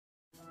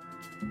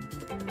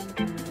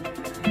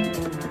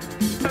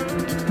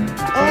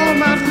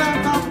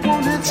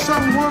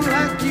someone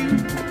like you.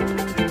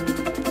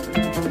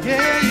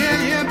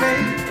 Yeah,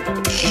 babe.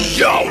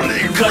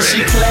 Cause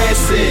she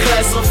classy,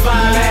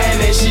 classified, man,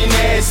 and she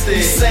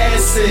nasty,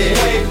 sassy,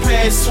 way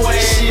past swag,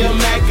 she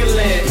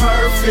immaculate,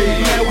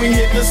 perfect, man, we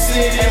hit the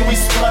city and we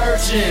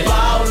splurging,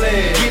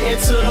 ballin',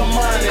 getting to the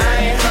money, I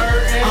ain't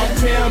hurtin', I'm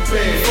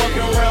pimpin',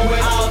 fucking around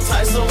with all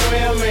types of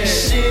women,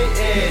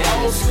 shittin',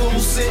 old school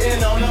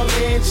sitting on them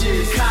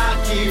benches,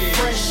 cocky,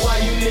 fresh, why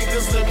you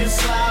niggas looking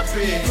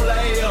sloppy,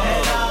 player,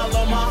 and all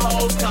of my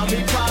hoes call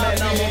me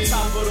poppin', I'm on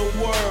top of the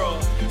world.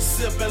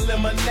 Sippin'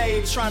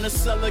 lemonade, tryna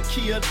sell a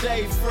key a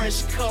day.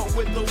 Fresh cut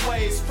with the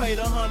waist, paid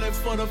 100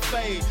 for the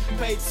fade,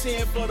 paid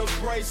 10 for the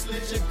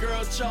bracelet. Your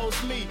girl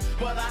chose me,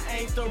 but I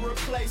ain't the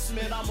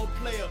replacement. I'm a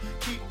player,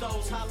 keep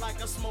those high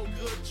like I smoke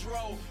good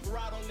dro.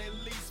 Ride on at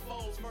least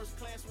foes, first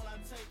class when I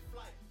take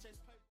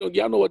flight.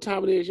 Y'all know what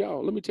time it is,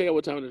 y'all. Let me tell you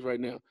what time it is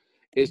right now.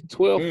 It's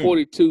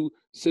 12:42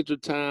 Central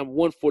Time,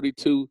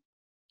 1:42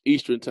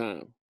 Eastern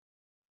Time.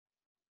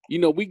 You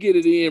know, we get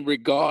it in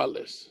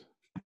regardless.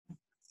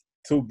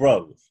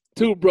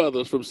 Two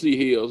brothers from C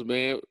Hills,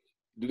 man.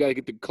 You got to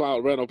get the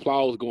round of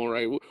applause going,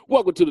 right?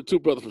 Welcome to the Two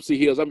Brothers from C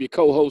Hills. I'm your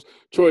co-host,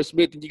 Troy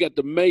Smith, and you got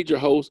the major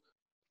host,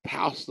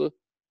 Pastor,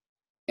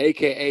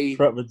 a.k.a.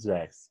 Trevor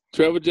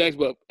Jackson,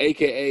 but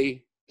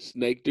a.k.a.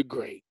 Snake the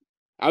Great.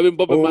 I've been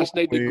bumping my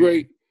Snake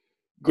the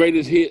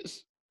greatest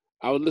hits.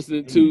 I was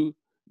listening to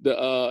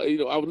let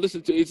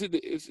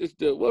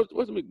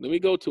me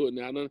go to it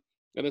now.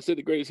 And I said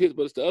the greatest hits,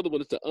 but it's the other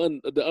one. It's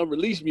the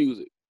unreleased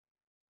music.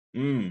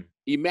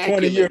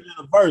 Immaculate. 20-year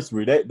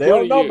anniversary. They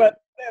don't know about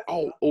that.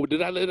 Oh,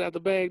 did I let it out the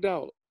bag,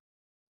 dog?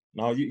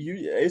 No, you.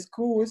 It's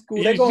cool.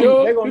 They're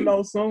gonna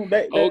know soon.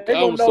 They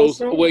gonna know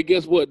soon. Wait,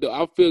 guess what? Though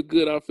I feel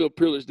good. I feel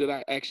privileged that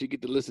I actually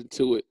get to listen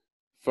to it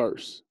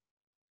first.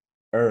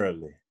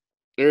 Early.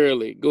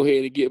 Go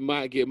ahead and get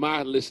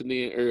my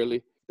listening in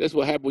early. That's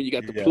what happened when you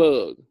got the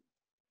plug.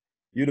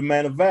 You the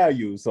man of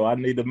value, so I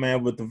need the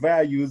man with the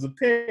values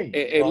opinion.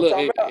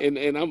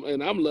 And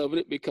I'm loving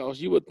it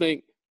because you would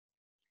think.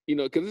 You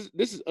know, because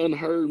this is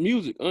unheard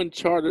music,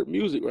 uncharted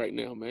music right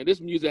now, man. This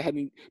music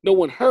no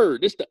one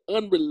heard. This the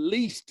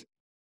unreleased.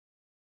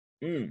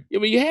 I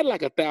mean, you had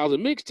like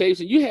 1,000 mixtapes,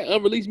 and you had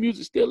unreleased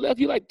music still left.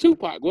 You like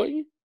Tupac, weren't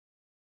you?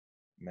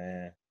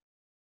 Man,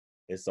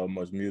 it's so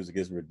much music.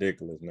 It's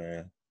ridiculous,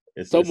 man.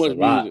 It's so much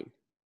music.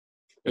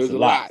 It was a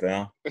lot,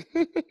 fam.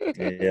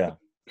 Yeah.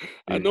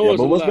 I know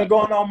but what's been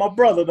going on, my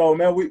brother, though,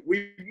 man? We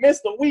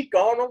missed a week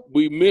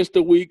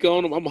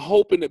on him. I'm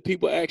hoping that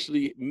people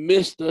actually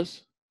missed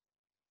us.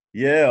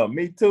 Yeah,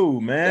 me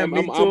too, man.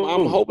 I'm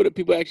hoping that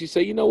people actually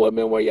say, you know what,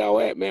 man, where y'all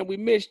at, man? We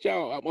missed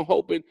y'all. I'm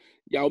hoping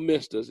y'all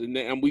missed us,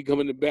 and we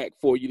coming back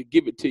for you to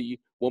give it to you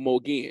one more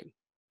again.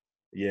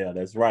 Yeah,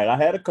 that's right. I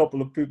had a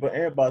couple of people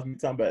inbox me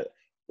talking about,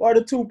 where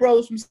the two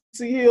brothers from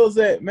C Hills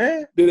at,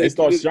 man? They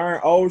start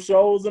sharing old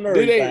shows and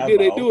everything. Did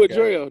they do a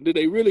drill? Did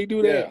they really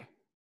do that? Yeah.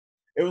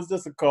 It was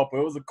just a couple.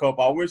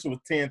 I wish it was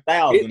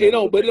 10,000. It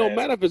don't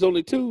matter if it's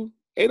only two.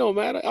 It don't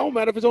matter. It don't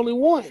matter if it's only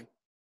one.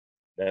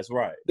 That's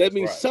right. That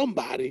means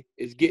somebody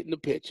is getting the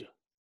picture.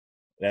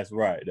 That's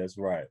right.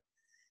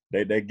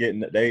 They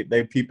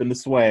peeping the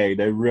swag.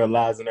 They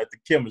realizing that the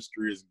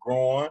chemistry is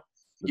growing.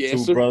 The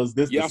two brothers.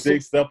 This is the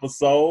 6th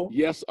episode.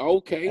 Yes.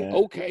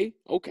 Okay.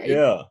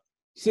 Yeah.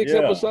 6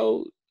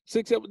 episodes.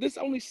 This is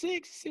only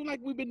 6. Seems like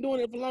we've been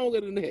doing it for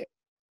longer than that.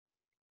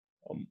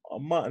 A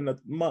month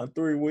and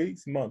 3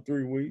 weeks. A month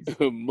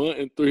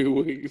and 3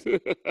 weeks.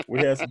 We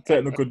had some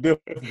technical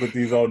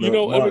difficulties on the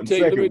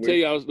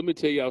let me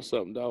tell y'all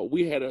something, dog.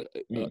 We had a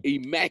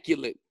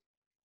immaculate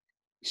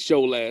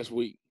show last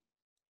week.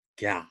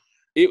 Yeah.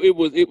 It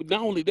was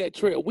not only that,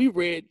 Trail. We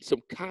read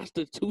some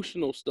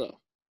constitutional stuff.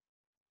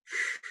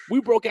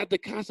 We broke out the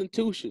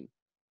Constitution.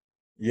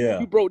 Yeah.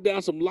 We broke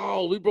down some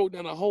laws. We broke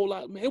down a whole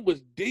lot. Man, it was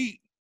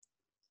deep.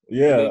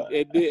 Yeah,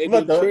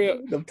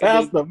 the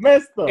pastor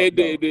messed up. And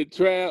the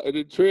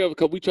trail,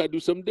 because we try to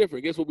do something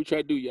different. Guess what we try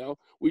to do, y'all?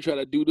 We try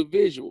to do the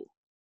visual.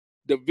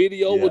 The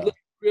video was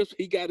looking crisp.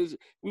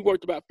 We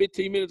worked about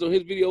 15 minutes on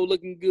his video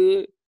looking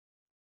good.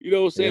 You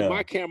know what I'm saying?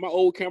 Yeah. My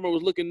old camera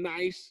was looking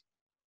nice.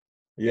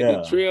 Yeah.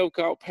 And the trail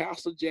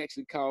Pastor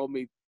Jackson called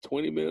me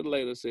 20 minutes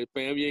later and said,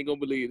 fam, you ain't going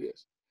to believe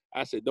this.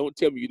 I said, don't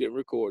tell me you didn't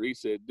record. He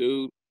said,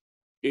 dude,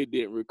 it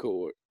didn't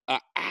record. An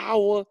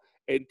hour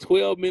and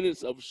 12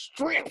 minutes of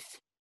strength.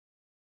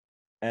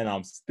 And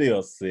I'm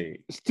still sick.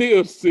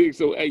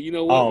 So, hey, you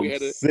know what? I'm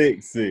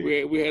sick.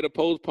 We had to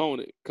postpone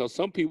it because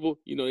some people,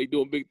 they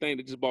doing big thing.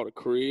 They just bought a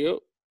crib.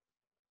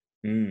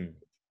 Give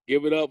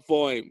it up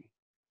for him.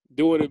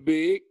 Doing it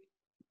big.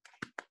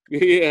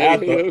 Yeah.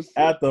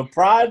 After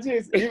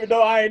projects, even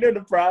though I ain't in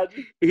the project,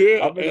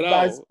 I'm in a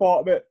nice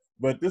apartment,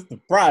 but this the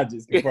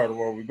projects compared to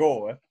where we're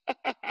going.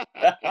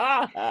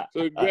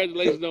 So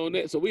congratulations on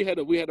that. So we had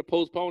to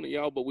postpone it,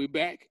 y'all, but we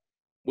back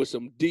with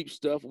some deep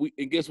stuff.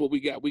 And guess what we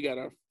got? We got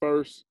our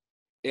first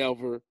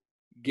ever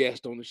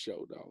guest on the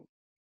show, dog.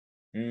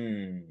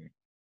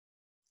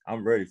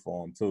 I'm ready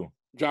for him too.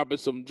 Dropping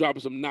some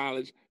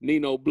knowledge.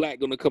 Nino Black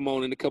gonna come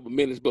on in a couple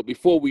minutes, but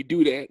before we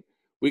do that,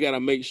 we gotta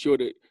make sure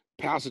that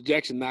Pastor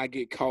Jackson and I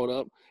get caught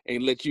up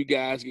and let you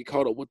guys get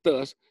caught up with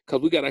us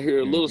because we got to hear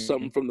a little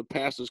something from the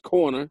pastor's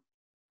corner.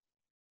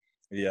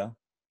 Yeah.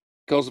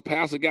 Because the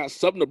pastor got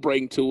something to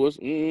bring to us.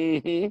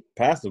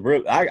 Pastor,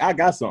 really, I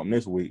got something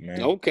this week,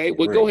 man. Okay,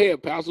 well, go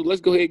ahead, Pastor.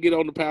 Let's go ahead and get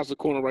on the pastor's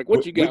corner. Right,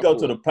 what you got? We go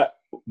to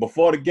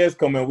before the guests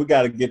come in. We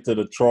got to get to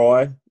the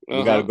Troy.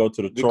 We got to go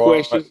to the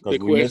Troy. The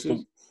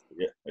questions.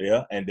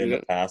 Yeah, and then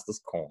the pastor's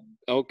corner.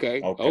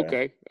 Okay.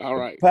 All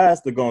right. The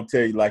pastor gonna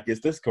tell you like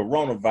it's this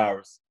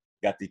coronavirus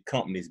got these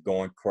companies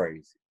going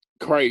crazy.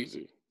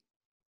 Crazy.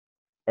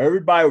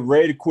 Everybody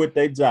ready to quit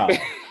their job.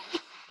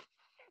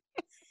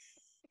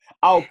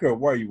 I don't care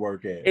where you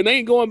work at. And they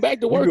ain't going back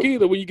to work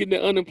either when you get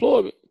that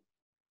unemployment.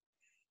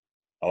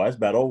 Oh, that's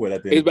about over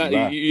at the end of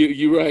July.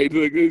 You're right.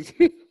 Look, it's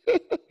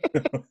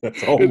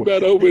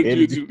about over.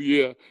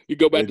 You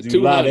go back to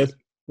July, 200.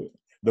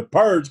 The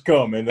purge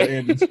coming. The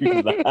end of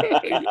July.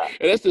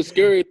 And that's the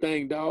scary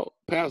thing, dog.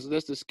 Pastor,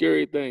 that's the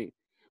scary thing.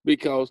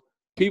 Because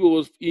people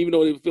was, even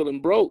though they were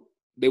feeling broke,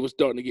 they were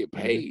starting to get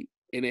paid.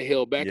 And they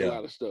held back a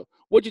lot of stuff.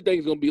 What you think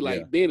is going to be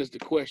like then is the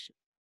question.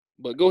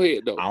 But go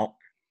ahead, though.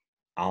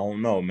 I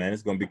don't know, man.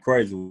 It's gonna be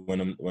crazy when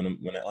the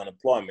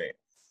unemployment,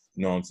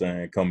 you know what I'm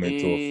saying, come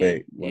into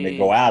effect. When they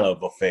go out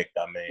of effect,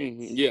 I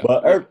mean.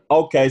 But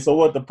okay, so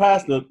what the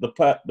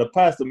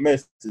pastor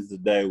message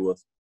today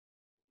was,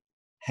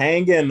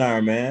 hang in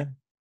there, man.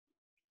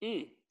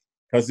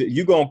 Because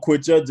you're gonna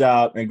quit your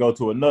job and go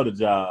to another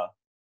job,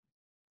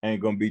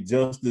 and gonna be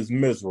just as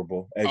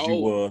miserable as you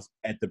was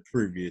at the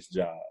previous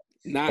job.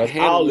 Not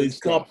all these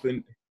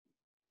companies,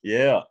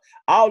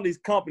 all these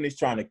companies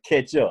trying to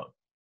catch up.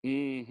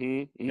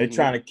 They're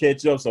trying to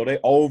catch up, so they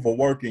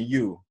overworking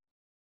you,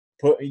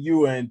 putting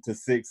you into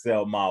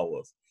 6-7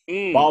 hours.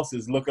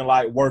 Bosses looking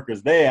like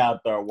workers. They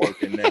out there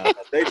working now.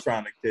 They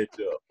trying to catch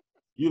up.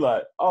 You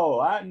like, oh,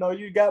 I know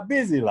you got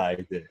busy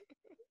like that.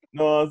 You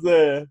know what I'm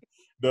saying?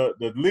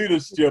 The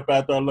leadership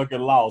out there looking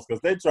lost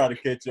because they trying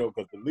to catch up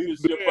because the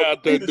leadership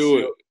out there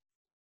doing it.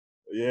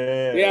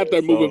 Yeah, they out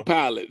there moving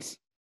pallets.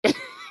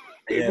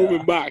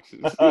 Moving boxes.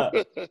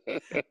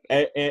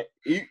 and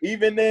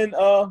even in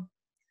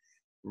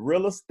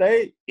real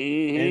estate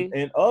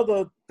and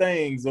other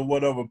things or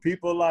whatever,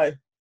 people like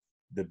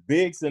the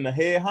bigs and the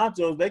head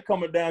honchos, they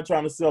coming down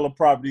trying to sell a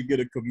property,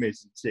 get a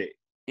commission check.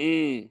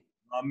 I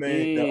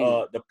mean,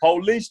 the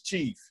police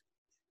chief,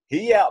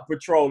 he out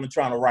patrolling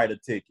trying to write a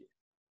ticket.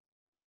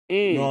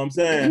 You know what I'm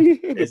saying?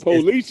 The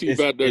police chief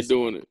out there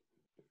doing it.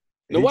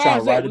 Now why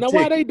is that? Now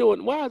why they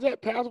doing? Why is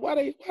that, Pastor? Why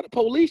the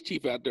police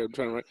chief out there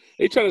trying to write?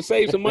 They trying to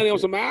save some money on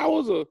some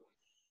hours, or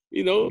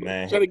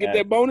trying to get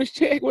that bonus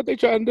check? What they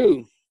trying to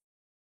do?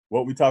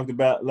 What we talked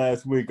about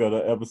last week of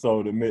the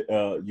episode,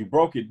 you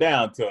broke it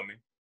down to me.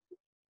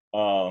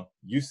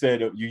 You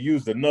said you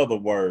used another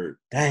word.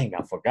 Dang,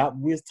 I forgot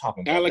what we was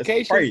talking about. Allocation.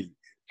 That's crazy.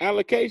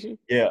 Allocation.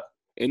 Yeah.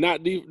 And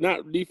not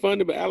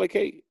defunded, but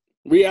allocate.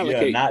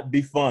 Reallocate. Yeah, not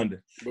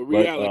defunded. But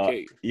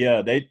reallocate.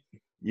 They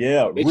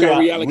try to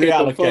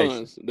reallocate the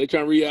funds. They try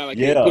to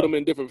reallocate, put them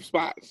in different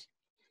spots.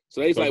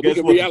 So they like, we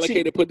can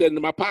reallocate and put that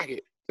in my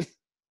pocket.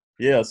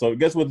 Yeah, so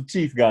guess what the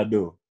chief got to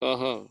do?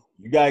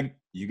 You got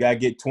to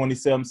get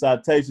 27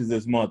 citations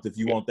this month if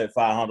you want that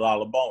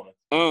 $500 bonus.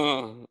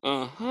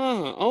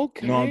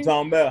 Okay. You know what I'm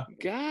talking about?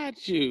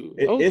 Got you.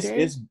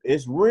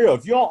 It's real.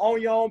 If you don't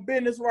own your own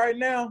business right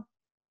now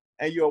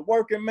and you're a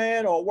working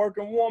man or a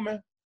working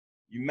woman,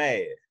 you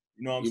mad.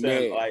 You know what I'm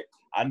saying? Mad. Like,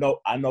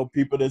 I know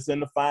people that's in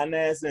the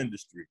finance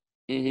industry.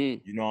 You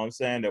know what I'm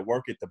saying? That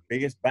work at the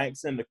biggest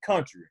banks in the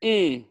country.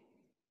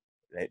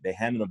 They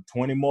handed them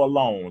 20 more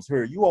loans.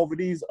 Here, you over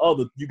these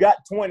other, you got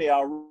 20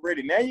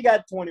 already. Now you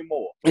got 20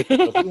 more.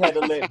 Because we had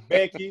to let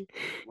Becky,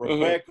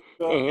 Rebecca,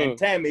 and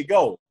Tammy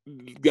go.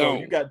 So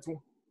you got 20.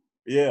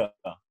 Yeah.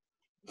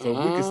 So we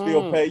can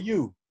still pay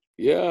you.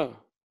 Yeah.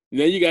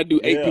 Now you got to do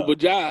 8 people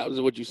jobs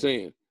is what you're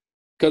saying.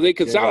 Because they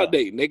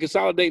consolidating. They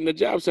consolidating the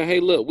jobs saying,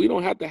 hey, look, we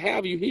don't have to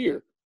have you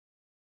here.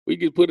 We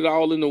can put it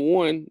all into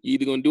one. You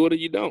either going to do it or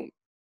you don't.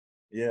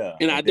 Yeah.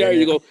 And I dare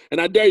you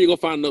go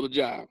find another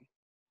job.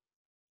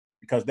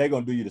 Because they're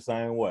going to do you the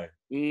same way.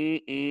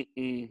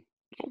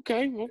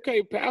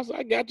 Okay, Pastor,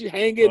 I got you.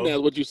 Hang in there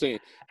is what you're saying.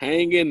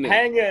 Hang in there.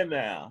 Hang in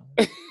there.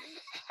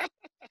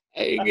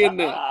 Hang in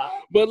there.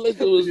 But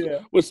listen,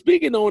 well,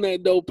 speaking on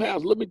that, though,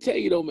 Pastor, let me tell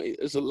you, though, man,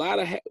 it's a lot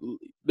of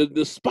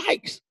the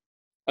spikes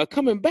are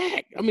coming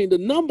back. I mean, the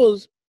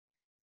numbers.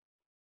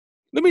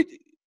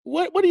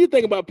 What do you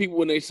think about people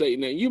when they say,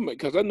 now,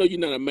 because I know you're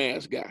not a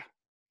mask guy.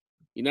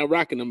 You're not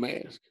rocking a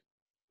mask.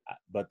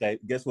 But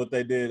guess what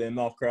they did in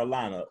North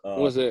Carolina?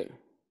 What's that?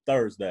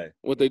 Thursday.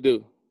 What they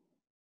do?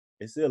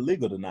 It's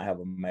illegal to not have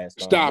a mask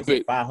on. Stop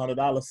it.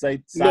 $500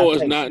 citation. No,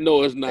 it's not.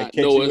 No, it's not.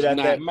 No, it's not.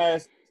 That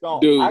mask on.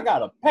 Dude. I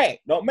got a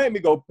pack. Don't make me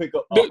go pick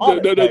up No.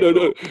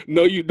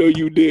 No,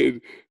 you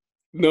did.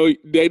 No,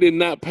 they did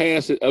not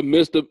pass it.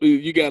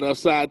 You got a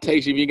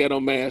citation if you got no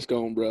mask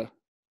on, bro.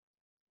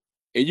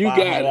 And you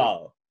got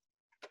it.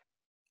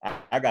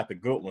 I got the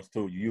good ones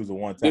too. You use it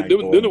one time. They're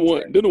the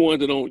ones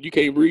that don't. You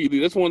can't breathe.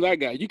 That's the ones I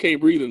got. You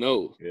can't breathe in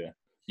those. Yeah.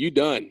 You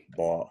done.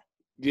 Boy.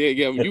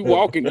 Yeah. You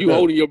walking, you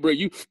holding your breath.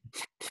 You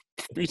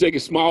taking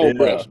small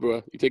breaths,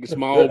 bro. You taking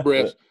small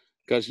breaths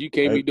because you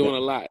can't be doing a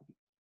lot.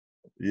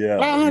 Yeah.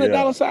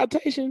 $500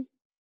 citation.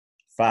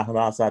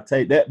 $500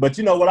 citation. That, but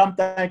you know what I'm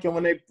thinking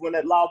when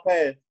that law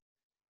passed?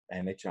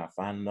 And they trying to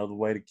find another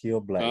way to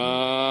kill black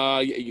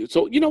men. Yeah.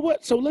 So you know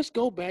what? So let's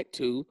go right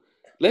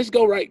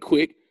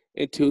quick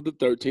into the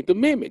 13th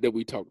Amendment that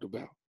we talked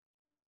about.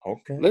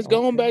 Okay. Let's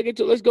go ahead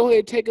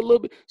and take a little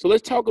bit. So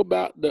let's talk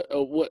about the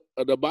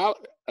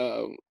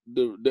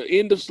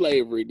end of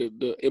slavery,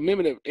 the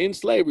amendment of end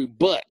slavery,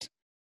 but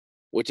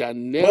which I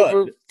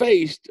never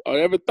faced or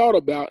ever thought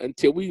about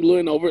until we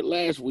learned over it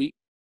last week.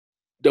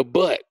 The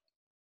but,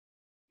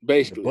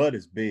 basically. The but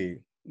is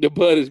big. The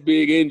but is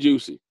big and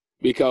juicy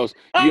because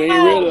you ain't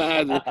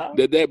realizing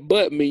that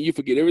but means you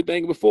forget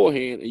everything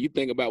beforehand and you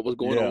think about what's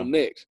going on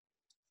next.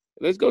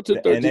 Let's go to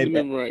the 13th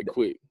Amendment right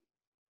quick.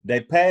 They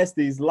pass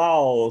these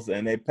laws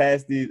and they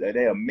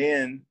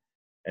amend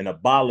and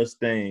abolish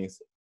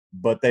things,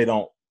 but they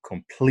don't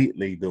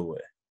completely do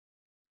it.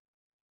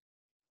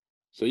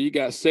 So you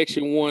got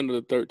Section 1 of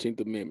the 13th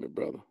Amendment,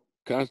 brother.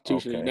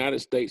 Constitution of the United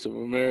States of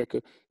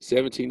America,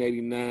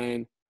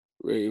 1789,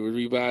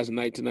 revised in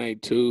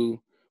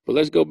 1992. But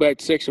let's go back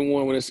to Section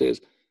 1 when it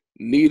says,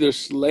 neither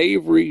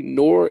slavery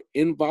nor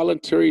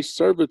involuntary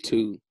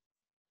servitude,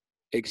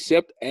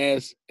 except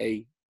as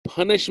a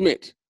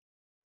punishment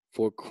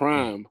for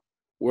crime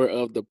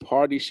whereof the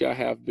party shall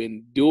have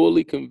been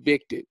duly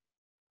convicted,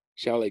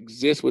 shall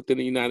exist within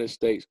the United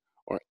States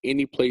or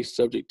any place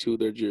subject to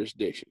their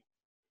jurisdiction.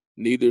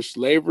 Neither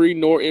slavery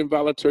nor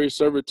involuntary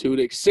servitude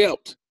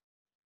except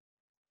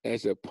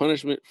as a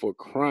punishment for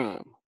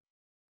crime.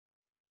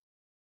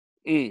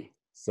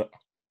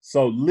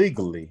 So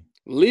legally,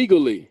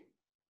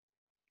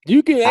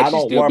 you can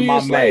actually still be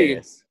enslaved.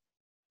 Mask.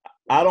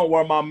 I don't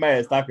wear my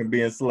mask. I can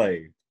be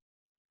enslaved.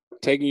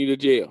 Taking you to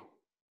jail.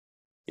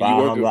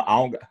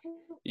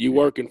 You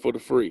working for the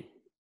free,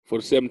 for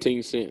the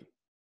 17 cents.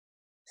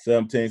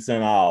 17 cents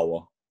an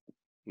hour.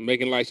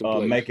 Making license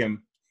plates.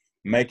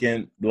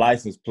 Making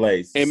license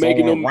plates and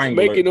making them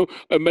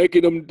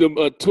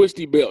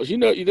twisty belts. You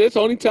know, that's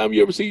the only time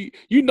you ever see.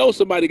 You know,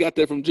 somebody got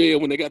that from jail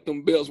when they got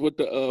them belts with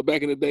the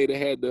back in the day. They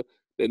had the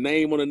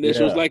name on the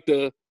initials like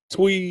the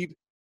tweed.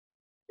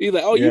 He's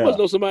like, oh, you must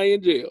know somebody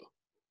in jail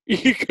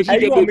because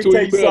you got the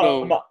tweed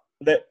belt on.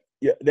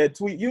 That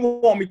tweet. You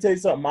want me to tell you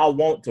something? I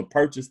want to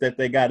purchase that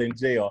they got in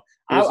jail.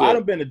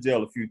 I've been to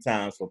jail a few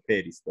times for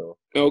petty stuff.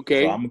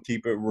 Okay, so I'm gonna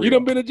keep it real. You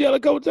done been to jail a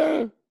couple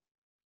times?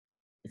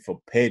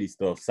 For petty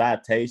stuff,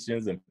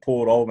 citations and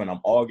pulled over, and I'm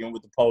arguing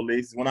with the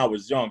police. When I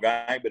was younger,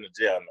 I ain't been to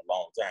jail in a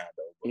long time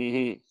though. But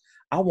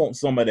I want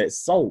some of that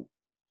soap.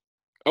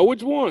 Oh,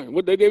 which one?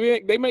 What they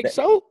make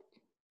soap?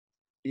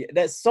 Yeah,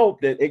 that soap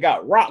that it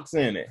got rocks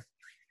in it.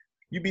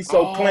 You be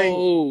so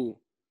clean.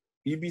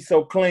 You be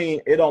so clean,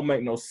 it don't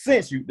make no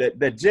sense.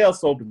 That jail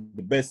soap is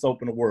the best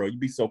soap in the world. You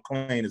be so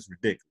clean, it's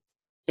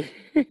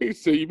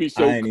ridiculous. So you be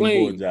so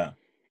clean.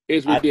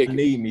 It's ridiculous. I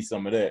need me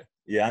some of that.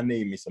 Yeah, I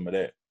need me some of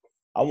that.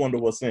 I wonder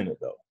what's in it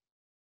though.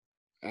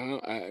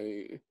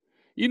 They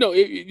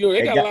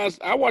got a lot.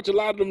 I watch a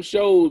lot of them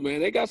shows, man.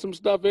 They got some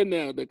stuff in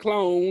there, the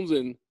clones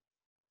and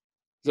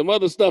some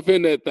other stuff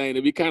in that thing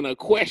that be kind of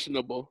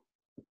questionable.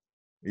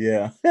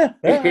 Yeah. but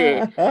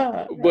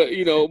let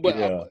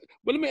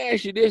me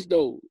ask you this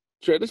though,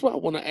 Trey. That's what I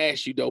want to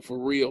ask you though, for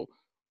real.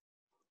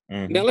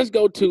 Now let's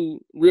go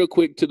real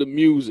quick to the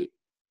music.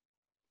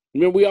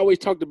 Remember, we always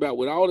talked about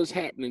with all this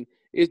happening,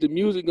 is the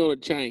music going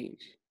to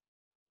change?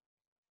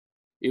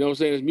 You know what I'm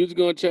saying? Is music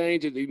going to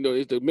change? Is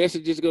the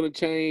message is going to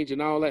change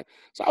and all that?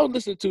 So I was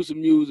listening to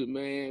some music,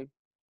 man.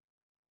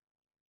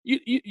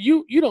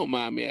 You don't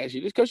mind me asking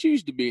you this because you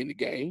used to be in the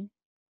game.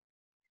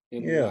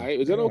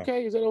 Is that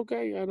okay? Is that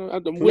okay?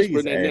 I'm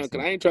whispering that now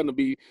because I ain't trying to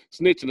be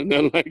snitching or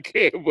nothing like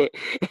that. But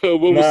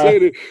what we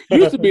said, you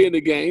used to be in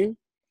the game,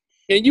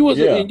 and you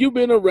you've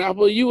been a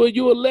rapper.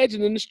 You a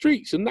legend in the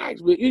streets of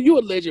Knoxville. You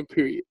a legend,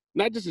 period.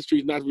 Not just the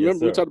streets of Knoxville.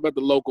 Remember, we talked about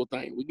the local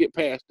thing. We get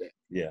past that.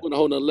 Yeah, we're on a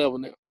whole nother level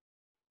now.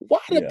 Why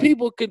do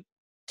people could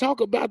talk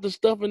about the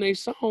stuff in their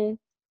song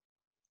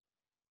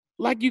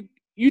like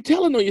you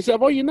telling on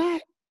yourself? Are you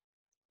not?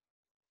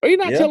 Are you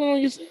not telling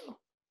on yourself?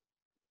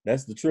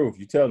 That's the truth.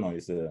 You telling on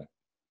yourself.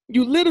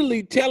 You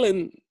literally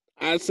telling.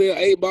 I sell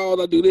 8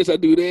 balls. I do this. I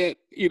do that.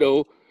 You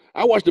know.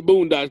 I watched the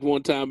Boondocks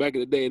one time back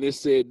in the day, and it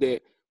said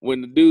that when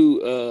the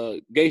dude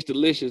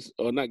Gangstalicious,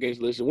 or not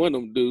Gangstalicious, one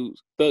of them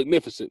dudes,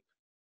 Thugnificent,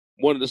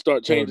 wanted to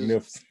start changing,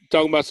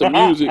 talking about some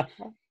music.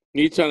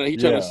 He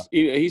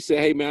said,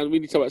 hey man, we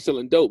need to talk about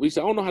selling dope. He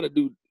said, I don't know how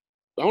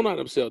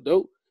to sell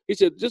dope. He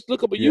said, just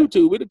look up a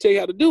YouTube, it'll tell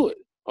you how to do it.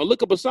 Or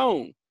look up a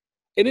song.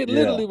 And it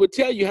literally would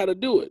tell you how to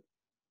do it.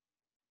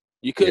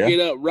 You cook it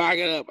up, rock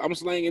it up. I'm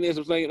slanging this,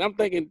 I'm slanging. I'm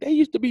thinking they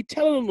used to be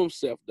telling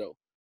themselves though.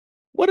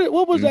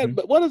 What was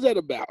that? What is that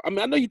about? I mean,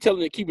 I know you're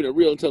telling it, keeping it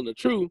real and telling the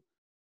truth,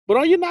 but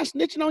are you not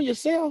snitching on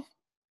yourself?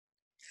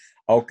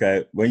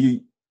 Okay.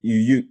 When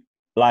you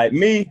like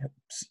me,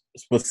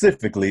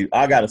 specifically,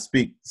 I gotta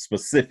speak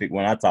specific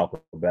when I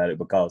talk about it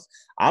because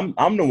I'm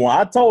the one.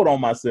 I told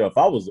on myself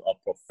I was a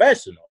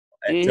professional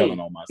at telling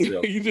on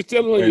myself. You just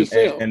telling on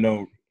yourself and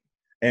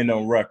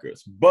them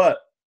records. But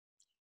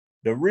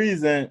the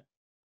reason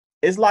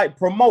it's like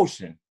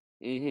promotion.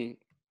 Mm-hmm.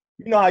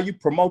 You know how you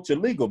promote your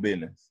legal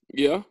business?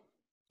 Yeah.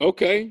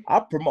 Okay. I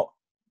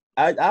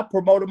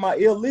promoted my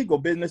illegal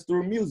business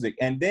through music,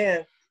 and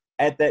then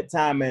at that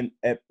time and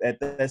at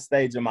that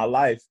stage in my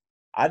life,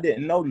 I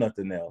didn't know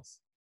nothing else.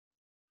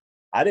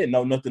 I didn't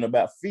know nothing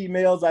about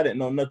females. I didn't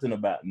know nothing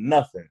about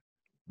nothing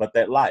but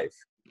that life.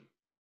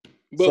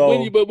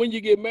 But when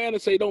you get mad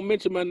and say don't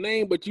mention my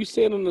name, but you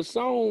said on the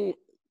song,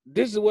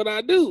 this is what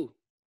I do.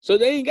 So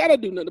they ain't gotta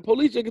do nothing. The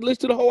police can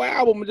listen to the whole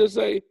album and just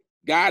say,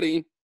 got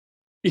him.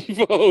 You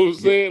know what I'm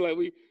saying?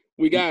 Like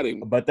we got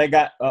him. But they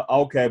got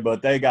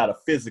but they gotta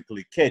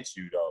physically catch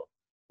you though.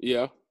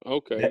 Yeah.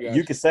 Okay.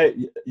 You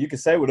can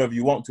say whatever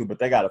you want to, but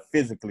they gotta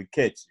physically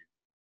catch you.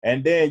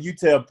 And then you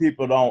tell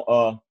people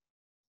don't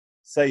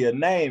say your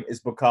name is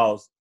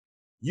because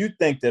you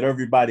think that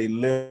everybody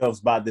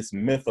lives by this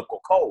mythical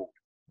code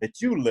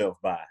that you live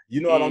by.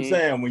 You know what I'm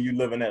saying? When you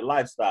live in that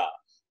lifestyle.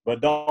 But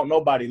don't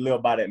nobody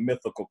live by that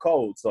mythical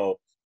code. So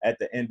at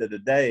the end of the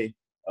day,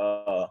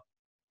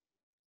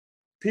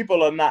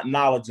 people are not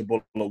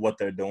knowledgeable of what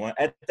they're doing.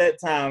 At that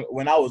time,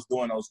 when I was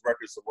doing those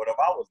records or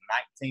whatever, I was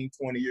 19,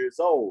 20 years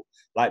old.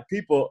 Like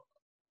people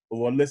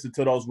will listen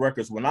to those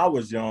records when I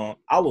was young.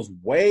 I was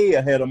way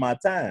ahead of my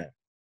time.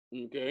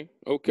 Okay.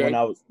 When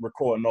I was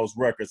recording those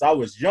records, I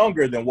was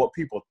younger than what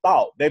people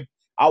thought.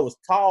 I was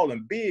tall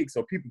and big,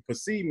 so people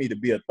perceived me to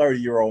be a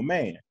 30-year-old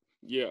man.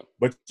 Yeah.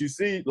 But you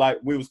see, like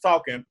we was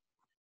talking,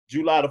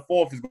 July the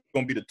 4th is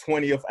going to be the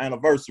 20th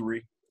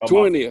anniversary of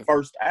my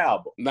first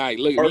album. Nice.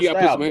 Look, you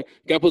got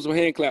to put some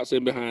hand claps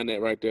in behind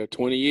that right there.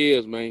 20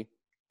 years, man.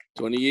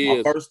 20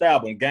 years. My first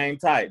album, Game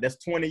Tight. That's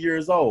 20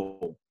 years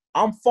old.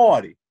 I'm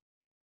 40.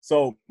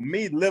 So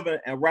me living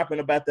and rapping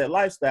about that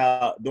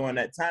lifestyle during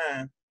that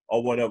time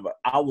or whatever,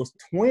 I was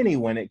 20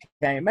 when it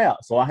came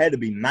out. So I had to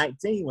be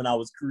 19 when I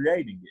was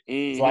creating it.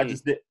 Mm-hmm.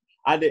 So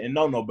I didn't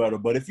know no better.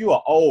 But if you're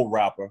an old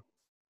rapper,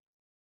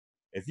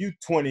 if you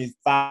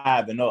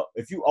 25 and up,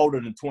 if you older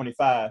than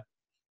 25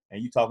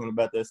 and you talking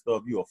about that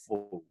stuff, you a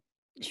fool.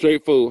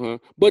 Straight fool, huh?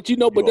 But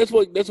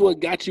that's what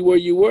got you where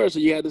you were. So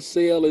you had to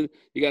sell and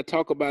you got to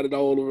talk about it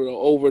all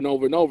over and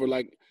over and over.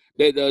 Like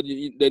that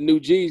the new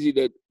Jeezy,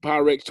 the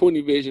Pyrex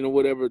 20 Vision or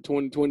whatever,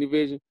 2020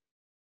 Vision.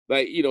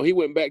 Like, you know, he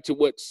went back to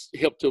what's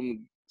helped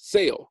him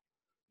sell.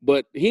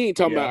 But he ain't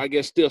talking about, I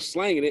guess, still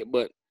slanging it.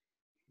 But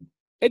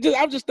I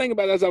was just thinking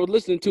about it as I was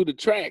listening to the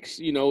tracks,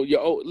 you know,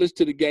 listen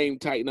to the Game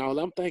Tight and all.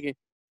 I'm thinking,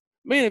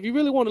 man, if you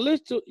really want to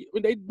listen to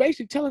it, they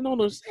basically telling on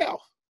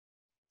themselves.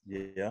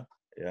 Yeah.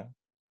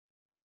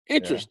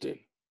 Interesting.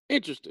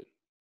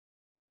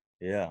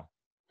 Yeah.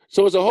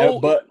 So it's a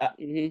whole.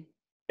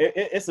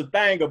 It's a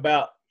thing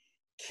about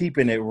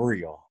keeping it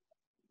real.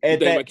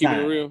 Keeping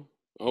it real?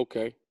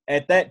 Okay.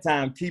 At that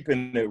time,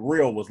 keeping it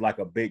real was like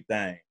a big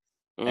thing.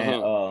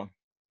 And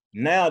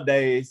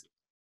nowadays,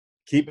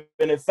 keeping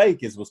it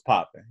fake is what's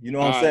popping. You know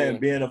what I'm saying? Yeah.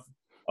 Being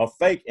a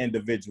fake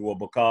individual,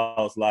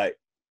 because like,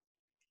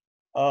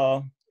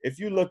 if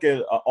you look at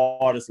an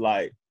artist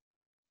like,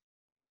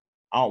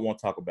 I don't want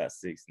to talk about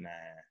 6ix9ine.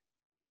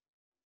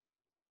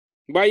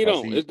 Why you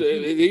don't?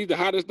 He's the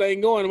hottest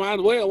thing going. Might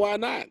as well. Why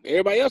not?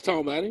 Everybody else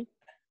talking about him.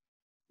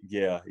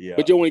 Yeah.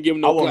 But you don't want to give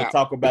him no clout. I want to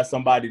talk about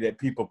somebody that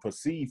people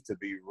perceive to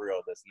be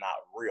real that's not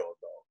real,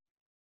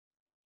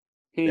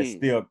 though. That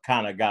still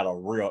kind of got a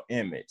real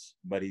image,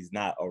 but he's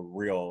not a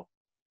real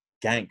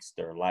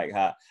gangster.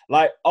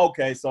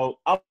 Okay, so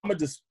I'm going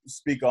to just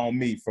speak on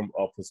me from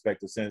a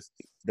perspective since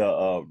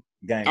the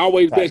gang.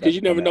 Always best, because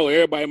you never know.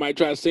 Everybody might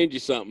try to send you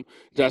something.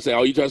 Try to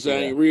say, you try to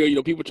say I ain't real. You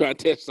know, people try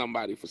to test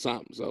somebody for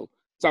something. So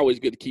it's always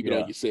good to keep it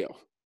on yourself.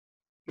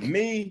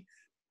 Me,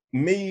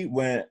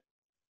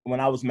 when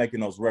I was making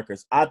those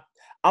records, I'm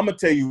gonna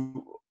tell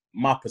you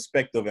my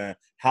perspective and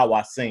how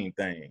I seen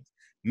things.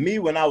 Me,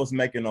 when I was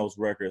making those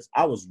records,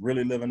 I was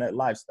really living that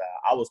lifestyle.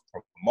 I was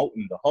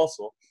promoting the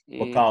hustle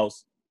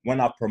because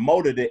when I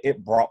promoted it,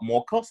 it brought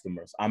more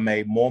customers. I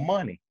made more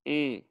money.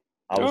 I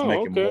was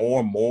making more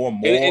and more.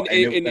 And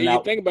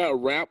you think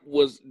about rap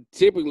was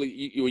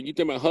typically, when you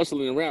think about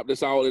hustling and rap,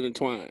 that's all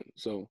intertwined.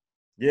 So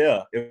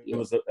yeah, it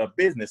was a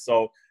business.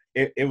 So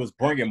it was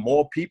bringing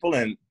more people,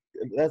 and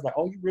that's like,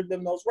 you really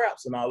living those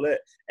raps and all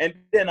that. And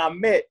then I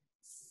met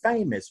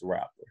famous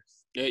rappers.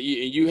 Yeah,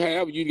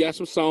 you got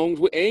some songs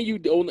and you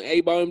on the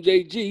 8Ball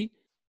MJG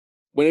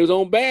when it was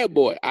on Bad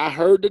Boy. I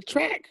heard the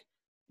track.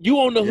 You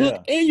on the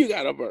hook and you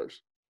got a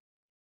verse.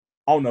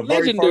 On the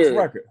very first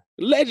record.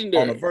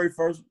 Legendary. On the very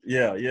first,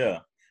 yeah.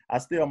 I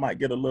still might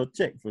get a little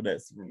check for that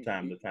from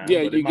time to time.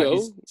 Yeah, but you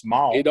go.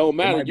 Small. It don't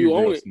matter. You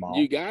own it. Small.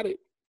 You got it.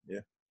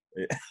 Yeah.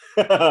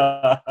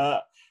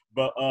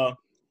 But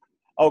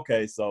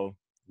okay, so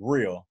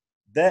real.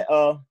 That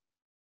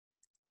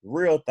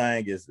real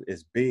thing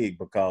is big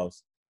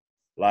because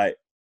like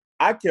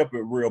I kept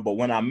it real, but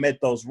when I met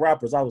those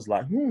rappers, I was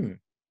like,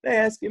 they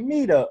asking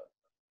me to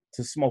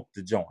smoke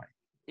the joint.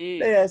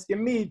 They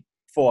asking me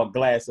for a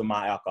glass of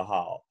my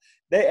alcohol.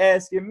 They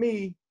asking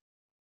me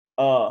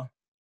for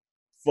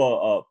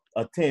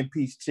a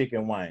 10-piece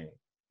chicken wing.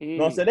 You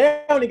know what I'm saying?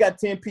 They only got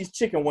 10-piece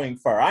chicken wing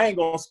fur. I ain't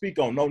gonna speak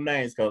on no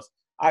names because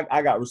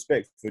I got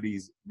respect for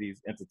these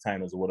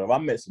entertainers or whatever. I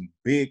met some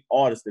big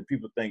artists that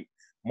people think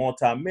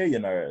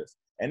multi-millionaires,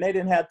 and they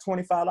didn't have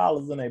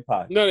 $25 in their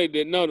pocket. No, they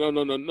didn't.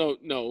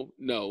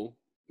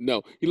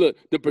 No. You look,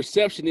 the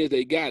perception is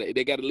they got it.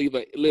 They got to live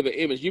an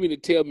image. You mean to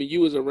tell me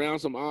you was around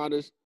some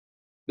artists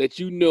that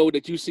you know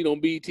that you seen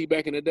on BET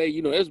back in the day?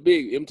 You know, that's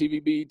big.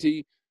 MTV,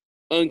 BET,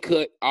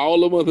 Uncut,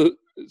 all them other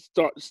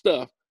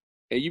stuff.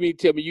 And you mean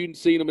to tell me you didn't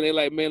see them and they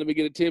like, man, let me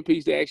get a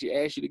 10-piece. They actually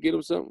asked you to get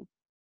them something?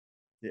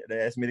 Yeah, they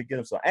asked me to get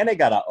them something. And they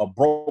got a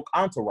broke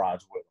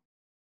entourage with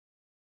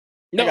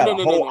them. No.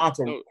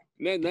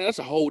 That's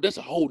a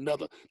whole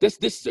nother. This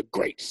is a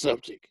great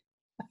subject.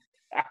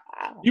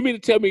 You mean to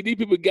tell me these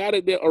people got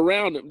it there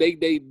around them?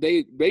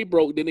 They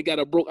broke, then they got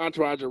a broke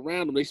entourage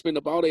around them. They spend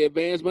up all their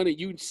advance money.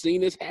 You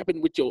seen this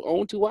happen with your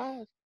own two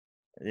eyes?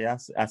 Yeah,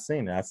 I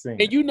seen it.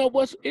 And you know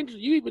what's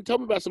interesting? You even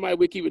told me about somebody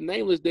we keep it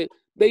nameless that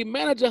they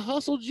manager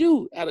hustled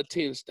you out of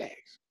 10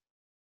 stacks.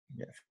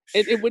 Yeah.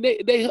 And when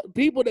they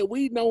people that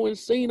we know and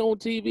seen on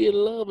TV and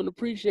love and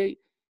appreciate,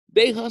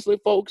 they hustling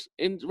folks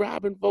and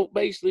robbing folk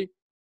basically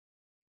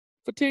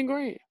for 10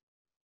 grand.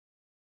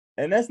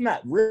 And that's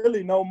not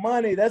really no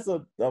money. That's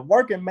a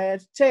working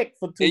man's check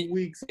for 2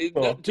 weeks.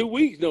 2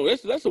 weeks? No,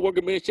 that's a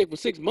working man's check for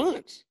 6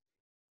 months.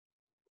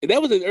 And that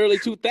was in the early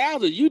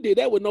 2000s. You did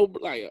that with no,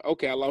 like,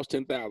 okay, I lost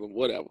 10,000,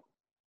 whatever.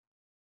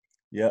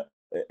 Yeah.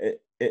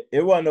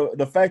 It wasn't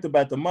the fact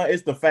about the money.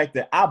 It's the fact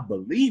that I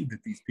believe that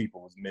these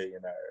people was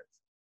millionaires.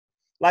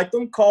 Like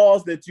them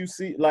cars that you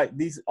see, like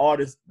these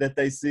artists that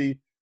they see,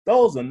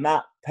 those are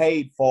not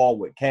paid for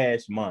with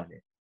cash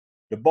money.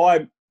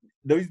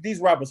 These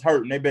rappers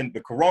hurting.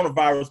 The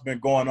coronavirus been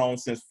going on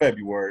since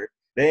February.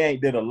 They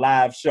ain't did a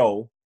live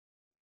show.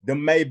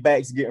 Them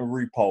Maybachs getting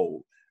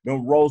repoed.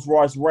 Them Rolls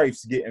Royce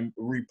Wraiths getting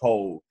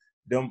repoed.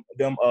 Them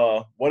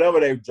whatever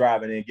they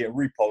driving in getting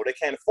repoed. They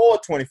can't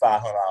afford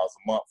 $2,500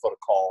 a month for the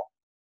car.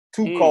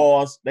 Two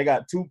cars. They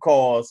got 2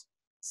 cars,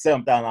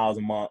 $7,000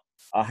 a month.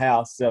 A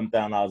house,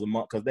 $7,000 a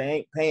month, because they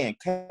ain't paying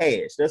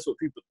cash. That's what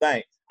people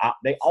think.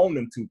 They own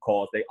them 2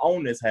 cars. They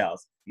own this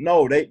house.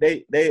 No,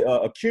 they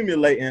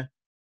accumulating.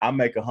 I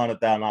make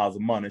 $100,000 a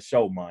month in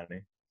show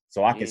money,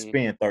 so I can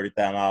spend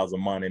 $30,000 a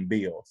month in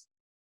bills.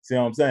 See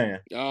what I'm saying?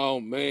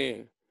 Oh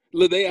man,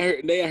 look,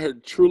 they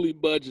heard truly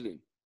budgeting,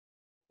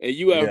 and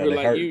you out here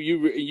like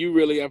you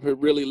really out here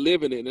really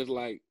living it. And it's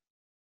like,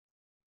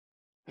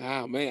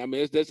 oh man, I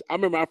mean, I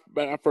remember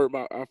I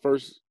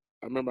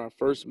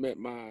first met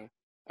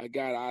a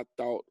guy that I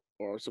thought,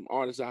 or some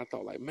artists I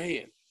thought like,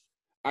 man,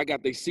 I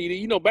got their CD.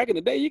 You know, back in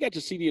the day, you got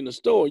your CD in the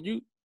store,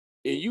 you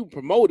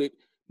promote it.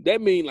 That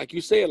mean, like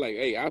you said, like,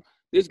 hey,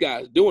 this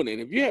guy's doing it.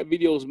 And if you had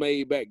videos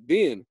made back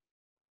then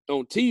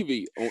on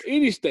TV, on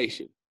any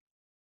station,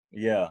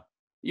 yeah,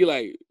 you're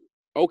like,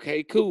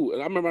 okay, cool.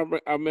 And I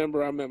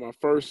remember I met my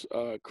first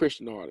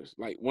Christian artist,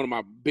 like one of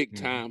my big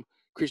time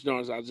Christian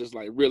artists. I was just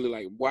like, really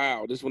like,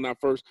 wow, this when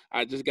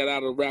I just got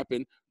out of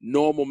rapping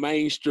normal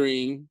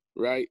mainstream,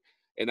 right?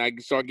 And I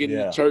started getting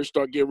to church,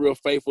 start getting real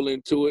faithful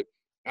into it.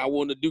 I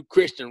wanted to do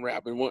Christian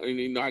rap, and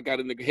you know, I got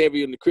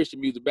heavy into Christian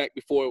music back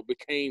before it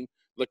became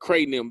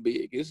Lecrae and them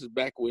big. This is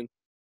back when,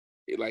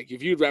 like,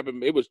 if you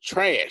rapping, it was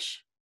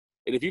trash.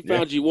 And if you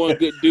found you one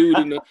good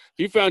dude, if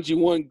you found you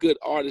one good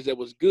artist that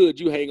was good,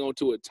 you hang on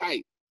to it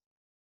tight.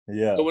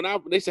 Yeah. So when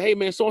they say, hey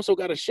man, so and so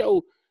got a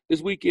show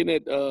this weekend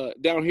at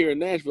down here in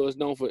Nashville. It's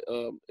known for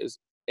it's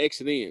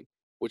X&N,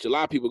 which a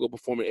lot of people go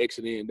perform at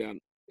X&N down.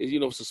 You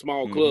know, it's a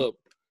small club.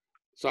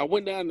 So I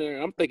went down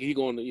there. I'm thinking he's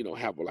going to, you know,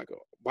 have like a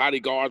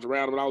bodyguards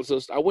around him and all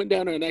this stuff. I went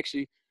down there and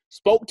actually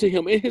spoke to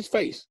him in his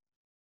face.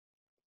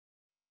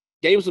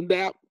 Gave him some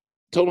doubt.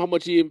 Told him how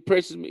much he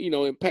impresses me, you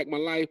know, impact my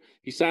life.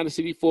 He signed a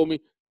CD for me,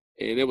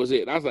 and that was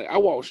it. And I was like, I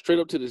walked straight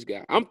up to this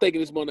guy. I'm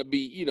thinking it's going to be,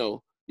 you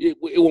know, it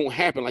won't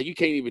happen. Like, you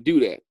can't even do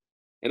that.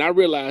 And I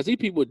realized these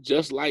people are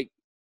just like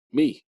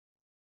me.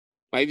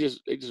 Like,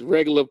 they just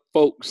regular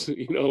folks,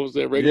 you know what I'm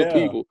saying? Regular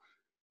people.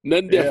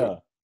 Nothing different.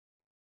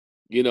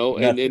 You know,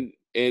 and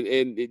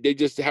they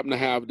just happen to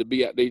have to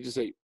be out. They just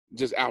say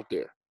just out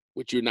there,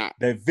 which you're not.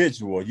 They're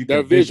visual. You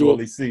can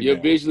visually see them. You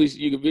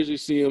can visually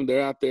see them.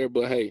 They're out there,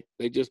 but hey,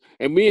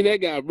 and me and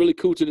that guy are really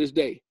cool to this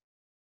day.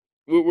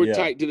 We're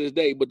tight to this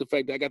day. But the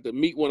fact that I got to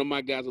meet one of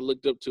my guys I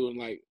looked up to and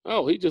like,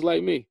 oh, he's just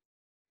like me.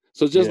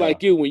 So just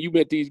like you, when you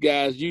met these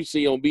guys you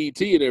see on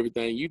BET and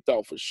everything, you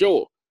thought for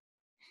sure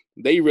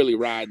they really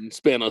riding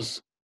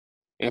spinners,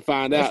 and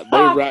find out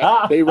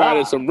they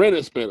riding some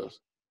rented spinners.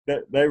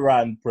 They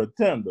riding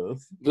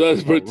Pretenders.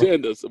 Those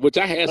Pretenders, which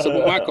I had some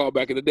of my car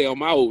back in the day on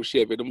my old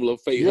Chevy. Them little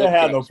fake. You didn't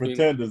have no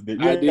Pretenders,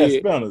 did you?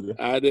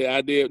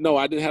 I did. No,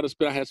 I didn't have to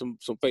spin. I had some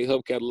fake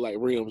hubcap like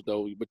rims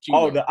though. But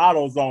the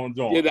AutoZone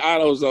joint. Yeah, the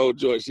AutoZone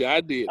joints. Yeah,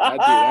 I did. I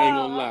ain't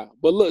gonna lie.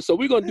 But look, so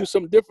we're gonna do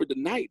something different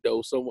tonight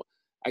though. So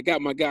I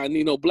got my guy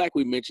Nino Black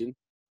we mentioned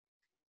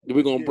that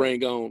we're gonna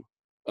bring on.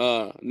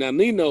 Now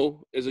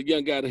Nino is a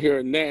young guy here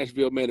in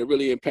Nashville, man, that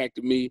really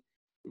impacted me.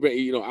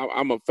 You know,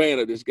 I'm a fan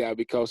of this guy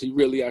because he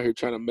really out here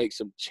trying to make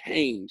some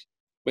change,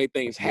 make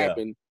things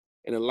happen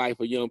in the life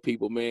of young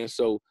people, man.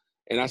 So,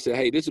 and I said,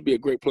 hey, this would be a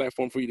great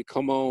platform for you to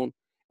come on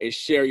and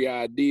share your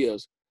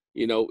ideas,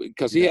 you know,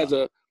 because he has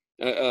a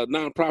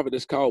nonprofit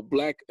that's called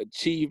Black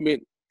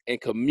Achievement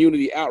and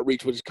Community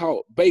Outreach, which is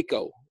called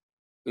BACO.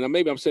 Now,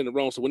 maybe I'm saying it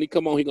wrong. So when he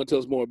come on, he's going to tell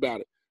us more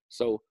about it.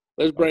 So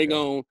let's bring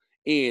on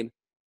in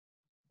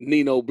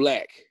Nino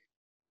Black.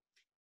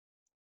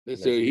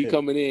 He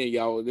coming in,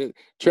 y'all.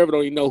 Trevor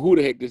don't even know who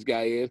the heck this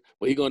guy is,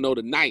 but he going to know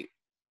tonight.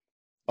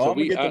 Oh, so I'm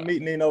going to get to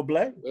meet Nino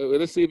Black.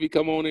 Let's see if he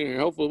come on in here.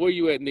 Hopefully, where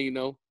you at,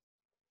 Nino?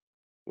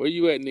 Where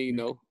you at,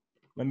 Nino?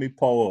 Let me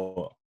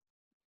pull up.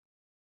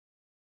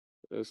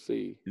 Let's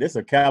see. This is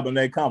a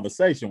Cabernet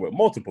conversation with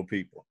multiple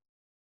people.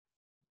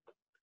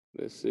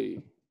 Let's see.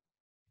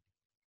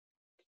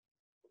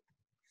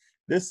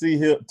 This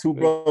two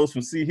brothers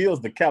from C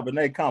Hills, the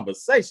Cabernet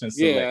conversation.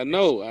 Yeah, I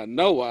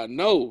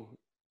know.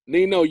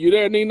 Nino, you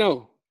there,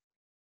 Nino?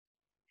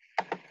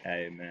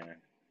 Hey, man.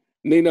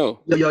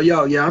 Nino. Yo,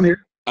 yeah, I'm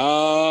here.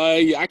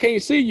 I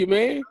can't see you,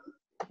 man.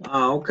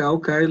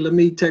 Okay. Let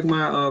me take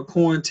my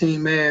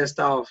quarantine mask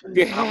off. And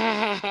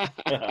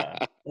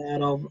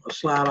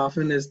slide off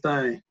in this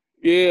thing.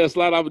 Yeah,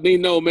 slide off.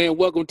 Nino, man,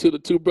 welcome to the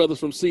Two Brothers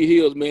from C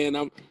Hills,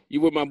 man.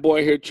 You with my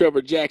boy here,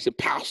 Trevor Jackson,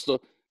 pastor,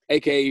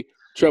 a.k.a.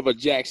 Trevor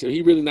Jackson.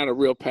 He really not a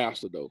real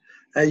pastor, though.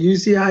 Hey, you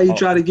see how you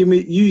try to give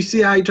me? You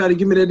see how you try to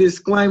give me that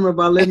disclaimer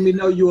by letting me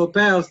know you a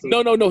pastor?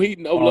 No.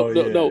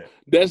 No.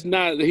 That's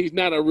not. He's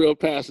not a real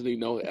pastor. You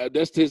know,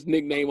 that's his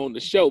nickname on the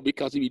show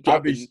because he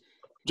be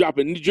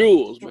dropping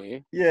jewels,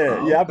 man.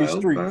 Yeah. I be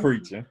street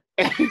preaching.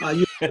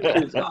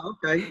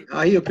 Okay.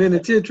 He a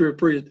penitentiary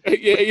preacher.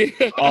 Yeah.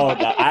 Oh,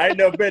 no, I ain't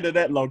never been to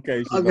that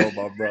location, though,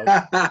 my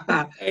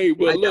brother. Hey,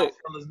 but look,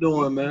 how y'all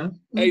doing, man?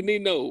 Hey,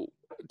 Nino,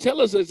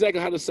 tell us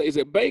exactly how to say. Is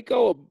it BACO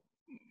or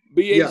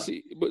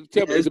B-A-C? Yeah.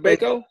 Tell me, is it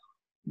BACO?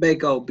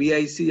 BACO,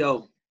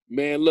 B-A-C-O.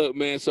 Man, look,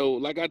 man. So,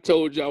 like I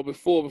told y'all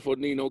before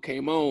Nino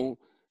came on,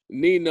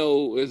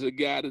 Nino is a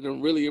guy that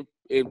done really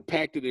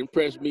impacted,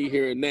 impressed me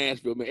here in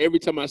Nashville, man. Every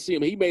time I see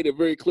him, he made it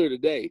very clear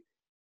today.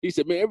 He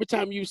said, man, every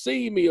time you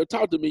see me or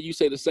talk to me, you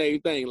say the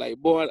same thing. Like,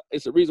 boy,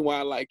 it's the reason why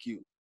I like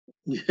you.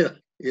 Yeah.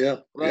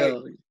 Right. Yeah.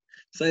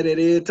 Say that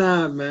every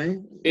time,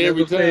 man.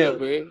 Every time,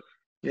 man.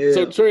 Yeah.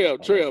 So, Trev,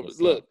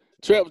 look.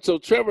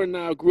 Trevor and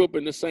I grew up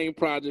in the same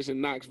projects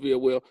in Knoxville.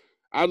 Well,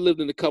 I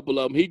lived in a couple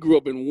of them. He grew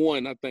up in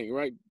one, I think,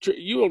 right?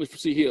 You only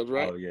see Hills,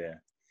 right? Oh, yeah.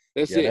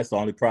 That's it. That's the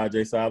only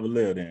projects I ever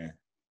lived in.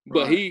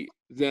 But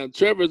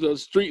Trevor's a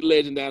street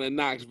legend down in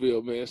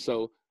Knoxville, man.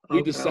 So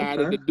we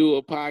decided to do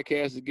a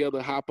podcast together,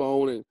 hop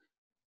on and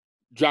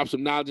drop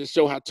some knowledge and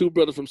show how two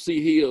brothers from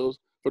C Hills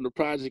from the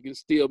project can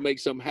still make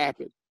something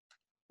happen.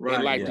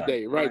 Right.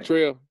 Today. Right,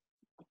 Trev?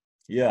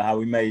 Yeah, how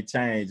we made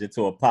change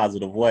into a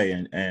positive way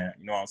and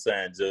you know what I'm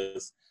saying,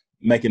 just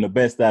making the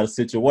best out of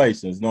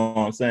situations, you know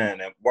what I'm saying,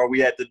 and where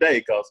we at today,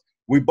 because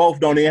we both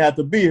don't even have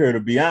to be here,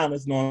 to be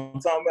honest, you know what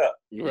I'm talking about.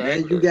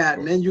 Right.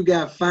 Then you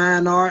got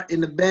fine art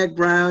in the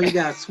background, you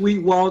got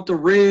Sweetwater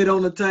Red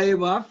on the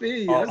table. I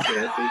feel you.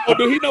 Oh,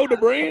 do he know the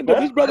brand?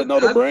 Does his brother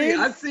know the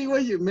brand? I see where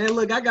you, man,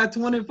 look, I got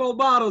 24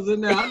 bottles in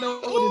there. I know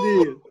what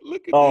it is.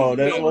 Look at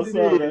that's what's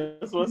up.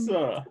 That's what's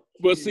up.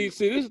 But see, this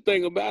is the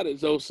thing about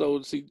it. So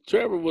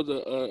Trevor was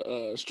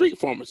a street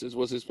pharmacist,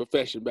 was his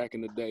profession back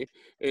in the day,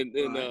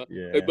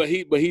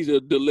 but he's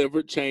a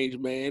delivered change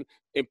man,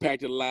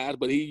 impacted lives.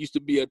 But he used to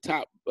be a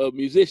top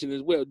musician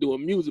as well,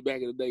 doing music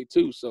back in the day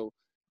too. So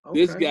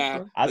this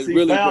guy is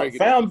really breaking.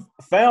 Found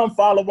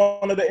follow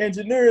one of the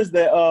engineers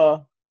that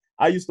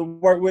I used to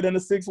work with in the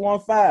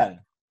 615.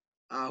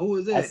 Who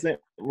is that?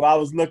 I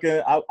was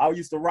looking. I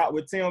used to rock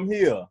with Tim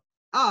Hill.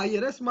 Yeah,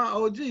 that's my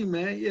OG,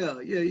 man.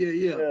 Yeah.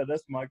 Yeah,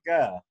 that's my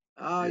guy.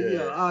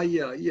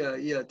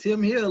 Yeah.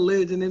 Tim Hill,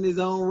 legend in his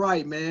own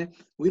right, man.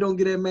 We don't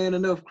give that man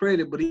enough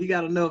credit, but he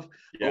got enough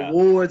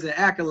awards and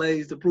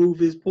accolades to prove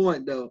his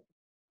point, though.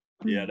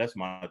 Yeah, that's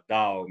my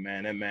dog,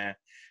 man. That man,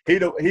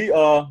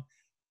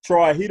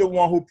 Troy, he the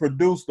one who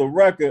produced the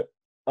record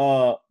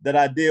that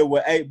I did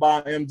with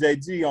 8-Ball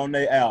MJG on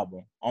their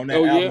album,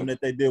 that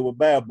they did with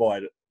Bad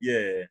Boy.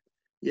 Yeah.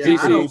 Yeah,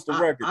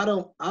 I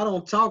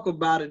don't talk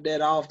about it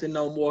that often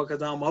no more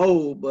because I'm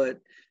old,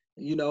 but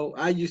you know,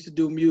 I used to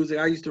do music.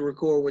 I used to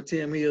record with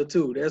Tim Hill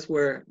too. That's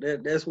where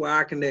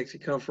our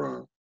connection come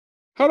from.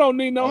 Hold on,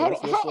 Nino.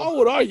 How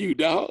old are you,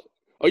 dog?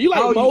 Are you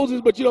like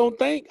Moses, but you don't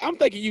think? I'm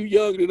thinking you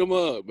younger than them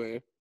up, man.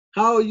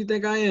 How old you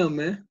think I am,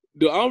 man?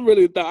 Dude,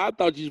 I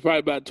thought you was probably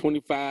about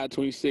 25,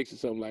 26 or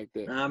something like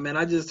that. Nah, man,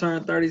 I just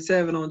turned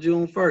 37 on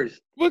June 1st.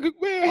 Look,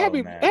 man,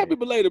 happy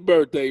belated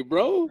birthday,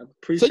 bro.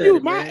 Appreciate so you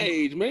it, my man.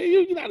 age, man.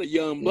 You're not a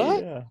young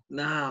buck. Yeah.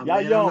 Nah,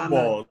 y'all young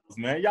boys,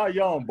 man. Y'all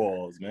young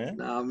boys, man.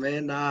 Nah,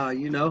 man, nah.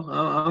 You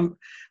know,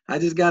 I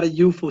just got a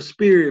youthful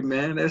spirit,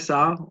 man. That's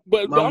all.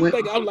 But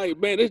I'm like,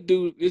 man, this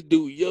dude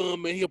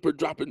young, man. He up here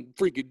dropping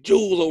freaking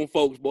jewels on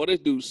folks, boy.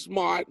 This dude's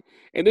smart,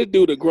 and this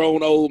dude a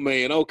grown old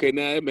man. Okay,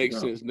 now that makes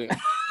sense now.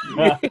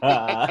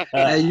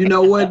 Hey, you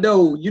know what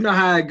though? You know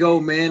how it go,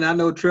 man. I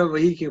know Trevor,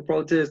 he can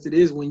protest to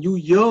this. When you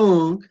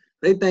young,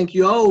 they think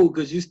you old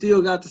because you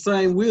still got the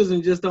same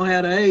wisdom, just don't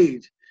have the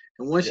age.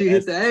 And once you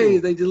hit the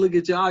age, they just look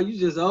at you, oh, you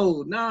just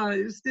old. Nah,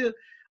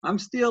 I'm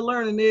still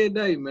learning every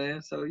day,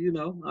 man. So, you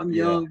know, I'm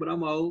young, but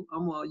I'm old.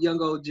 I'm a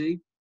young OG.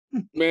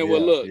 Man,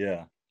 well, look.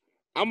 Yeah.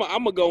 I'm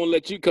gonna go and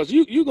let you, cause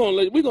we're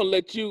gonna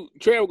let you.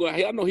 Trevor go.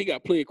 I know he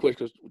got plenty of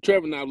questions.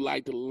 Trevor and I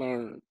like to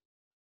learn.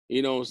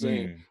 You know what I'm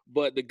saying?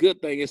 But the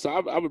good thing is, so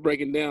I was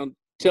breaking down,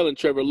 telling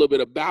Trevor a little bit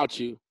about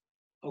you,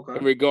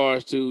 in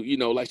regards to, you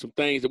know, like some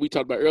things that we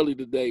talked about earlier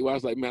today. Where I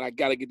was like, man, I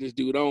gotta get this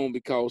dude on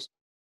because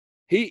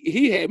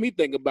he had me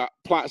think about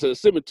plots of the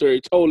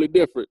cemetery totally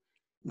different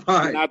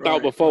than I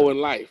thought before in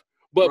life.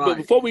 But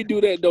before we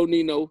do that though,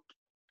 Nino,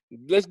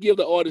 let's give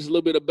the audience a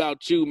little bit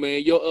about you,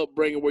 man. Your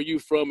upbringing, where you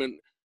from, and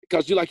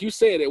because you, like you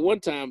said at one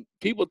time,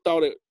 people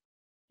thought it,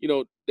 you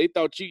know, they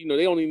thought you, you know,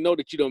 they don't even know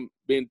that you done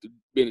been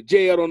in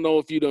jail. Don't know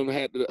if you done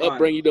had the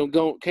upbringing you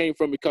done came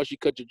from because you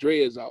cut your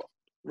dreads off.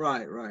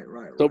 Right.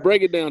 So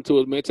break it down to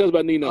us, man. Tell us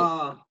about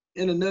Nino.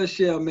 In a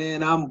nutshell,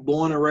 man, I'm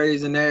born and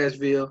raised in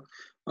Nashville.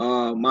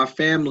 My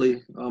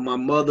family, my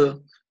mother,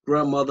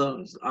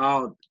 grandmother,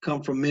 all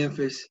come from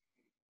Memphis,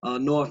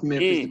 North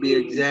Memphis to be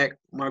exact.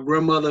 My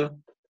grandmother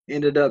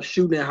ended up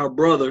shooting at her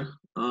brother,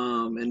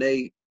 and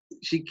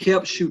she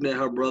kept shooting at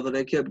her brother.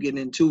 They kept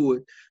getting into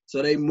it,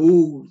 so they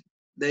moved.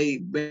 They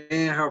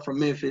banned her from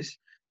Memphis,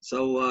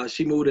 so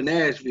she moved to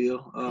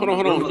Nashville. Hold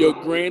on. Your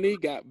granny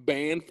got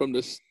banned from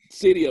the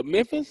city of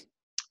Memphis?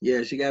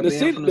 Yeah, she got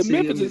banned from the city.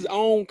 Memphis is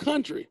own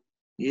country.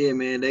 Yeah,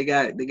 man, they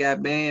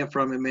got banned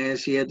from it, man.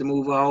 She had to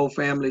move her whole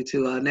family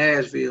to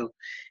Nashville,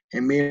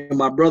 and me and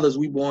my brothers,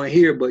 we born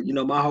here, but you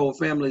know my whole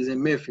family's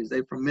in Memphis.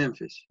 They from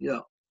Memphis. Yeah.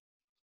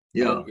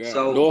 Oh,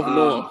 so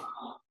north.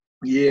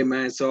 Yeah,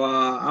 man. So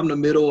I'm the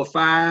middle of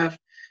 5.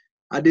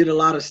 I did a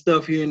lot of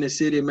stuff here in the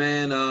city,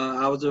 man.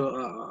 I was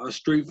a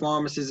street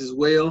pharmacist as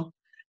well.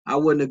 I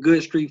wasn't a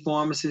good street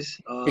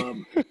pharmacist.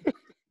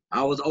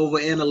 I was over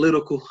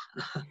analytical.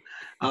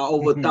 I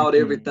overthought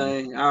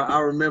everything. I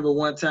remember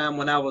one time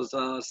when I was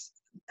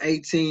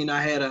 18, I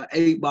had an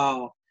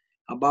 8-ball.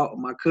 I bought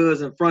my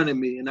cousin in front of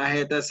me, and I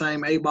had that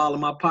same 8-ball in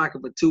my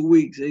pocket for 2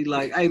 weeks. He's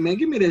like, "Hey, man,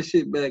 give me that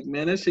shit back,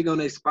 man. That shit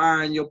gonna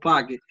expire in your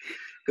pocket."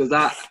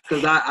 I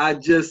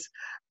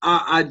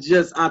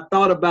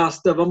thought about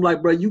stuff. I'm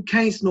like, bro, you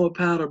can't snort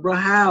powder, bro.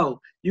 How?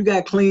 You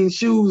got clean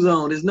shoes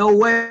on. There's no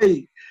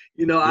way.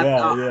 You know,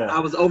 I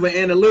was over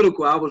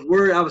analytical. I was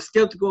worried. I was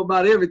skeptical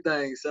about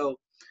everything. So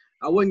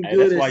I wasn't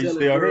good. That's why you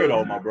still here,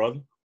 though, my brother.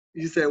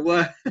 You said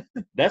what?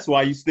 That's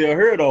why you still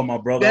here, though, my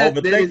brother.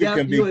 Overthinking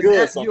can be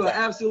good sometimes. You are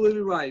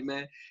absolutely right,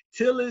 man.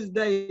 Till this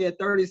day, at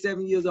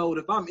 37 years old,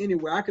 if I'm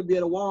anywhere, I could be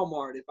at a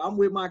Walmart. If I'm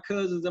with my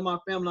cousins and my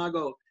family, I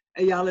go,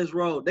 "Hey, y'all, let's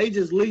roll." They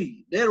just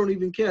leave. They don't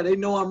even care. They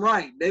know I'm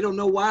right. They don't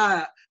know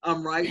why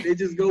I'm right. They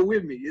just go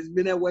with me. It's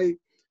been that way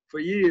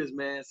for years,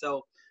 man.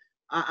 So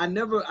I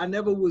never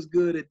was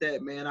good at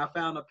that, man. I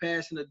found a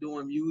passion of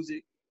doing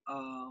music.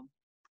 I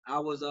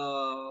was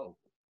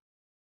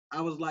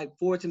like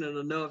fortunate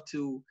enough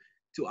to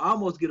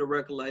almost get a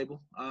record label.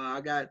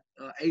 I got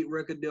 8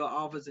 record deal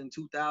offers in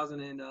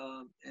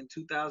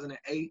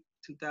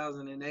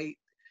 2008.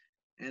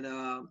 And,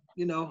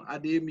 you know, I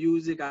did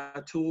music,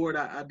 I toured,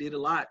 I did a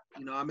lot.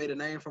 You know, I made a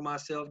name for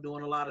myself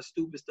doing a lot of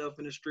stupid stuff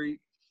in the street.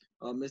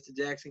 Mr.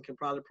 Jackson can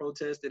probably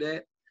protest to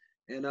that.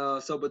 And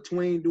so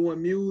between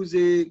doing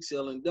music,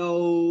 selling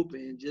dope,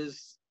 and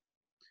just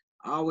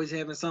always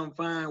having something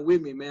fine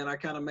with me, man, I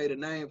kind of made a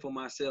name for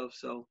myself.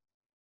 So.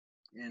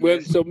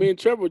 So me and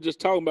Trevor were just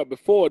talking about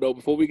before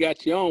we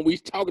got you on, we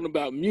was talking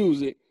about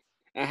music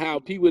and how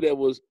people that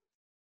was,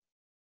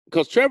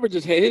 because Trevor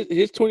just had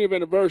his 20th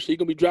anniversary. He's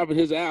gonna be dropping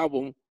his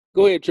album.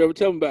 Go ahead, Trevor.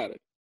 Tell him about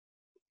it.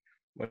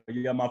 Well,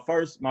 yeah, my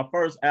first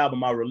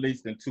album I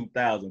released in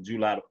 2000,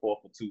 July the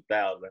 4th of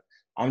 2000.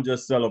 I'm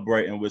just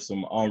celebrating with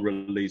some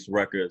unreleased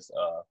records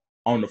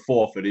on the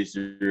 4th of this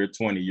year,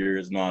 20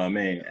 years. You know what I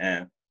mean?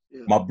 And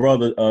my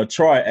brother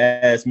Troy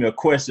asked me a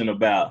question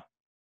about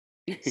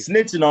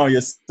snitching on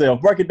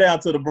yourself. Break it down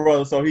to the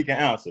brother so he can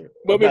answer.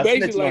 But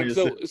basically,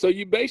 like, so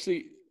you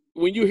basically,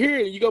 when you hear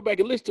it, you go back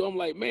and listen to it, I'm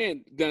like,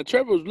 man, now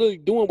Trevor was really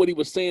doing what he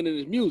was saying in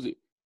his music.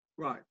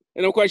 Right.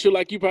 And I'm quite sure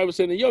like you probably was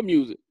saying in your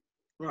music.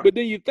 Right. But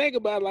then you think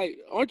about, like,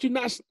 are you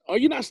not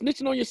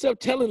snitching on yourself,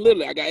 telling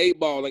literally, I got 8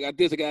 balls, I got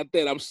this, I got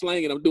that, I'm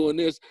slanging, I'm doing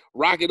this,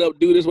 rock it up,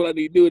 do this, what I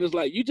need to do. And it's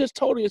like, you just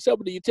told yourself,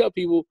 but then you tell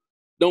people,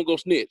 don't go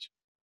snitch.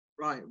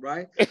 Right.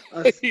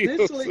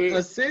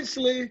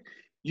 Essentially,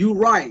 you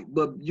right,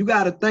 but you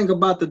got to think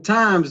about the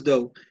times,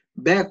 though.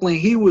 Back when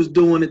he was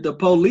doing it, the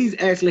police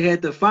actually had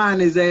to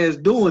find his ass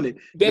doing it.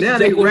 That's now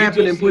exactly they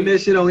rapping and putting that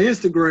shit on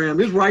Instagram.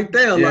 It's right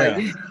there. Yeah.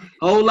 Like, it's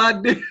a whole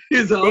lot different.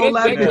 It's a whole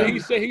lot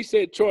different. He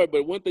said, Troy,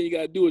 but one thing you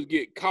got to do is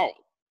get caught.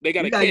 They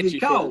got to catch you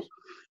caught. first.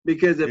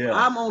 Because if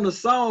I'm on a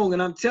song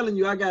and I'm telling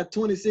you I got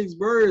 26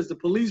 birds, the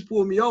police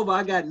pull me over,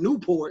 I got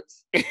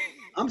Newports.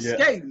 I'm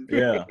skating.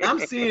 Yeah. I'm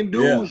seeing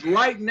dudes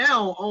right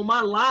now on my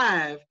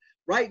live,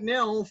 right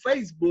now on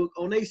Facebook,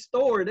 on their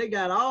story, they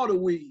got all the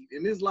weed.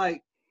 And it's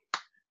like,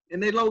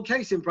 and their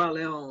location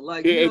probably on.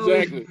 Like, yeah, you know,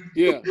 exactly.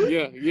 Yeah.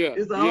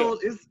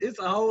 It's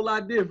a whole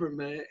lot different,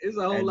 man. It's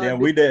a whole and lot. Then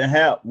we didn't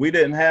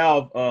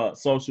have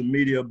social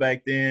media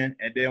back then.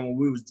 And then when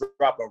we was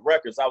dropping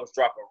records, I was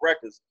dropping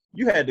records.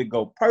 You had to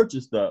go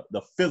purchase the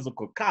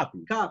physical copy.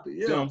 Yeah.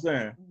 You know what I'm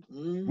saying?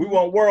 Mm-hmm. We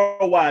weren't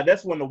worldwide.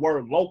 That's when the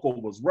word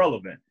local was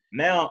relevant.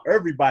 Now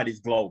everybody's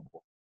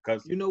global.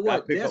 Because you know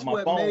what?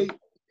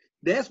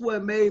 That's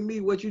what made me,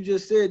 what you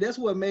just said, that's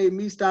what made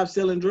me stop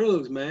selling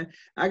drugs, man.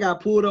 I got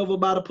pulled over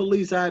by the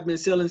police. I had been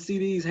selling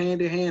CDs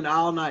hand in hand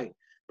all night.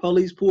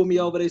 Police pulled me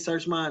over. They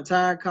searched my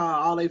entire car.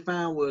 All they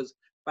found was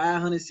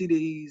 500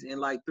 CDs and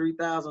like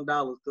 $3,000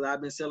 because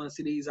I've been selling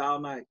CDs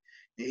all night.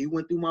 And he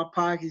went through my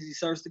pockets. He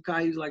searched the car.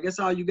 He was like, that's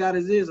all you got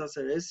is this? I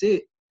said, that's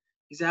it.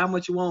 He said, how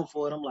much you want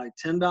for it? I'm like,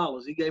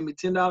 $10. He gave me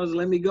 $10 to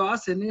let me go. I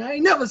said, I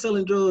ain't never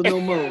selling drugs no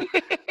more.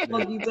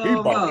 What you talking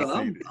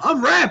about?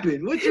 I'm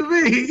rapping. What you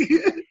mean?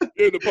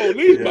 Yeah, the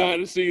police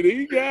buying the CD.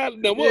 He got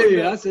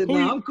I said,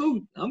 I'm cool.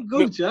 I'm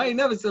Gucci. I ain't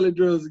never selling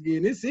drugs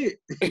again. That's it.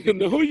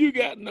 Now, who you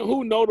got? Now,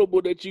 who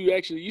notable that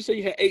you say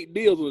you had 8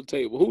 deals on the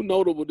table? Who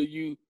notable do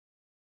you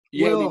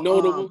have any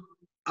notable?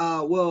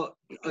 Well,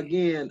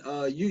 again,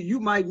 you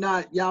might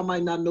not, y'all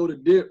might not know the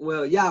difference.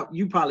 Well,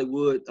 you probably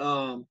would.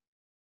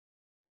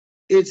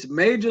 It's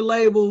major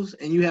labels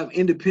and you have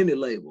independent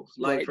labels.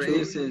 Like, right, for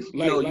instance,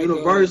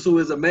 Universal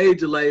is a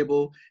major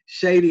label.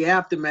 Shady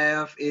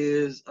Aftermath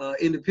is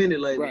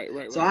independent label.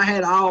 Right. So I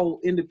had all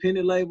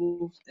independent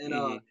labels,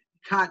 and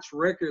Koch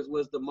Records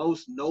was the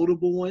most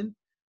notable one.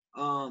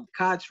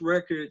 Koch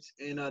Records,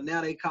 and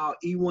now they call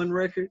E1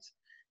 Records.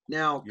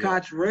 Now,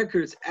 Koch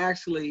Records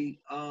actually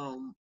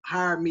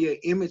hired me an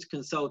image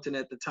consultant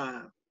at the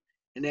time,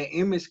 and that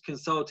image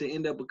consultant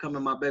ended up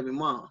becoming my baby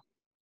mom.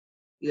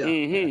 Yeah.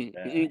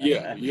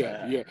 Yeah.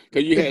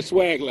 Because you had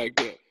swag like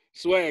that.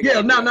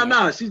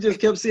 No. She just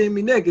kept seeing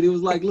me naked. It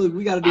was like, look,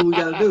 we got to do what we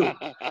got to do.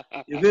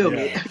 You feel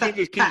me? She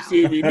just keeps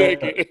seeing me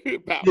naked. You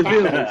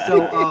feel me?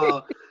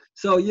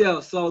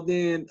 So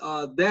then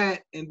that,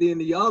 and then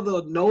the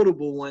other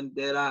notable one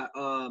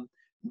that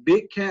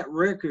Big Cat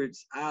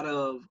Records out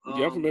of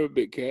I remember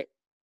Big Cat.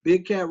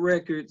 Big Cat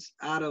Records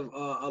out of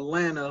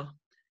Atlanta,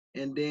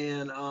 and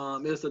then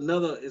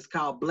it's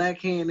called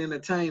Black Hand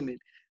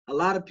Entertainment. A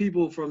lot of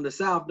people from the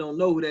South don't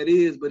know who that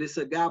is, but it's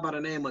a guy by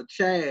the name of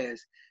Chaz.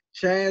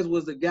 Chaz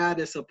was the guy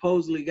that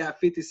supposedly got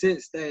 50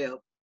 Cent stabbed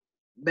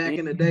back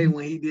in the day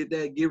when he did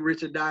that Get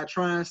Rich or Die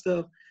Trying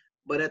stuff.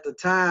 But at the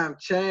time,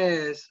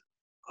 Chaz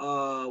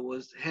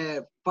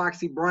had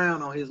Foxy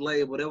Brown on his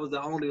label. That was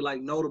the only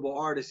like notable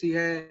artist he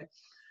had.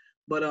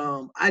 But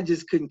I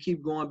just couldn't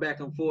keep going back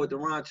and forth to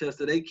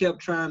Rochester. They kept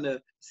trying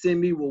to send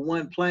me with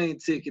one plane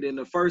ticket, and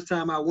the first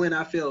time I went,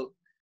 I felt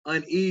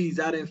unease.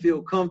 I didn't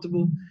feel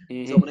comfortable.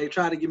 So when they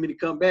tried to get me to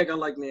come back, I'm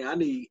like, man, I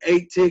need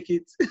 8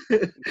 tickets.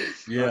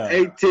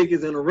 8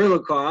 tickets in a rental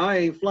car. I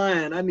ain't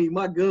flying. I need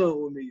my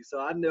gun with me. So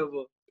I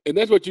never. And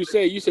that's what you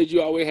said. You said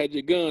you always had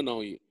your gun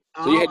on you.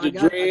 So you had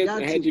your dreads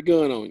and had your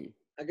gun on you.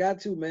 I got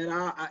to, man.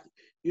 I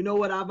you know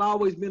what? I've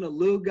always been a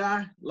little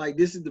guy. Like,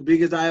 this is the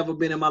biggest I ever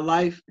been in my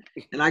life.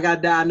 And I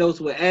got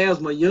diagnosed with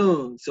asthma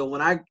young. So when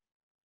I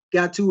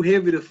got too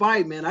heavy to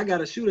fight, man, I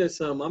gotta shoot at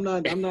something. I'm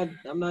not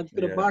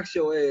gonna box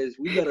your ass.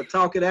 We better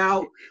talk it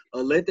out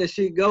or let that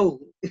shit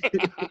go.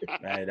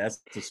 Hey,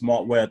 that's the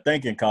smart way of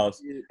thinking,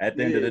 cause at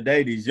the end of the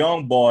day, these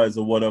young boys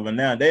or whatever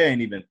now, they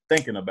ain't even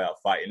thinking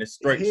about fighting. It's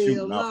straight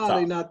shooting off top.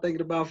 They not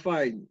thinking about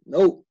fighting.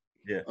 Nope.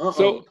 Yeah.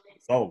 So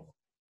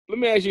let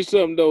me ask you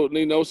something though,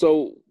 Nino.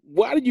 So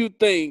why do you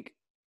think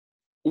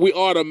we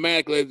all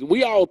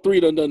three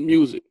done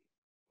music?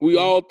 We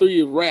all three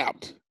have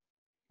rapped.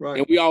 Right.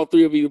 And we all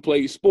three of you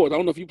play sports. I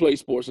don't know if you play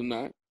sports or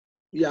not.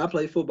 Yeah, I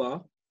play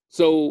football.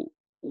 So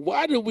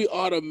why do we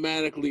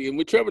automatically,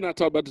 and Trevor and I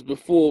talked about this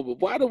before,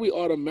 but why do we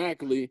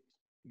automatically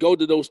go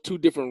to those 2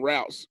 different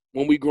routes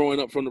when we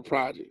growing up from the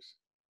projects?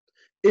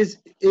 It's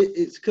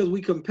because we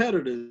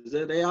competitors.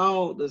 They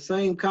all, the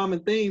same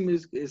common theme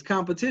is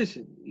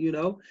competition. You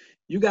know,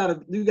 you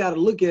gotta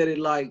look at it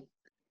like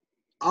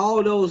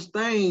all those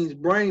things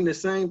bring the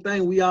same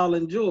thing we all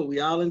enjoy. We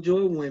all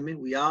enjoy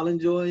women. We all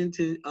enjoy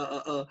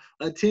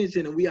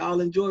attention, and we all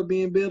enjoy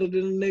being better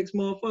than the next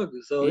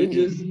motherfucker. So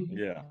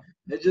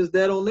it's just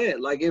that on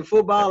that. Like in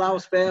football, I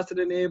was faster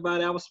than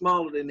everybody. I was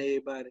smaller than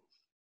everybody.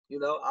 You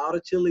know, all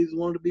the cheerleaders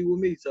wanted to be with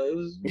me. So it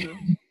was,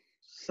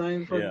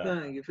 same fucking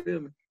thing. You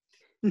feel me?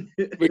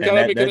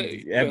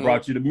 That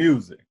brought you to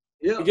music.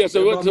 Yeah.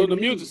 So the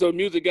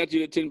music got you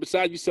the attention.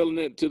 Besides you selling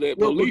that to that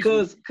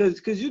police.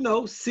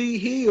 Because C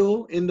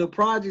Hill in the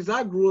projects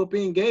I grew up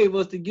in gave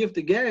us the gift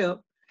of gab.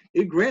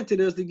 It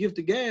granted us the gift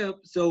of gab.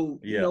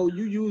 So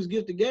you use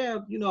gift of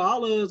gab.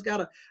 All of us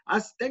gotta. I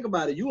think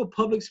about it. You a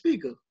public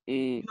speaker.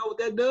 You know what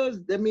that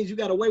does? That means you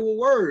got a way with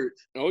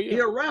words. Oh yeah. He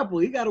a rapper.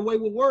 He got a way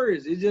with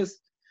words. It's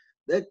just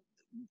that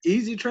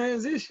easy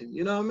transition.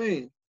 You know what I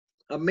mean?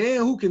 A man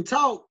who can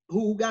talk,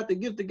 who got the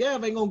gift of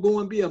gab, ain't gonna go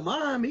and be a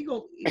mime. He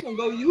gonna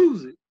go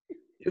use it.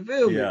 You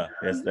feel me? Yeah,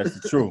 that's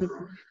the truth.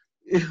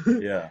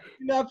 Yeah.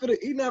 He not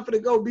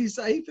finna go be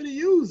shy. He finna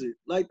use it.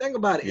 Like, think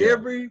about it. Yeah.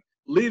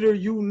 leader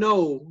you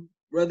know,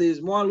 whether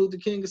it's Martin Luther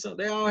King or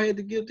something, they all had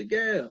to give the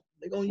gab.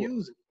 They're going to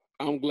use it.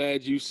 I'm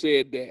glad you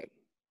said that.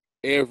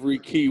 Every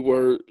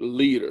keyword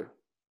leader,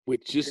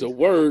 which is a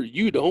word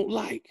you don't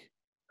like.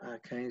 I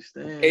can't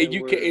stand and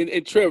you can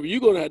and Trevor, you're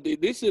gonna have to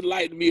this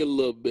enlighten me a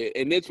little bit,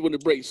 and that's when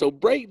it breaks. So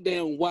break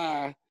down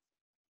why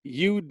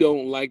you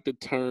don't like the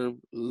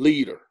term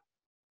leader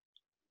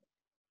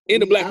in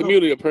the black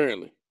community.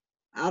 Apparently,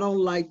 I don't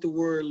like the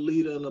word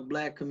leader in the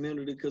black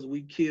community because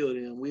we kill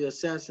them. We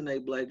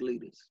assassinate black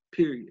leaders.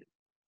 Period.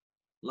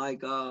 Like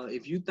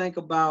if you think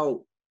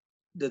about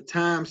the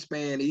time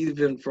span,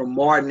 even from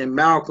Martin and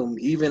Malcolm,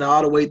 even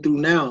all the way through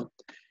now.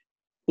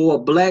 For a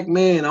black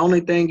man, the only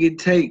thing it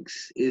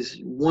takes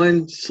is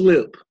one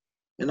slip,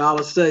 and all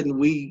of a sudden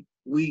we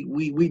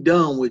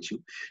done with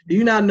you. Do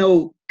you not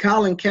know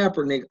Colin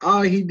Kaepernick?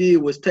 All he did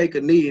was take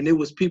a knee, and it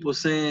was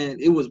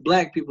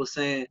black people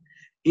saying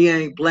he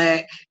ain't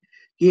black,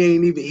 he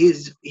ain't even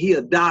he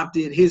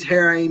adopted, his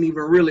hair ain't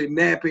even really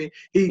nappy,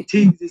 he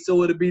teased it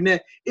so it'll be nappy.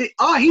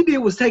 All he did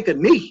was take a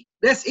knee.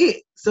 That's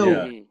it.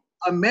 So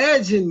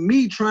imagine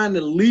me trying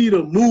to lead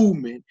a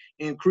movement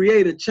and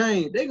create a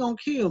change. They're gonna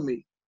kill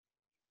me.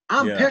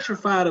 I'm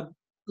petrified of,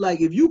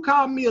 like, if you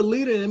call me a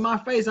leader in my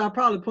face, I'll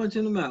probably punch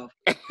in the mouth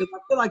because I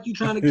feel like you're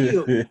trying to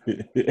kill me.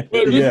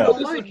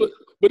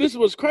 But this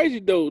was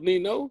crazy though,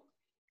 Nino.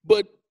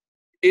 But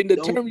in the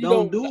term you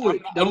don't do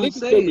it. Don't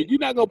say it. You're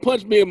not gonna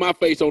punch me in my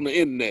face on the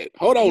internet.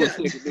 Hold on a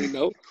second,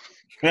 Nino.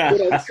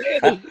 What I'm saying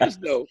is this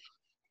though.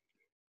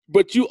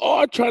 But you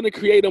are trying to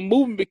create a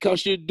movement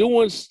because you're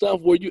doing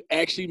stuff where you're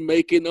actually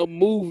making a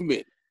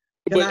movement.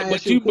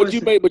 But you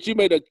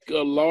made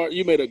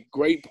a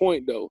great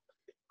point though.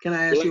 Can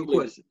I ask you a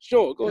question?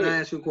 Sure, go ahead. Can I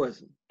ask you a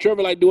question?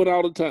 Trevor like doing it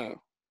all the time.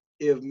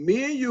 If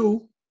me and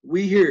you,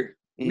 we here.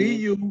 Me,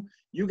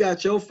 you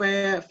got your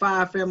 5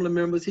 family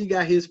members. He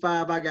got his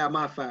 5. I got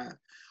my 5.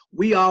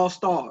 We all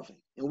starving,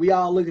 and we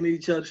all looking at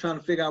each other trying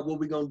to figure out what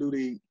we gonna do to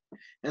eat.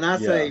 And I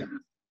say,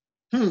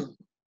 I'm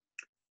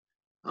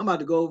about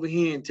to go over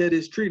here and tear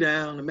this tree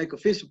down and make a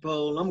fishing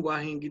pole. I'm gonna go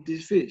out here and get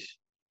this fish.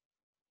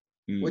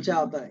 What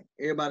y'all think?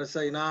 Everybody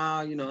say,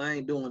 nah, I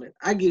ain't doing it.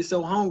 I get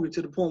so hungry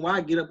to the point where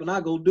I get up and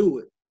I go do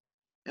it.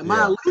 Am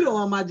I a leader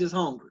or am I just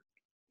hungry?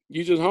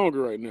 You just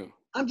hungry right now.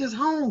 I'm just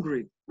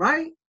hungry,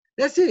 right?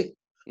 That's it.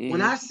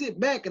 When I sit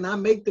back and I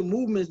make the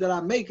movements that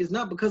I make, it's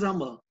not because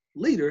I'm a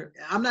leader.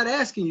 I'm not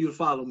asking you to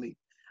follow me.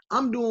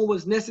 I'm doing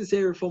what's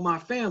necessary for my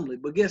family.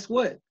 But guess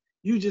what?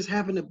 You just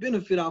happen to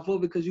benefit off of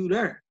it because you're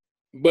there.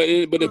 But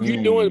if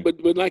you're doing,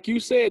 but like you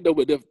said though,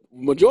 but the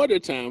majority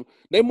of the time,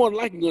 they more than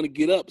likely going to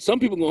get up. Some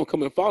people going to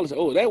come and follow and say,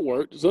 "Oh, that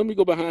worked." Some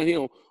people go behind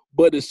him.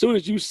 But as soon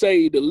as you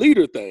say the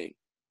leader thing,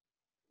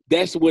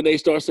 that's when they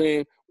start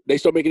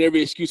making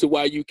every excuse of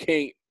why you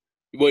can't.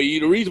 Well,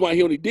 the reason why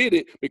he only did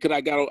it because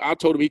I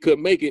told him he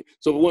couldn't make it.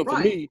 So if it wasn't for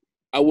me,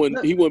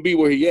 he wouldn't be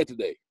where he at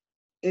today.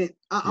 And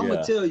I'm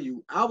gonna tell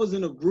you, I was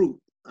in a group.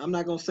 I'm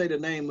not gonna say the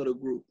name of the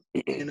group.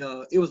 And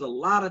it was a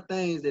lot of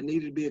things that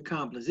needed to be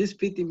accomplished. It's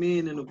 50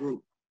 men in a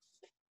group.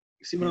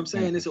 You see what I'm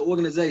saying? It's an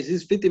organization.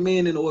 It's 50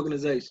 men in the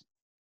organization.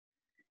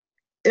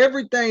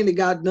 Everything that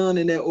got done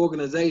in that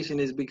organization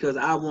is because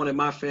I wanted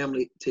my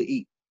family to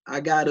eat. I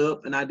got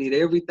up and I did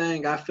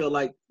everything I felt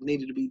like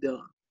needed to be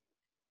done.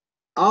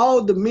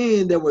 All the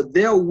men that were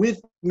there with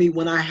me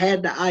when I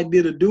had the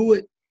idea to do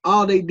it,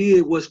 all they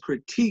did was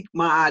critique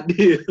my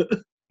idea.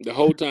 The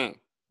whole time.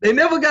 They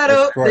never got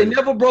up. Crazy. They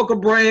never broke a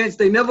branch.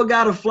 They never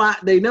got a fly.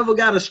 They never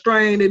got a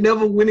strain. They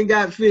never went and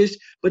got fish.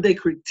 But they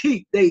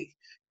critiqued. They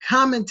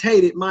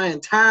commentated my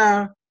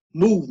entire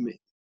movement.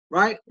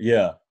 Right?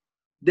 Yeah.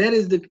 That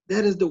is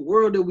the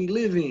world that we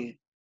live in.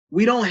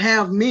 We don't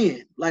have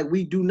men. Like,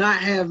 we do not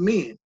have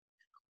men.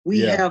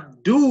 We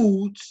have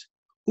dudes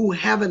who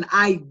have an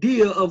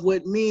idea of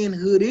what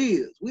manhood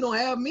is. We don't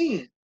have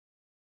men.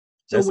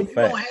 So when you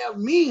don't have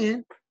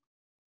men,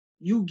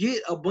 you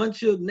get a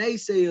bunch of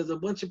naysayers, a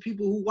bunch of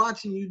people who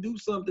watching you do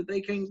something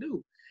they can't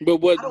do.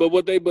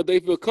 But they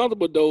feel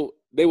comfortable though.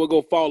 They will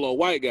go follow a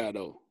white guy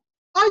though.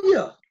 Oh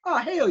yeah. Oh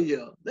hell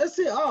yeah. That's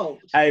it. Oh.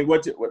 Hey,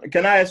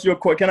 can I ask you a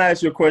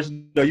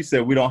question? Though you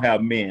said we don't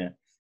have men,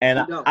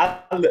 and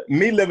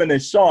me living in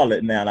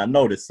Charlotte now, and I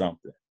noticed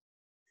something.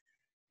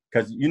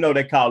 Because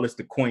they call this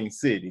the Queen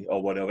City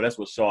or whatever. That's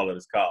what Charlotte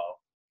is called.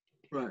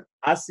 Right.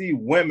 I see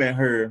women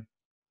here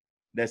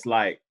that's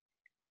like,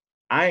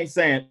 I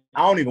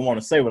don't even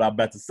want to say what I'm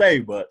about to say,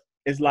 but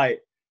it's like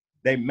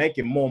they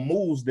making more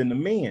moves than the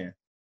men.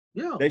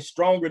 Yeah. They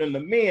stronger than the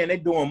men. They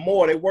doing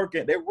more. They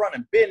working. They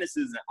running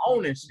businesses and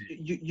owning shit.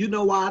 You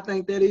know why I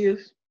think that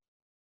is?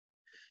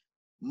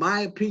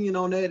 My opinion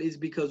on that is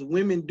because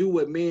women do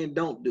what men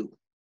don't do.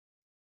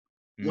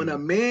 When a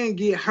man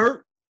get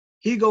hurt,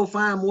 he go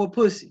find more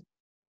pussy.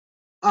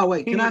 Oh,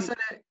 wait, can I say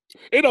that?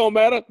 It don't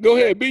matter. Go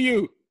ahead, be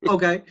you.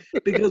 Okay,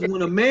 because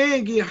when a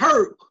man get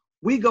hurt,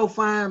 we go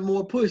find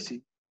more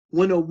pussy.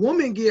 When a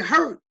woman get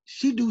hurt,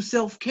 she do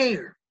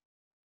self-care.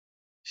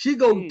 She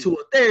go to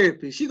a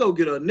therapist. She go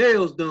get her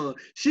nails done.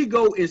 She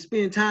go and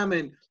spend time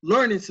and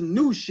learning some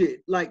new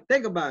shit. Like,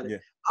 think about it. Yeah.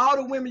 All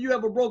the women you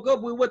ever broke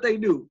up with, what they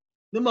do?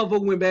 The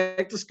motherfucker went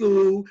back to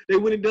school. They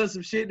went and done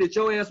some shit that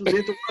your ass was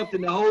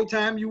interrupting the whole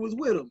time you was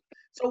with them.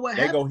 So what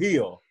happened? They go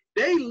heal.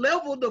 They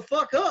leveled the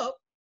fuck up,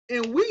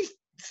 and we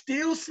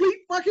still sleep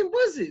fucking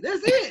pussy.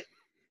 That's it.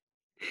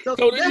 So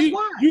that's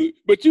why.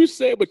 But you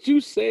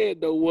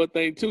said though one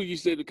thing too. You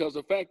said because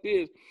the fact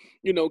is,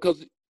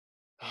 because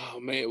oh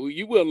man,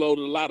 you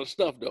unloaded a lot of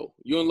stuff though.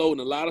 You unloading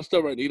a lot of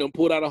stuff right now. You done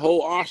pulled out a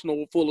whole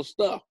arsenal full of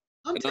stuff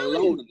and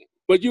unloading it.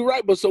 But you're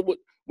right. But so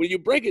when you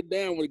break it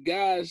down with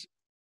guys,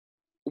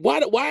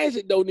 why is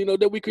it though?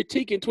 That we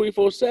critiquing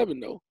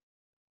 24/7 though.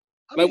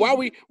 Why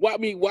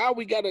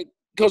we gotta?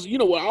 Because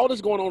with all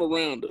this going on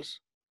around us,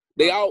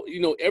 they all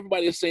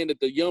everybody is saying that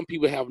the young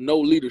people have no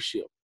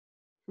leadership.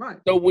 Right.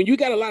 So when you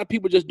got a lot of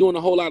people just doing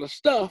a whole lot of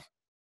stuff,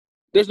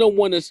 there's no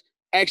one that's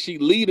actually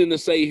leading to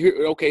say,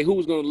 here, okay,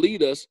 who's going to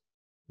lead us?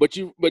 But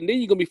then you're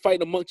going to be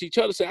fighting amongst each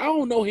other. Say, I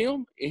don't know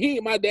him, and he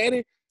ain't my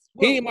daddy,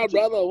 he ain't my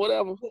brother, or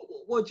whatever.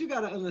 What you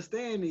got to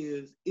understand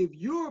is, if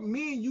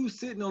me and you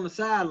sitting on the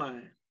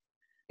sideline,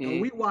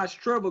 and we watch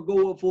Trevor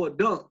go up for a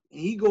dunk, and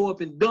he go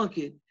up and dunk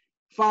it,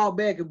 fall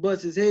back and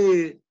bust his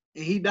head,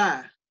 and he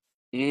die.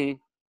 Mm-hmm.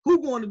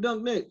 Who going to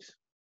dunk next?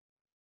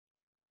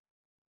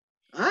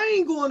 I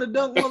ain't going to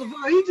dunk,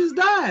 motherfucker. He just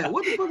died.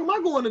 What the fuck am I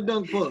going to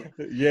dunk for?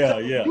 Yeah.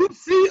 You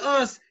see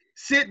us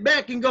sit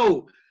back and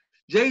go,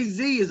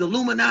 Jay-Z is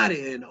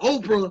Illuminati, and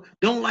Oprah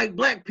don't like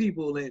black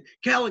people, and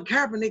Colin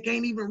Kaepernick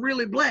ain't even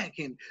really black,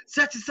 and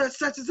such and such,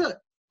 such and such.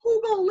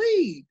 Who gonna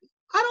lead?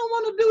 I don't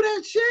want to do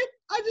that shit.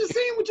 I just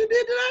seen what you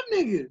did to that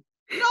nigga.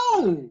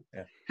 No.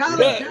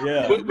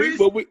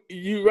 But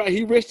you right.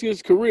 He risked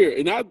his career,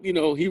 and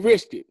he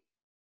risked it.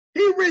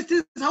 He risked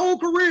his whole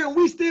career, and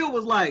we still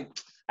was like,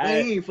 he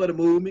ain't for the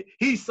movement.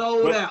 He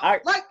sold out.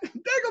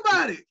 Think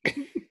about it.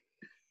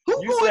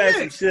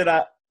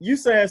 You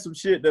saying some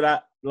shit that I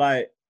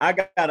like. I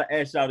gotta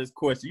ask y'all this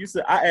question. You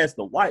said I asked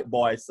the white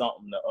boy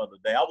something the other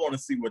day. I want to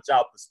see what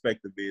y'all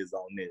perspective is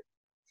on this.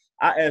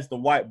 I asked the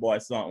white boy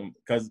something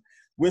because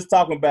we're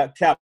talking about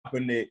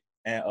Kaepernick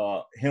and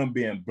him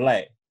being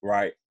black,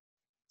 right?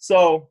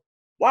 So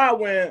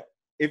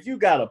if you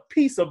got a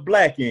piece of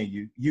black in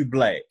you, you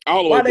black.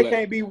 Why they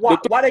can't be white?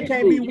 Why they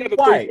can't be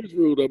white?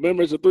 Rule, though.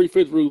 Remember, it's a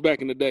 3/5 rule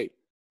back in the day.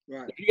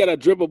 Right. If you got a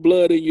drip of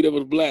blood in you that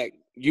was black,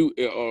 you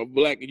are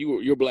black.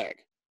 You're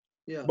black.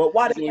 Yeah. But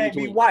why they can't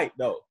be white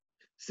though?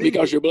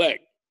 Because you're black.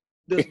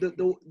 The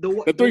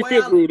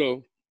 3/5 rule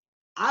though.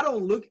 I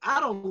don't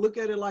look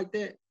at it like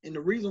that. And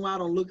the reason why I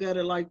don't look at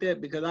it like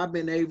that, because I've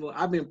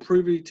been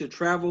privy to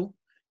travel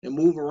and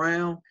move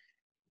around.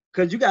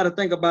 Because you got to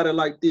think about it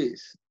like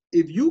this.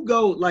 If you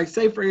go, like,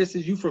 say, for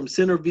instance, you from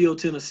Centerville,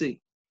 Tennessee,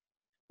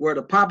 where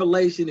the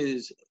population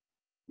is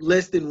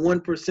less than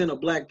 1%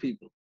 of black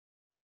people.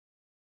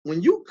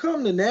 When you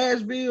come to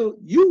Nashville,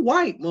 you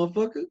white,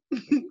 motherfucker.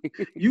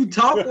 You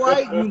talk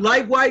white, you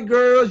like white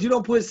girls, you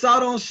don't put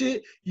salt on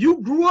shit. You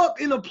grew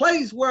up in a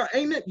place where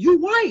you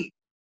white,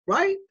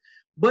 right?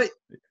 But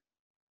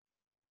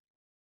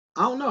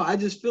I don't know. I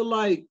just feel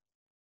like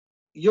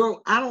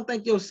I don't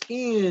think your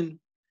skin,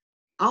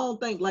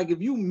 like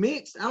if you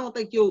mix, I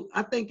think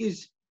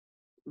it's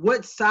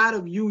what side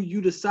of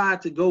you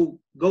decide to go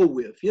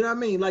with. You know what I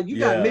mean? Like you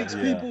got mixed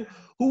people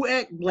who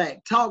act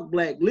black, talk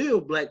black,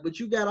 live black, but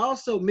you got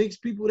also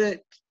mixed people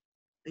that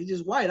they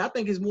just white. I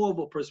think it's more of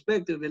a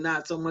perspective and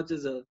not so much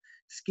as a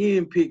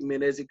skin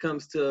pigment as it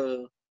comes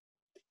to,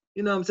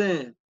 you know what I'm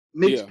saying?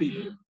 Mixed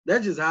people.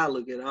 That's just how I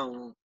look at it. I don't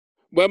know.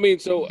 But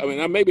maybe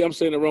I'm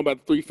saying it wrong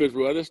about the 3/5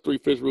 rule. This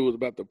 3/5 rule is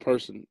about the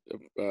person,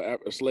 a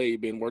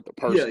slave being worth a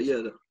person.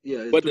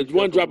 Yeah. But the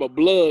one drop of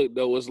blood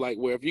though is like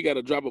where if you got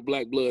a drop of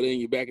black blood in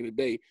you back in the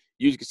day,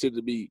 you was considered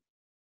to be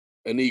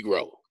a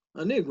Negro.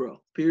 A Negro.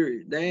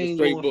 Period. They ain't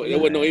straight. There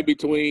wasn't no in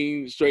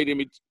between, straight in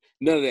between,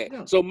 none of that.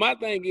 Yeah. So my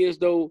thing is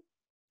though,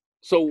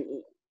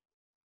 so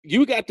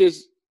you got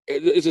this.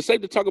 Is it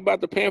safe to talk about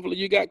the pamphlet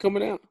you got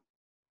coming out?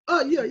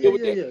 Oh yeah. You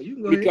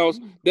can go because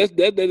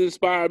ahead. that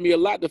inspired me a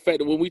lot. The fact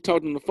that when we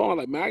talked on the phone,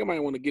 like, man, I might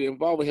want to get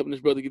involved with helping this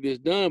brother get this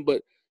done.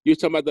 But you was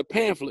talking about the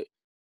pamphlet,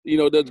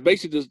 that's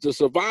basically the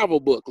survival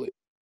booklet.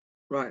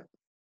 Right.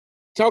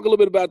 Talk a little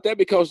bit about that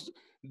because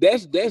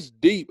that's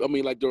deep. I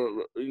mean, like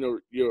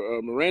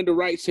your Miranda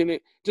rights in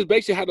it, just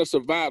basically how to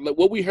survive. Like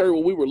what we heard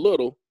when we were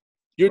little,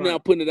 you're now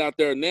putting it out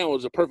there. Now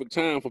is a perfect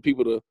time for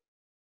people to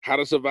how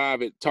to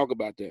survive it. Talk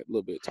about that a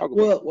little bit.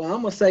 Well,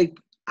 I'm gonna say.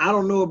 I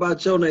don't know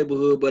about your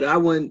neighborhood, but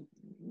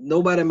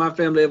nobody in my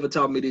family ever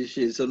taught me this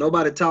shit. So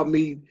nobody taught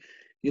me,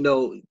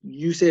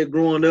 you said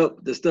growing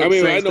up, the stuff. I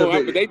mean, I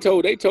know, but they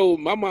told,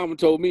 my mom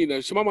told me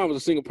that my mom was a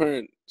single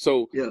parent.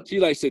 So she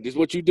said, this is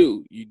what you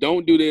do. You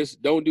don't do this,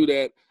 don't do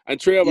that. And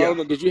Trev, I don't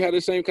know, did you have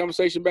the same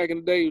conversation back in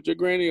the day with your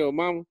granny or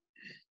mama?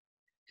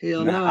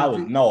 Hell no. I was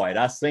annoyed.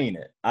 I seen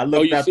it. I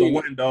looked out the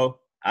window.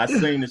 I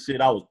seen the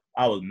shit. I was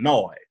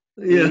annoyed.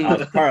 Yeah. I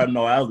was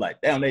paranoid. I was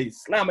like, damn, they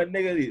slamming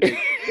niggas,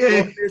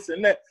 this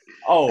and that.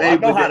 Oh, hey, I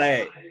know how to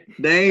act.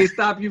 They ain't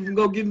stop you from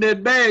go getting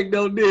that bag,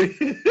 though, did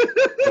it?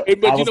 Hey,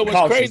 but you know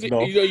what's crazy?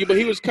 But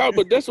he was caught.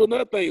 But that's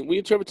another thing. We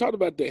and Trevor talked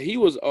about that. He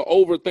was an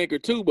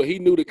overthinker too, but he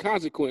knew the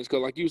consequence.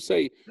 Because, like you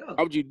say,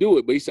 how would you do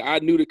it? But he said, I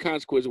knew the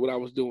consequence of what I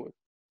was doing.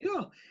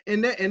 Yeah,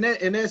 and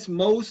that's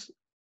most.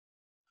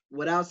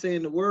 Without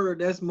saying the word,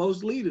 that's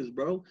most leaders,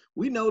 bro.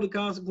 We know the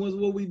consequence of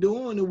what we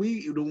doing, and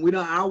we don't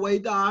outweigh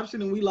the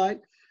option, and we like,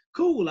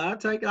 cool, I'll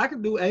take it. I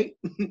can do 8.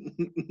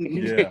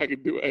 Yeah, I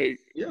can do 8.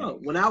 Yeah,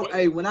 when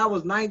I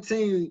was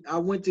 19, I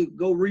went to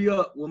go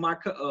re-up with my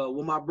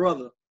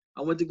brother.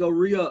 I went to go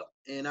re-up,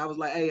 and I was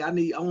like, hey, I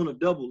want to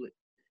double it.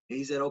 And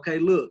he said, okay,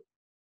 look,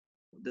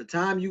 the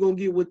time you're gonna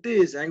get with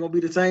this ain't gonna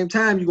be the same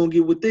time you're gonna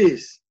get with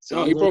this.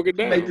 So he broke it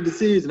down. Make the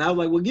decision. I was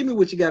like, well, give me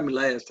what you got me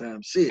last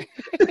time. Shit.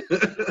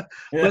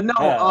 But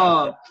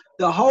no,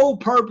 the whole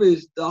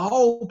purpose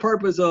of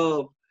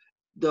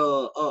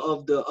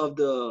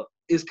the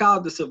it's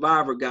called the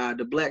Survivor Guide,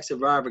 the Black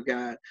Survivor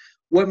Guide.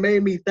 What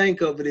made me think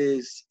of it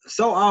is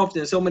so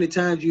often, so many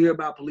times you hear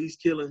about police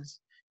killings,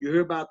 you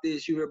hear about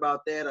this, you hear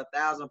about that,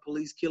 1,000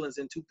 police killings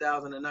in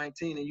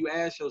 2019, and you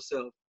ask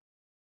yourself,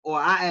 or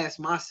I ask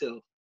myself,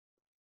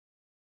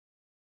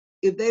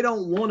 if they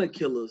don't want to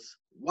kill us,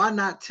 why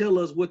not tell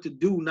us what to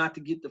do not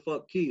to get the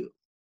fuck killed?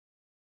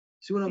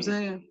 See what I'm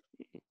saying?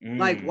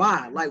 Like,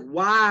 why? Like,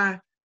 why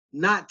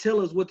not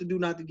tell us what to do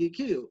not to get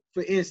killed?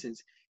 For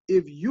instance,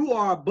 if you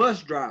are a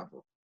bus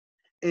driver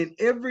and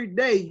every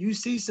day you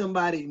see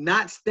somebody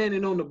not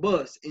standing on the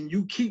bus and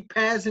you keep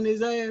passing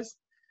his ass,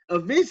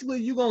 eventually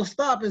you're going to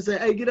stop and say,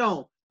 hey, get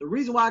on. The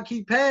reason why I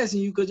keep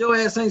passing you because your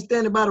ass ain't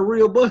standing by the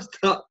real bus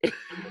stop.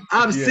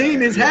 I've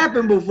seen this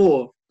happen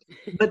before.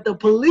 But the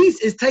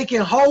police is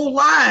taking whole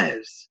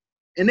lives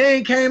and they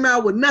ain't came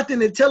out with nothing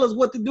to tell us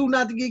what to do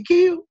not to get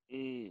killed.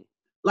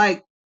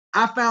 Like,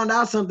 I found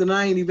out something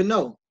I ain't even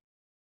know.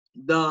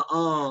 The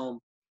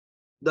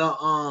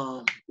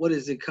what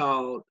is it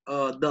called?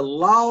 The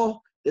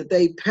law that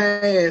they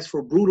passed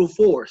for brutal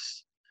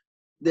force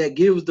that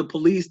gives the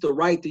police the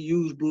right to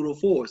use brutal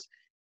force.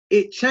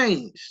 It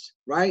changed,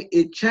 right?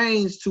 It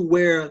changed to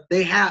where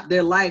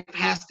their life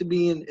has to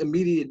be in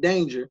immediate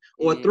danger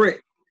or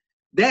threat.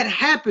 That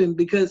happened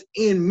because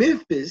in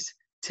Memphis,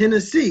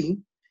 Tennessee,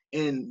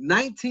 in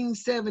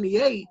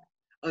 1978,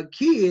 a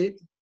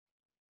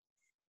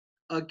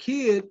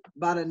kid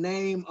by the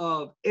name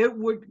of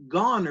Edward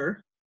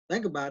Garner,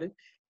 think about it,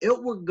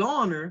 Edward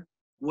Garner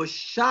was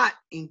shot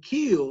and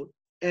killed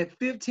at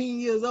 15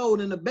 years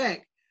old in the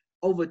back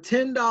over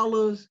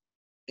 $10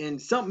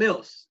 and something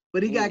else,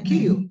 but he got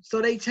killed.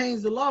 So they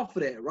changed the law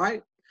for that,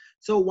 right?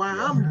 So while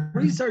I'm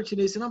researching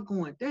this and I'm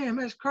going, damn,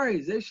 that's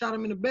crazy. They shot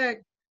him in the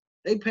back.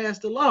 They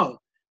passed the law.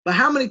 But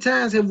how many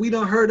times have we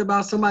done heard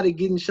about somebody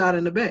getting shot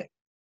in the back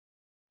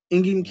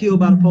and getting killed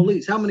by the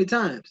police? How many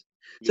times?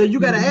 So you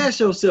got to ask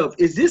yourself,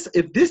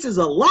 if this is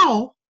a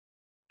law,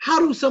 how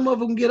do some of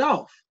them get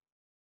off?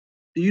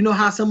 Do you know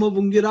how some of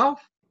them get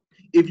off?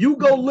 If you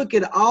go look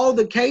at all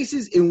the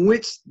cases in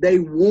which they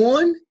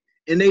won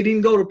and they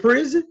didn't go to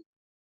prison,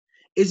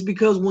 it's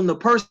because when the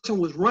person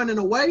was running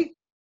away,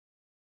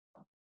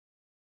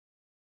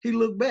 he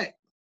looked back.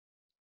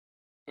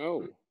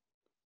 Oh.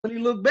 When he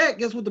looked back,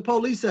 guess what the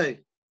police say?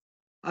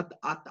 I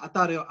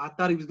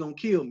thought he was gonna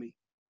kill me.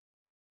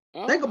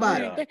 Oh, think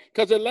about it.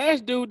 Because the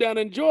last dude down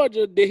in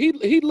Georgia,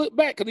 he looked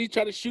back because he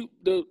tried to shoot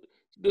the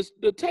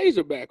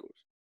taser backwards.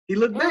 He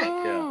looked back.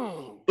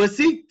 Oh. But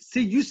see,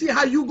 you see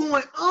how you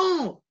going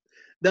on.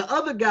 The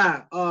other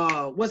guy,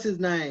 what's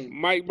his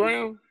name? Mike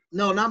Brown?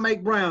 No, not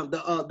Mike Brown.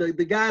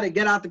 The guy that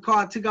got out the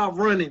car, took off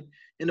running,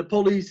 and the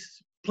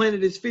police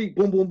planted his feet,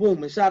 boom, boom,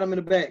 boom, and shot him in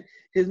the back.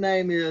 His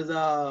name is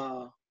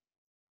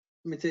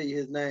let me tell you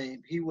his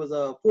name. He was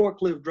a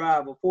forklift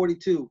driver,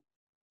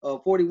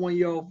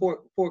 41-year-old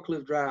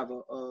forklift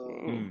driver.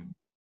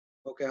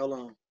 Okay,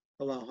 hold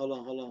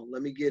on.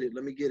 Let me get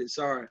it.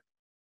 Sorry.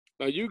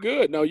 No, you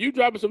good. No, you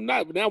dropping some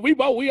knife. Now we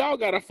all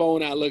got our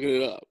phone out looking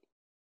it up.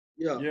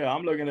 Yeah. Yeah,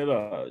 I'm looking it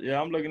up.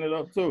 Yeah, I'm looking it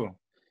up too.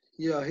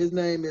 Yeah, his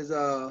name is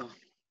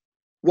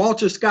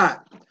Walter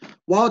Scott.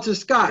 Walter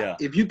Scott. Yeah.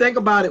 If you think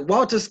about it,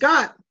 Walter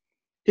Scott,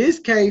 his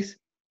case,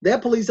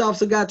 that police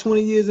officer got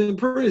 20 years in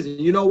prison.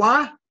 You know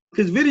why?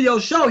 Because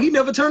videos show he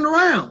never turned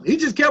around. He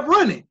just kept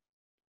running.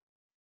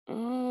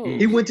 Oh.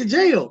 He went to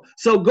jail.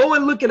 So go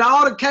and look at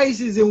all the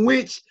cases in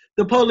which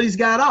the police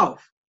got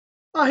off.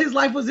 Oh, his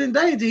life was in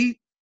danger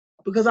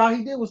because all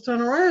he did was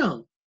turn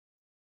around.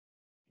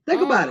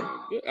 Think about it.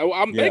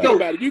 I'm thinking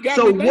about it. You got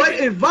me thinking.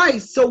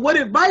 What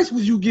advice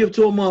would you give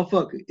to a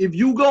motherfucker? If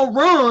you gonna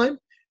run,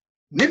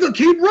 nigga,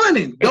 keep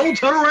running. Don't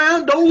turn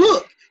around. Don't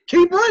look.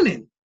 Keep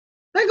running.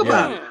 Think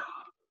about it.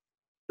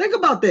 Think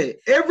about that.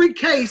 Every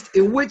case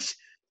in which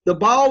the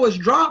ball was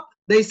dropped,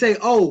 they say,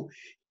 "Oh,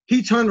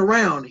 he turned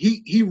around.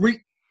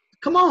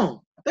 Come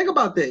on, think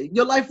about that.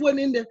 Your life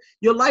wasn't in there.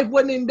 Your life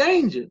wasn't in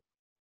danger.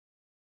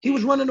 He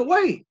was running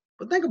away.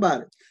 But think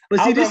about it. But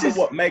see, this is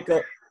what make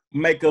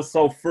us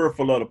so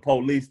fearful of the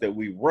police that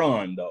we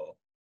run, though.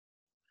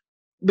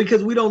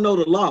 Because we don't know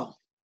the law.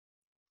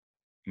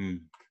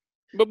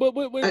 But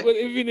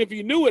even if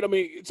you knew it, I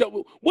mean,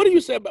 so what do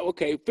you say about?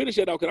 Okay, finish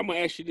it off. Cause I'm gonna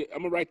ask you.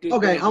 I'm gonna write this.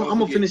 Okay, I'm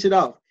gonna finish it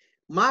off.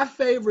 My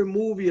favorite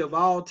movie of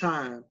all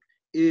time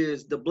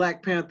is the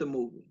Black Panther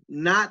movie,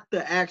 not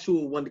the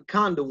actual one, the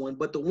Wakanda one,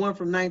 but the one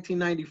from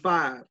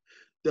 1995,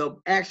 the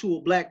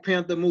actual Black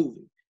Panther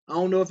movie. I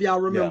don't know if y'all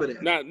remember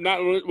that.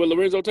 Not with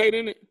Lorenzo Tate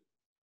in it.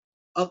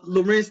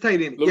 Lorenz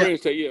Tate in it.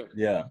 Lorenz Tate,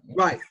 yeah.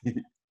 Right.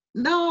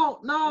 No.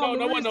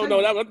 I'm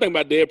thinking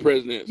about Dead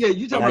Presidents. Yeah,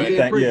 you talking about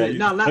Dead Presidents.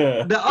 No,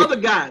 not the other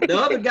guy. The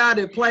other guy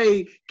that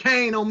played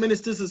Kane on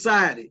Menace to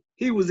Society.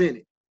 He was in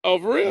it. Oh,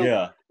 for real?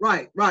 Yeah.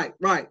 Right.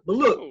 But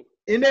look,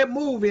 in that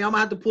movie, I'm gonna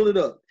have to pull it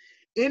up.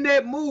 In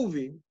that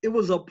movie, it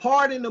was a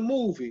part in the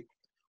movie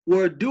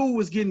where a dude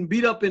was getting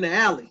beat up in the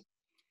alley.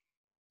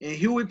 And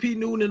Huey P.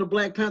 Newton and the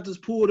Black Panthers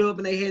pulled up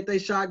and they had their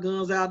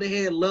shotguns out.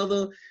 They had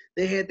leather.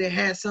 They had their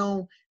hats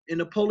on. And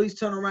the police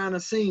turned around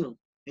and seen him.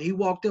 And he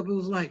walked up and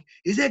was like,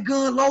 "Is that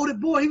gun loaded,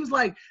 boy?" He was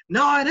like,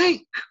 "No, it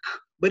ain't.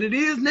 But it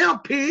is now,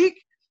 pig."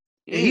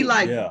 And he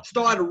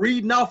started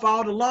reading off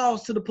all the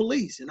laws to the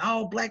police. And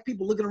all black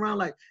people looking around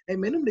like, "Hey,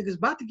 man, them niggas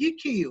about to get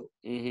killed."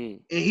 Mm-hmm.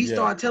 And he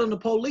started telling the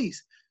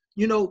police,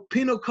 you know,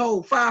 Penal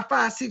Code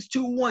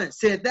 55621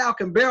 said thou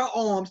can bear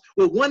arms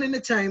with one in the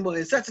chamber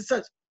and such and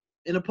such.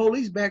 And the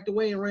police backed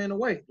away and ran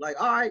away.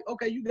 Like, all right,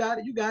 okay, you got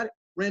it,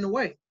 ran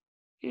away.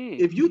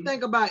 Mm-hmm. If you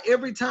think about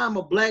every time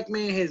a black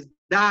man has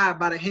died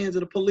by the hands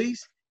of the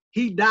police,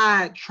 he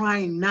died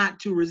trying not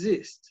to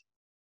resist.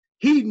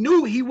 He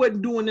knew he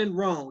wasn't doing nothing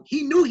wrong.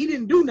 He knew he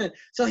didn't do nothing,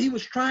 so he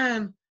was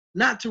trying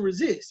not to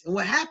resist. And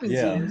what happens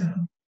is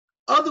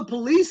other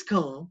police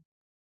come,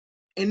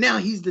 and now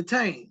he's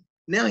detained.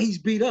 Now he's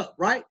beat up,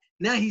 right?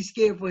 Now he's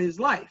scared for his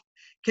life.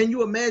 Can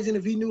you imagine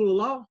if he knew the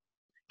law?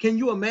 Can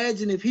you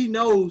imagine if he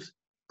knows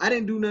I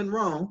didn't do nothing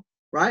wrong,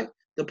 right?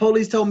 The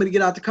police told me to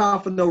get out the car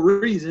for no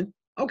reason.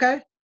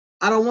 Okay,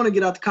 I don't want to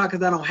get out the car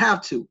because I don't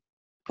have to.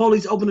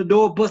 Police open the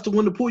door, bust the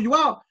window, pull you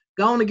out.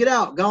 Go on and get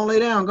out. Go on, lay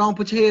down. Go on,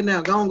 put your head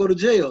down. Go on, go to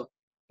jail.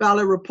 File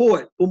a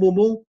report. Boom, boom,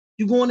 boom.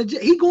 You going to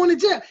jail? He going to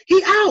jail.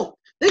 He out.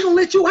 They gonna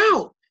let you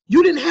out.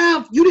 You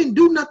didn't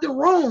do nothing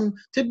wrong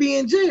to be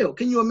in jail.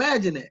 Can you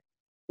imagine that?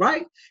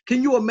 Right?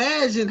 Can you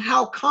imagine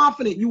how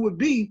confident you would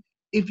be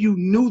if you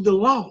knew the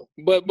law?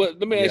 But let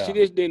me ask you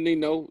this, then,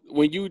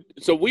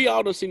 so we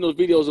all done seen those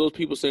videos of those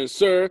people saying,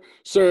 sir,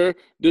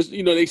 this,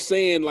 they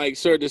saying like,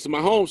 "Sir, this is my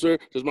home, sir.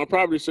 This is my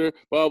property, sir."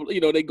 Well,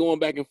 they going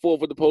back and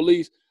forth with the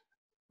police.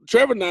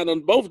 Trevor and I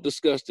done both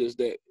discussed this,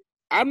 that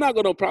I'm not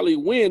going to probably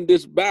win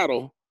this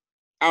battle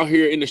out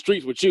here in the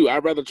streets with you.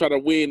 I'd rather try to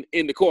win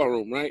in the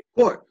courtroom, right?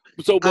 Court.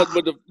 So, but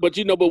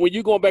when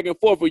you going back and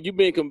forth, when you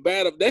being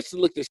combative, that's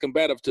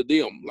combative to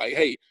them. Like,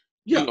 hey,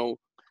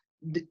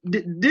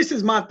 this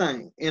is my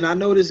thing, and I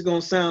know this is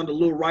gonna sound a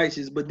little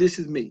righteous, but this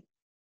is me.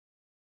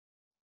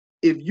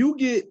 If you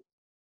get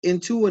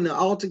into an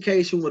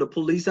altercation with a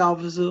police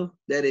officer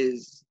that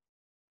is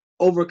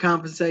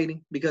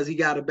overcompensating because he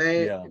got a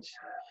badge,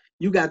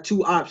 you got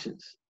two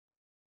options.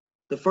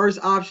 The first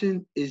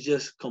option is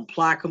just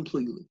comply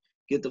completely.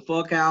 Get the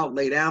fuck out,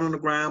 lay down on the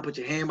ground, put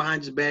your hand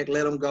behind your back,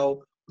 let him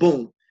go.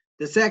 Boom.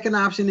 The second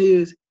option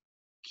is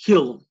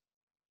kill him.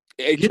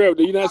 Hey, Trevor,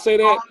 do you not say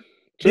that?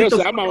 Trevor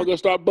said, I'm not gonna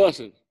start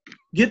busting.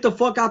 Get the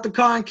fuck out the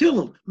car and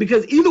kill him.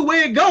 Because either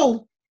way it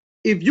go,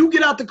 if you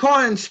get out the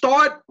car and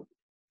start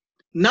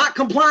not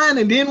complying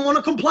and then want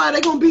to comply,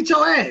 they're gonna beat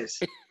your ass.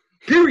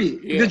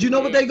 Period. Because you know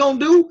what they're gonna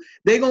do?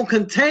 They're gonna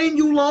contain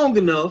you long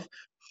enough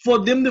for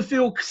them to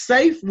feel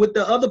safe with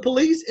the other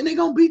police, and they're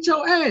gonna beat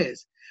your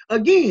ass.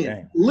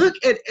 Again, look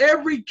at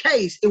every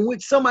case in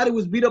which somebody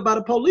was beat up by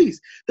the police.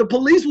 The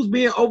police was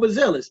being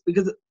overzealous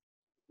because,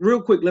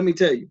 real quick, let me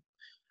tell you,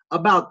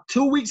 about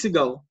 2 weeks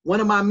ago, one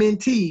of my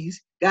mentees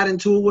got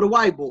into it with a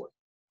white boy.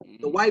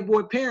 The white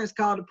boy parents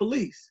called the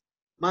police.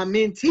 My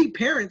mentee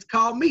parents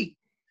called me.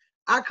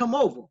 I come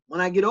over. When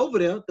I get over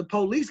there, the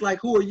police like,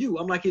 "Who are you?"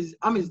 I'm like,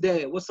 "I'm his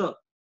dad. What's up?"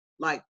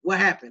 Like, "What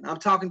happened?" I'm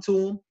talking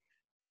to him.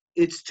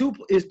 It's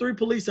 3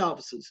 police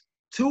officers.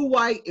 2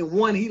 white and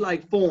 1 he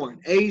like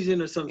foreign,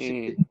 Asian or some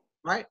shit,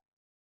 right?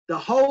 The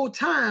whole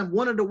time,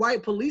 one of the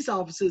white police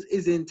officers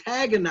is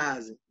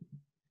antagonizing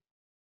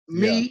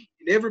me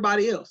and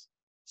everybody else.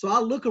 So I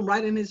look him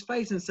right in his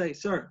face and say,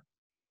 "Sir,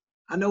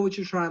 I know what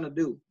you're trying to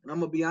do, and I'm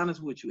gonna be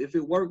honest with you. If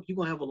it works, you're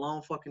gonna have a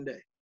long fucking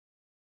day,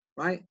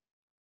 right?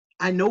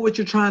 I know what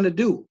you're trying to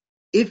do.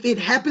 If it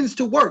happens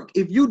to work,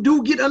 if you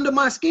do get under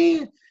my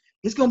skin,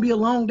 it's gonna be a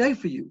long day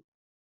for you."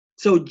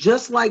 So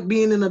just like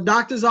being in a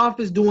doctor's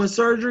office doing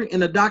surgery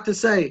and the doctor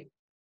say,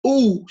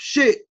 "Ooh,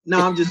 shit, no,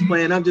 I'm just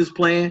playing.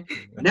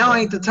 Now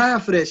ain't the time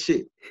for that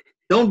shit.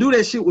 Don't do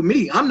that shit with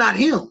me. I'm not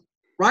him,"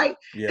 right?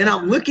 And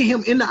I'm looking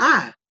him in the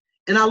eye.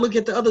 And I look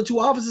at the other 2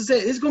 officers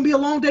and say, "It's gonna be a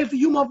long day for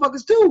you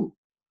motherfuckers too."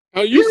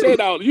 Oh, you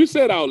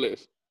said all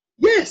this.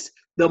 Yes.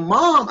 The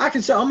mom, I'm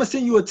gonna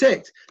send you a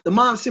text. The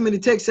mom sent me the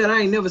text, said,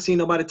 "I ain't never seen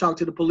nobody talk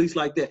to the police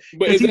like that."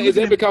 But is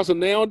that because of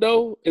now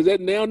though? Is that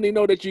now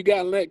Nino that you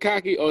got that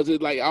cocky, or is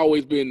it like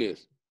always been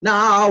this? Nah,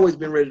 I always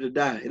been ready to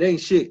die. It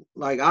ain't shit.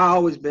 Like I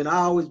always been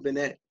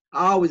that.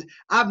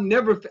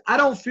 I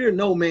don't fear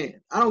no man.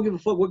 I don't give a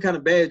fuck what kind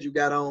of badge you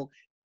got on.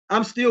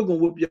 I'm still gonna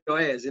whoop your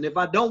ass. And if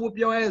I don't whoop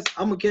your ass,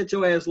 I'm gonna catch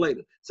your ass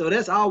later. So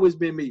that's always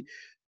been me.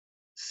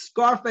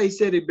 Scarface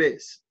said it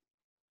best.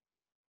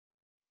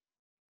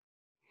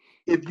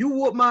 If you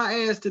whoop my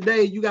ass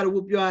today, you gotta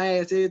whoop your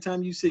ass every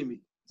time you see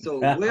me. So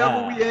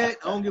wherever we at,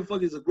 I don't give a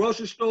fuck. It's a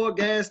grocery store,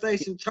 gas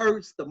station,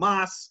 church, the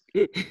mosque.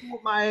 You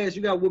whoop my ass,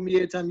 you gotta whoop me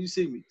every time you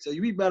see me. So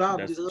you be better off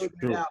just hugging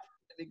it out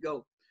and let it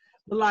go.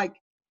 But like,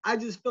 I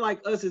just feel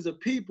like us as a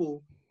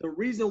people, the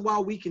reason why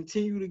we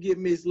continue to get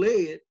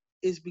misled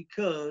is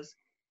because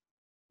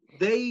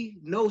they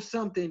know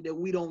something that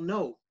we don't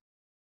know.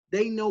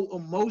 They know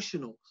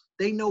emotionals.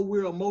 They know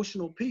we're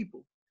emotional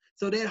people.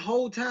 So that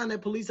whole time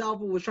that police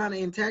officer was trying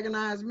to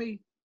antagonize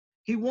me,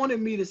 he wanted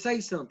me to say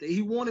something.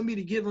 He wanted me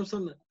to give him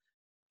something.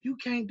 You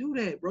can't do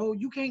that, bro.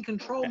 You can't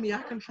control me.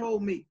 I control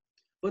me.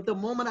 But the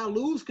moment I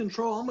lose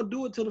control, I'm going to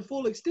do it to the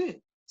full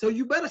extent. So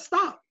you better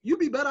stop. You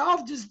be better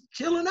off just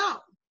chilling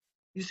out.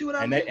 You see what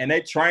I mean? And they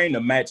train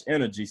to match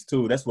energies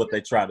too. That's what they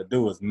try to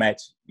do, is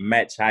match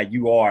how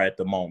you are at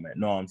the moment.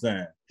 Know what I'm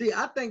saying? See,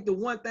 I think the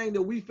one thing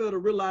that we fail to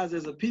realize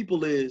as a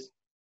people is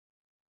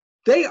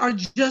they are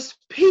just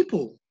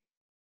people.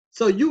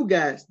 So you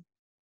guys,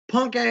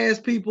 punk ass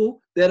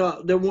people that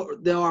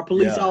are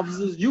police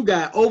officers, you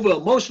got over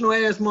emotional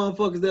ass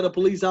motherfuckers that are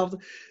police officers.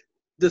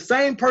 The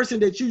same person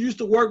that you used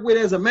to work with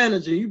as a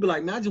manager, you be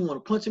like, man, I just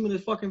want to punch him in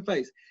his fucking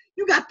face.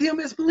 You got them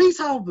as police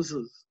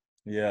officers.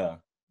 Yeah.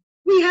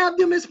 We have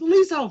them as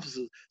police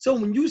officers. So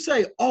when you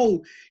say,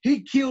 oh,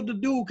 he killed the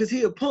dude because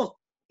he a punk,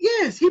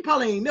 yes, he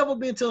probably ain't never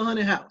been to a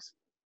haunted house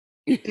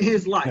in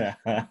his life.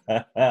 That's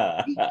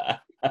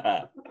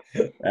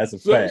a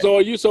fact. So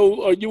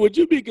would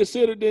you be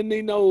considered then,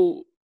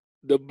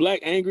 the black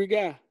angry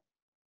guy?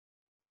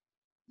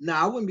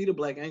 Nah, I wouldn't be the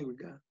black angry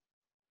guy.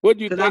 What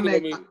do you think of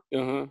me?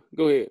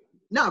 Go ahead.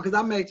 No, because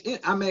I match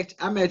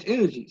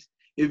energies.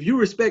 If you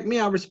respect me,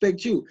 I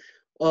respect you.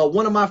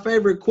 One of my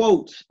favorite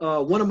quotes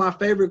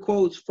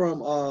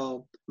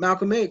from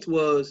Malcolm X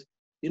was,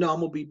 I'm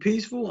gonna be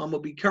peaceful, I'm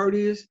gonna be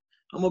courteous,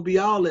 I'm gonna be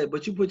all that.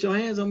 But you put your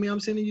hands on me, I'm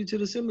sending you to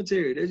the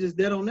cemetery. They're just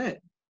dead on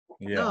that.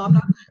 Yeah. No, I'm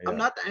not. Yeah. I'm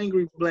not the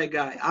angry black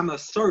guy. I'm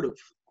assertive.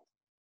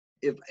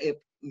 If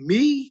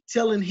me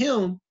telling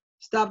him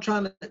stop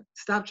trying to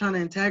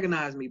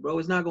antagonize me, bro,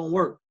 it's not gonna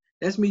work.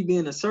 That's me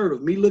being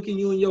assertive. Me looking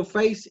you in your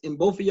face in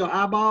both of your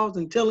eyeballs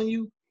and telling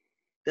you,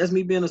 that's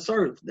me being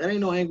assertive. That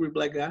ain't no angry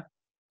black guy.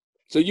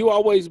 So you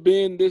always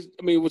been this?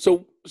 I mean,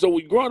 so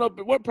we growing up.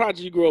 What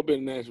project you grew up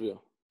in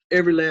Nashville?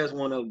 Every last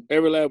one of them.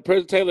 Every last.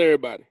 President Taylor,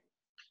 everybody.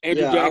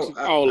 Andrew Jackson,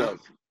 all of them.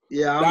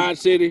 Yeah. Don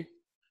City.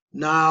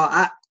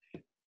 No,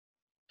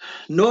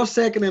 North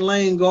 2nd and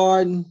Lane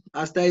Garden.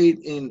 I stayed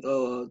in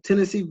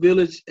Tennessee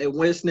Village at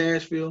West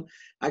Nashville.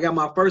 I got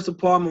my first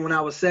apartment when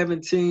I was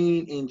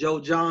 17 in Joe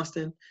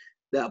Johnston.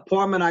 The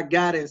apartment I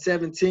got in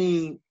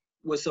 17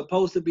 was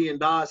supposed to be in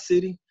Dodge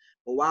City.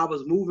 But while I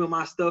was moving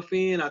my stuff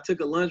in, I took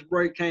a lunch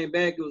break, came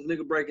back, it was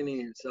nigga breaking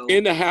in. So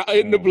in the house,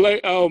 in the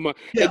play. Oh my!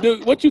 Yeah.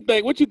 Dude, what you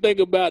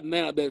think about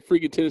now that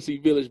freaking Tennessee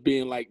Village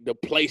being like the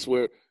place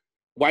where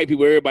white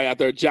people, everybody out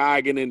there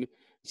jogging and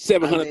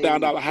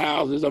 $700,000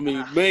 houses? I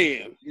mean,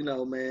 man.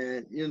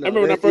 Man. I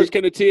remember when I first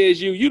came to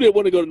TSU, you didn't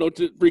want to go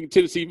to freaking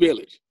Tennessee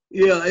Village.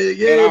 Yeah,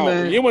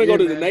 man. You didn't want to go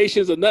to the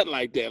Nations or nothing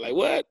like that. Like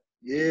what?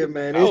 Yeah,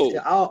 man. It's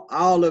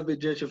all of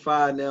it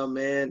gentrified now,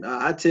 man.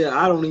 I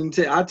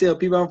tell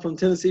people I'm from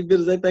Tennessee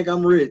Village, they think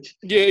I'm rich.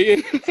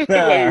 Yeah.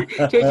 Like,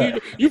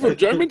 you from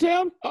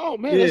Germantown? Oh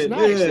man, that's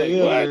nice.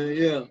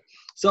 Yeah.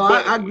 So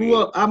I grew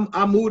up.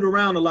 I moved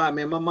around a lot,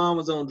 man. My mom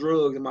was on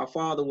drugs and my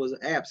father was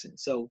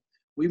absent, so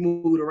we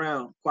moved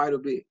around quite a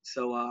bit.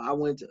 So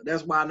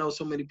that's why I know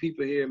so many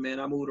people here, man.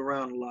 I moved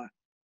around a lot.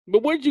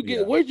 But where'd you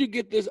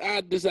get this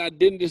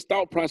identity, this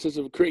thought process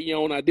of creating your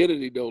own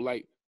identity though?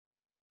 Like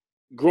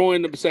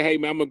growing up and say, hey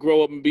man, I'm gonna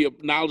grow up and be a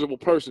knowledgeable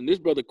person. This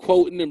brother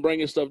quoting and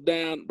breaking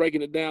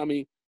it down. I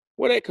mean,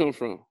 where'd that come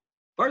from?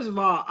 First of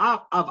all,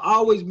 I've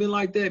always been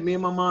like that. Me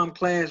and my mom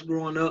clashed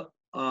growing up.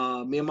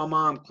 Me and my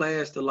mom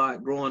clashed a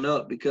lot growing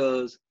up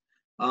because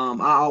I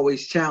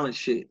always challenge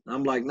shit.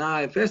 I'm like, nah,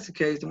 if that's the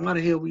case, then why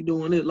the hell we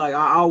doing it? Like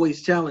I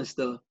always challenge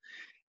stuff.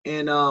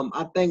 And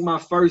I think my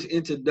first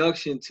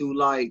introduction to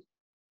like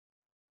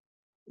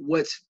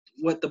what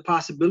the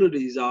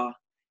possibilities are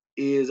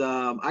is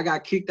I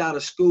got kicked out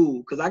of school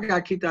because I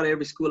got kicked out of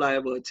every school I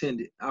ever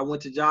attended. I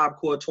went to Job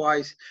Corps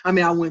twice. I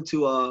went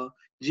to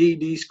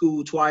GED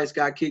school twice,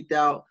 got kicked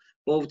out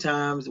both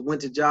times. Went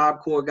to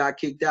Job Corps, got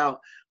kicked out.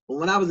 But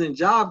when I was in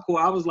Job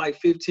Corps, I was like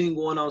 15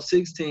 going on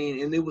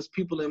 16, and there was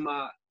people in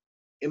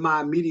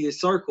my immediate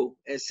circle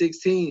at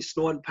 16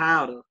 snorting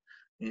powder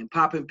and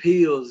popping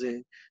pills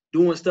and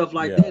doing stuff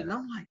like that. And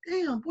I'm like,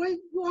 damn, boy,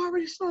 you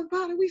already snorting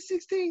powder. We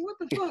 16. What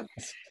the fuck?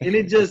 And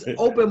it just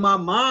opened my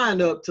mind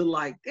up to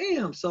like,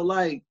 damn, so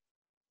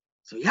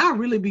y'all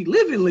really be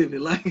living.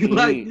 Like,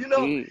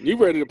 you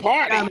ready to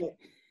party.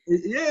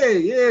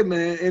 Yeah,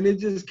 man. And it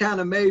just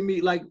kind of made me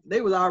like,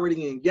 they was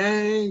already in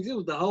gangs. It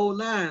was the whole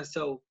nine.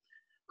 So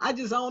I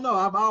don't know.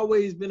 I've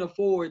always been a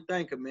forward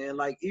thinker, man.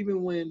 Like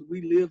even when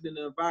we lived in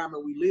the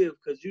environment we live,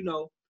 because you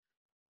know,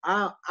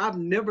 I've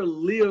never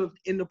lived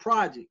in the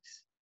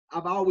projects.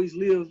 I've always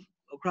lived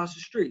across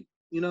the street.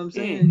 You know what I'm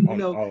saying? You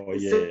know,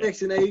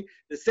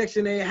 the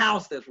Section 8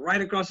 house that's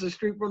right across the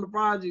street from the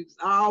projects.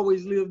 I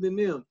always lived in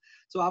them.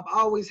 So I've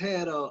always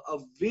had a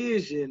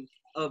vision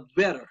of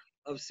better,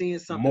 of seeing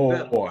something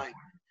better. Like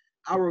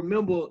I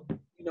remember,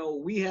 you know,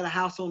 we had a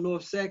house on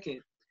North 2nd,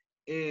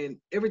 and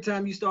every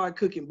time you started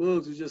cooking,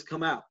 bugs would just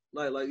come out.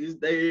 Like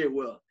they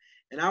well.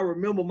 And I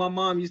remember my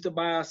mom used to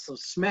buy us some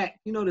Smack,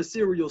 you know, the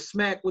cereal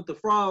Smack with the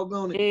frog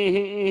on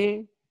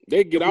it.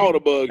 They get all the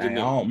bugs in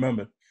there. I don't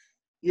remember.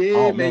 Yeah, I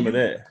don't remember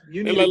that.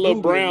 You need like little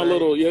brown,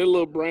 little cereal.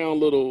 Little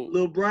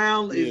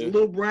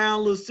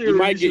You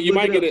might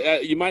get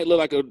it. You might look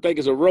like think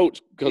it's a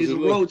roach because it's a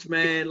roach,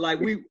 man. Like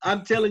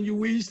I'm telling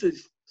you,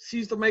 she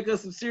used to make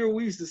us some cereal.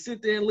 We used to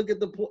sit there and look at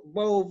the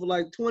bowl for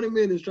like 20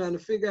 minutes trying to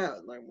figure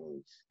out, like,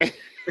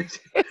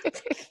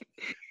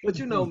 but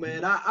you know,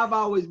 man, I've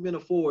always been a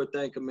forward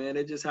thinker, man.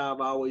 It's just how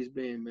I've always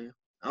been, man.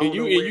 I don't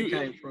know where it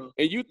came from.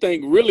 And you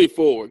think really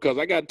forward, because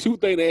I got two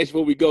things to ask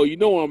before we go. You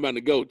know where I'm about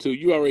to go to.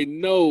 You already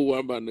know where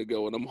I'm about to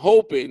go, and I'm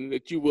hoping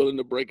that you're willing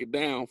to break it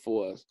down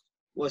for us.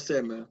 What's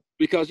that, man?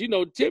 Because, you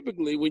know,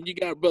 typically when you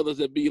got brothers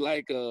that be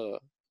like, so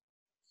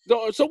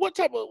what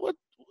type of,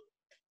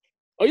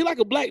 are you like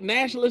a black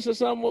nationalist or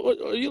something?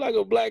 Are you like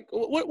a black,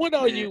 what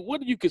are you,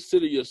 what do you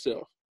consider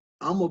yourself?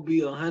 I'm going to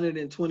be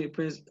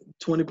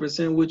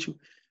 120% with you.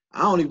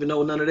 I don't even know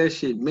what none of that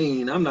shit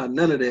mean. I'm not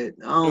none of that.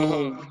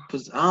 I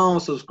don't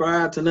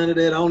subscribe to none of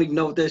that. I don't even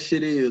know what that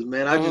shit is,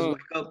 man. I just wake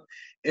up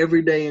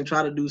every day and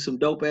try to do some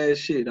dope ass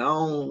shit. I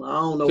don't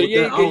know. So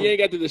you ain't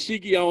got the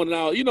dashiki on and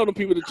all. You know the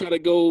people that try to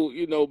go,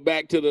 you know,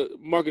 back to the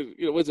Marcus.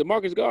 You know, was it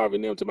Marcus Garvey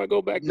and them to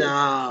go back?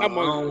 Nah, I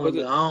don't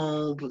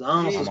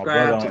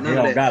subscribe to none of that. You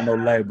don't got no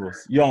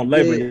labels. You don't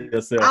label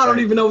yourself. I don't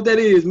even know what that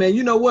is, man.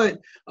 You know what?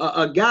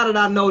 A guy that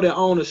I know that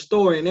owned a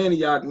store in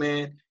Antioch,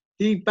 man.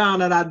 He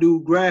found out I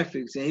do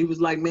graphics, and he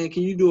was like, man,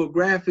 can you do a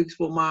graphics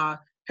for my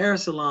hair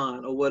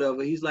salon or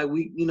whatever? He's like,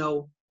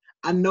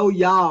 I know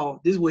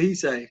y'all, this is what he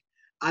say,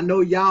 I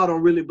know y'all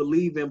don't really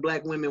believe in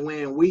black women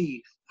wearing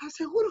weave. I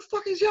said, who the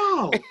fuck is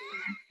y'all?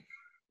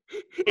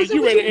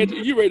 You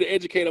ready to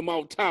educate him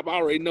off top? I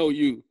already know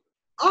you.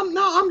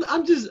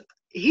 I'm just,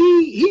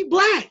 he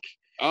black.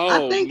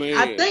 Oh, man.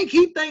 I think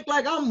he think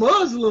like I'm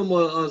Muslim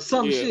or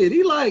some shit.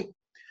 He like,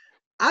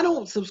 I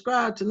don't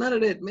subscribe to none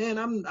of that, man.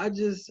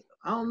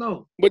 I don't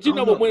know. But you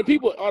know, but when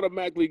people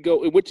automatically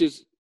go, which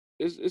is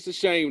it's a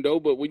shame though,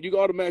 but when you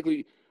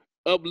automatically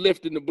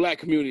uplift in the black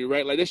community,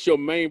 right? Like that's your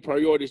main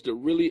priority is to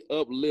really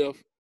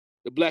uplift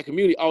the black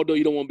community, although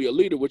you don't want to be a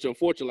leader, which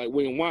unfortunately, like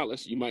William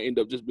Wallace, you might end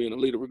up just being a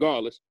leader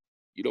regardless.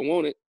 You don't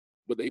want it,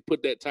 but they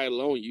put that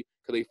title on you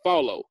because they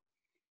follow.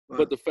 Right.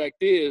 But the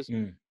fact is,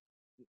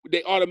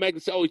 they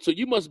automatically say, oh, so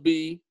you must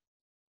be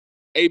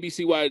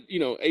ABCY,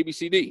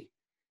 ABCD.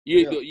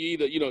 You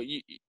either,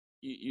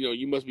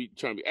 you must be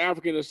trying to be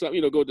African or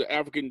something, go to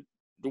African,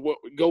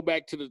 go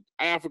back to the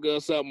Africa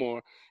or something,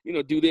 or,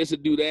 do this or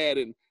do that.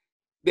 And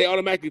they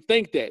automatically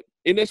think that.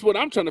 And that's what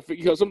I'm trying to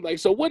figure out. So I'm like,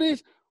 so what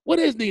is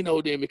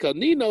Nino then? Because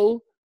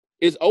Nino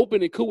is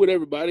open and cool with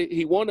everybody.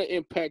 He want to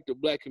impact the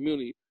black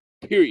community,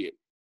 period.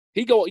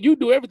 You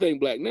do everything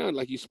black now.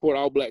 Like you support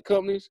all black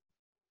companies,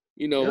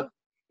 You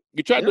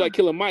try to do like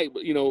Killer Mike,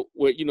 but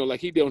where like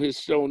he did on his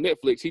show on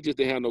Netflix, he just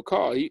didn't have no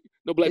car.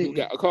 No black people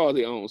got a car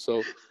they own,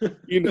 so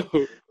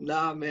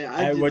Nah,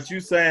 man. What you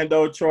saying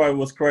though, Troy,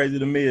 what's crazy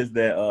to me is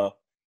that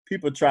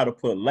people try to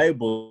put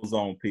labels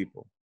on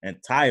people and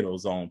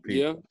titles on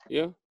people.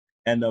 Yeah.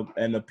 And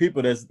the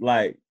people that's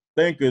like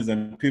thinkers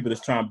and people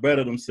that's trying to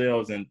better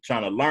themselves and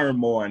trying to learn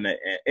more and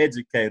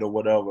educate or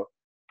whatever,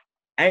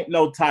 ain't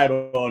no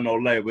title or no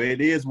label.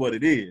 It is what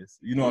it is.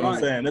 You know what I'm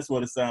saying? That's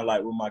what it sounds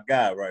like with my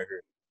guy right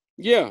here.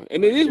 Yeah,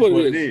 and it is what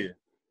it is.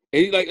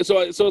 And he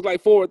so it's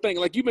like forward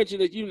thinking. Like you mentioned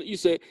that you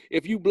said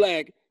if you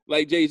black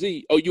like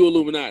Jay-Z, oh, you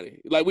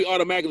Illuminati. Like we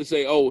automatically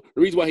say, oh,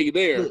 the reason why he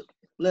there.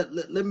 Let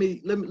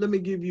me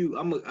give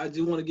you. I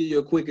just want to give you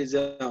a quick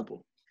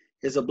example.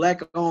 It's a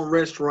black-owned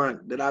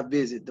restaurant that I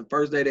visit the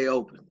first day they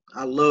opened.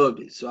 I loved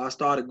it, so I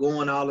started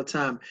going all the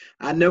time.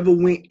 I never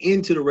went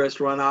into the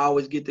restaurant. I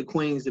always get the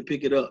queens to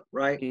pick it up,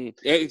 right?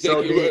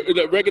 So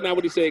recognize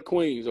what he said,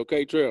 queens.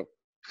 Okay, Trail.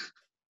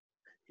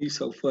 He's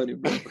so funny,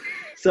 bro.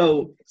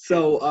 So,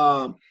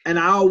 and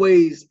I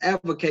always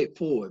advocate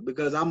for it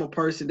because I'm a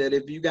person that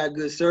if you got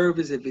good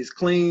service, if it's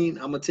clean,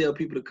 I'm gonna tell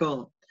people to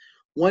come.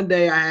 One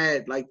day I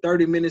had like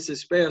 30 minutes to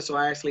spare, so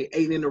I actually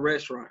ate in the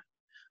restaurant.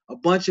 A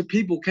bunch of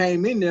people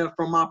came in there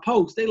from my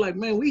post. They like,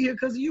 man, we here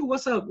because of you.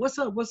 What's up?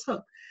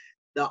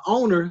 The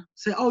owner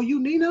said, oh, you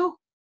Nino?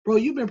 Bro,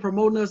 you've been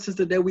promoting us since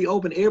the day we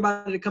opened.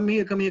 Everybody to come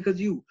here because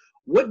you.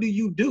 What do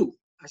you do?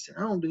 I said,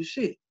 I don't do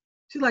shit.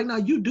 She's like, no,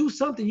 you do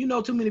something. You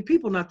know too many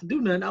people not to do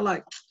nothing. I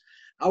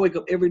wake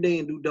up every day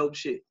and do dope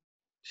shit.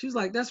 She's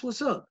like, that's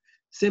what's up.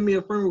 Send me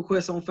a friend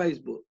request on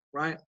Facebook,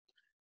 right?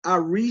 I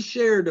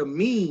reshared a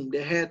meme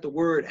that had the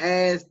word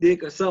ass,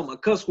 dick, or something, a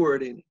cuss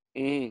word in it.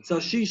 So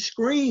she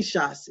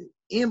screenshots it,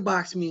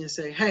 inbox me and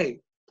say, hey,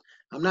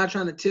 I'm not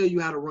trying to tell you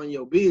how to run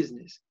your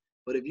business,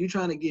 but if you're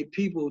trying to get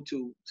people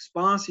to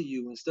sponsor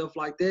you and stuff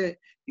like that,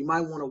 you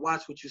might want to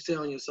watch what you say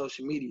on your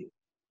social media.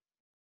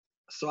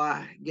 So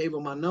I gave her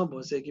my number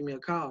and said, give me a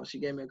call. She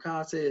gave me a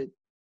call, said,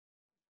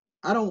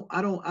 I don't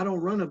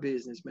run a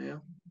business,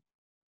 ma'am.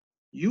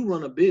 You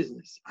run a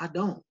business. I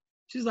don't.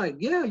 She's like,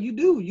 yeah, you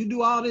do. You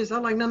do all this.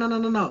 I'm like,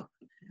 no.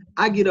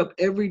 I get up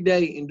every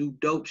day and do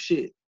dope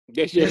shit.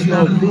 That's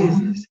not a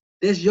business.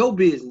 That's your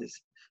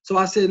business. So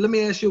I said, let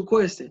me ask you a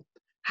question.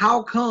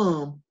 How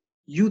come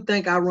you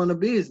think I run a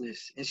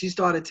business? And she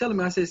started telling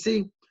me. I said,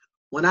 see,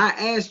 when I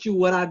asked you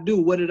what I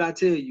do, what did I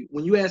tell you?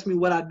 When you asked me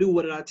what I do,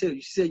 what did I tell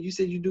you? She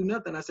said, you do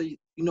nothing. I said,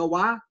 you know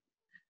why?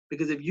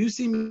 Because if you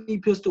see me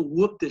pistol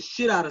whoop the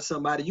shit out of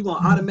somebody, you're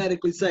going to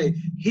automatically say,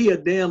 he a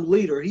damn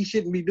leader. He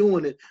shouldn't be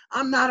doing it.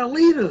 I'm not a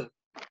leader.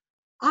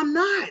 I'm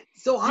not.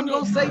 So I'm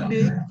going to say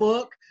dick,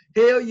 fuck,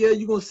 hell yeah.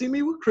 You're going to see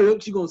me with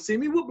Crips. You're going to see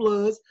me with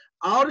Bloods.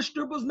 All the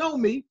strippers know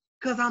me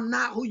because I'm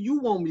not who you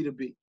want me to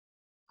be.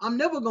 I'm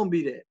never going to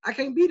be that. I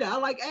can't be that. I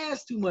like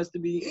ass too much to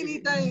be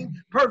anything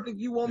perfect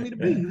you want me to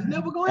be. It's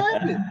never going to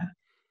happen.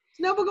 It's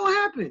never going to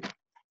happen.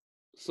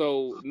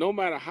 So no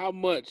matter how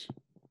much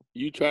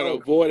you try to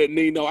avoid it,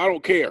 Nino, I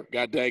don't care.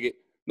 God dang it.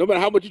 No matter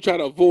how much you try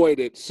to avoid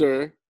it,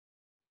 sir.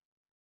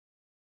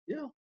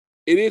 Yeah.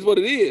 It is what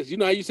it is. You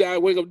know how you say I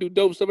wake up and do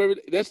dope stuff every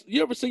day?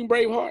 You ever seen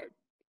Braveheart?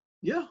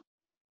 Yeah.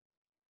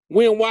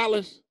 Win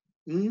Wallace?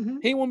 Mm-hmm.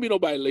 He wouldn't be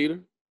nobody leader.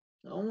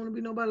 I don't want to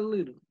be nobody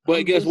leader.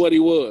 But guess what he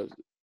was?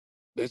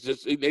 That's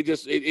just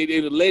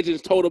the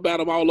legends told about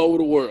him all over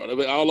the world,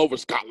 all over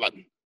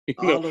Scotland.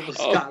 All over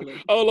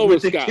Scotland. All over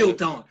with Scotland. The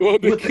kilt on.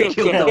 With the kilt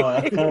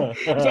on.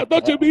 So I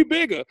thought you'd be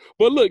bigger.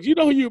 But look, you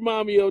know who you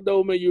remind me of,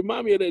 though, man? You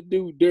remind me of that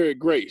dude, Derek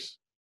Grace.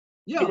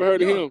 Yeah. You ever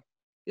heard of him?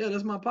 Yeah,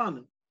 that's my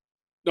partner.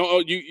 No,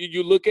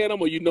 you look at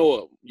him or you know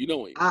of him? You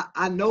know him.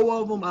 I know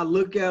of him. I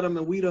look at him,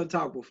 and we done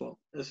talked before.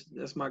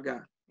 That's my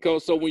guy.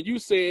 So when you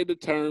said the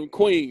term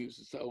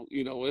Queens, so,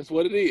 you know, that's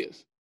what it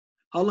is.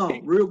 Hold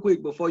on, real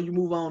quick, before you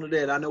move on to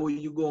that, I know where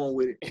you're going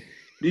with it.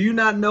 Do you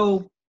not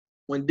know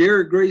when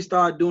Derek Grace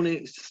started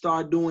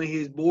doing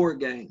his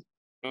board game,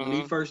 when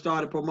he first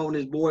started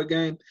promoting his board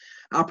game,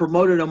 I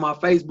promoted on my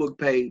Facebook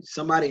page.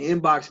 Somebody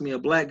inboxed me, a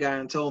black guy,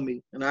 and told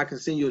me, and I can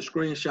send you a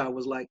screenshot,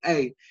 was like,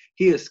 hey,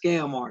 he a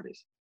scam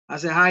artist. I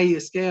said, how he a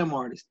scam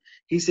artist?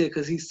 He said,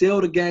 because he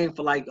sell the game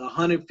for like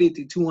 $150,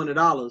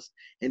 $200,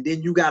 and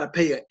then you got to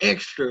pay an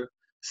extra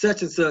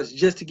such and such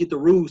just to get the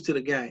rules to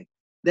the game.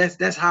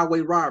 That's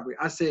highway robbery.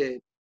 I said,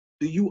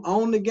 do you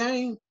own the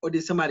game or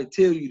did somebody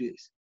tell you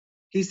this?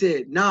 He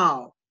said,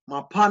 no,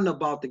 my partner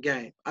bought the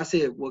game. I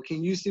said, well,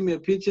 can you send me a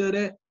picture of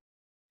that?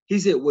 He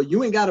said, well,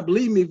 you ain't got to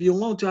believe me if you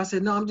want to. I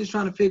said, no, I'm just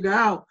trying to figure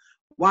out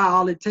why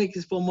all it takes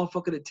is for a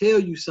motherfucker to tell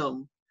you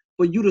something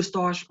for you to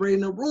start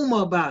spreading a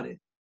rumor about it.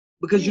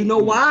 Because you know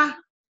why?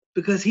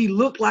 Because he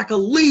looked like a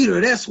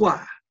leader. That's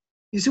why.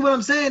 You see what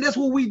I'm saying? That's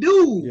what we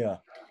do. Yeah.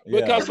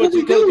 Because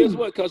guess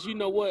what? Because you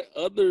know what?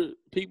 Other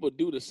people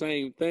do the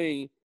same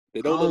thing.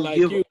 They don't look like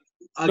you.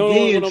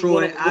 Again,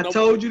 Troy, I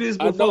told you this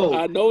before.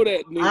 I know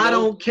that. Nino. I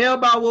don't care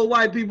about what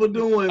white people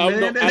doing,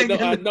 man.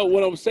 I know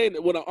what I'm saying.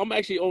 I'm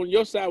actually on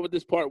your side with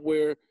this part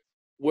where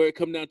it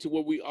comes down to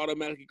where we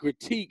automatically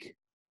critique.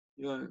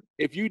 Right.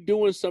 If you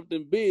doing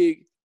something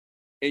big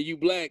and you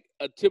black,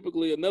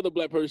 typically another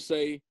black person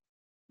say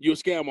you're a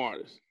scam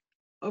artist.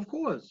 Of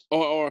course.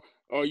 Or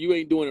you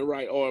ain't doing it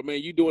right, or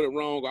man, you doing it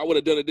wrong. I would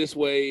have done it this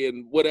way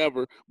and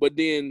whatever. But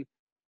then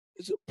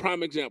it's a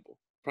prime example.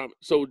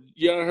 So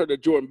you heard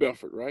of Jordan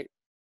Belfort, right?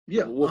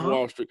 Yeah. Wolf of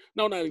Wall Street.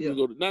 No, not even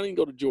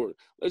go to Jordan.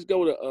 Let's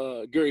go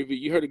to Gary Vee.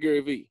 You heard of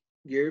Gary Vee?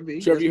 Gary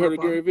Vee. Trevor, you heard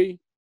of Gary Vee?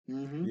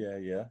 Mm-hmm.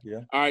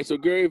 Yeah. All right, so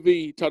Gary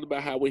Vee talked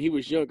about how when he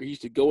was younger, he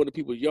used to go into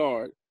people's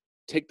yard,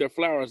 take their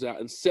flowers out,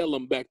 and sell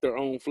them back their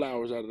own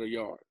flowers out of their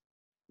yard.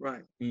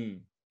 Right.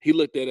 He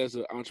looked at it as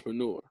an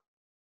entrepreneur.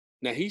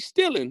 Now he's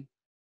stealing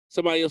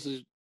somebody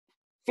else's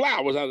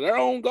flowers out of their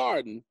own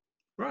garden,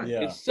 right?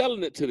 Yeah. And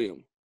selling it to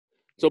them.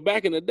 So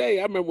back in the day,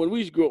 I remember when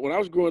I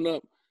was growing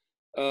up,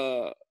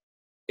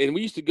 and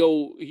we used to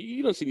go.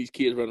 You don't see these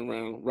kids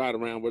ride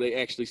around where they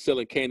actually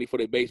selling candy for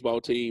their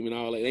baseball team and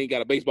all that. They ain't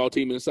got a baseball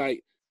team in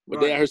sight, but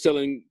they out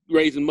here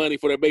raising money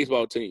for their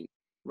baseball team.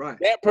 Right.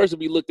 That person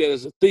be looked at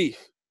as a thief,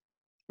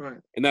 right,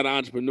 and not an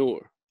entrepreneur.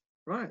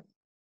 Right.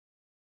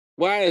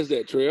 Why is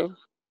that, Trail?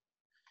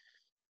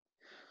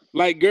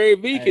 Like Gary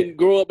Vee can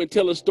grow up and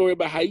tell a story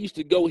about how he used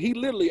to go. He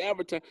literally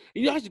advertised.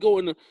 He used to go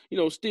in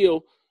the,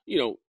 steal,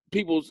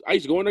 people's. I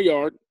used to go in their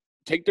yard,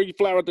 take their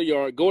flower out their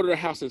yard, go to their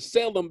house and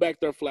sell them back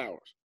their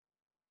flowers.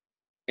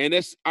 And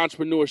that's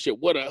entrepreneurship.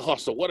 What a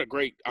hustle. What a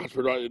great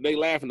entrepreneur. They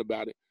laughing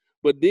about it.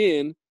 But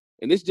then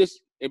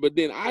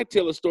I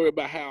tell a story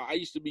about how I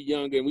used to be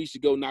younger and we used to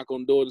go knock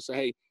on doors and say,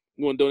 hey,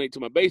 you want to donate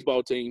to my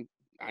baseball team?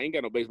 I ain't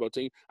got no baseball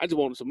team. I just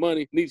wanted some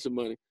money, need some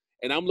money.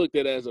 And I'm looked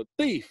at as a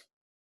thief.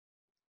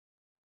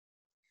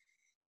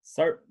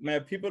 Sir,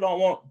 man, people don't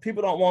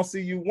want to see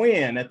you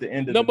win at the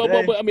end of the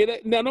day. But I mean,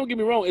 now don't get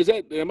me wrong.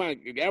 Am I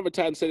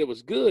advertising said it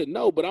was good?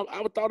 No, but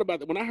I thought about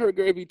that when I heard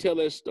Gary Vee tell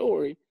that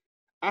story.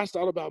 I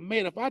thought about,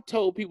 man, if I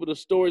told people the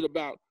stories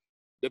about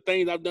the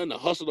things I've done to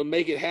hustle to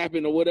make it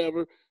happen or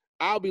whatever,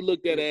 I'll be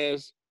looked at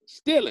as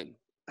stealing.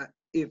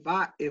 If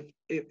I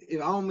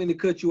don't mean to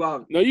cut you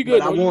off. No, you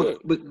good.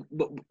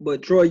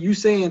 But Troy, you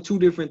saying two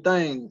different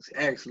things.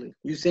 Actually,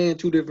 you saying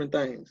two different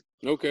things.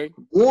 Okay.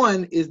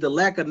 One is the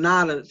lack of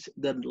knowledge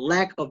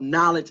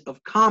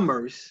of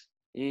commerce,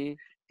 and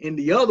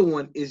the other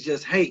one is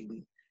just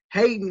hating.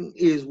 Hating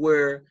is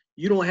where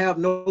you don't have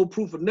no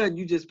proof of nothing.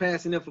 You just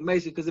passing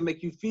information because it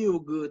make you feel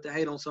good to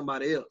hate on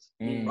somebody else,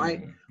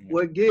 right?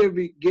 What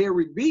Gary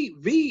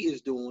V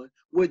is doing,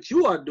 what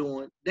you are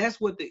doing,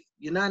 that's what the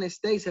United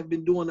States have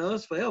been doing to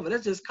us forever.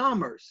 That's just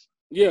commerce.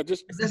 Yeah,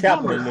 that's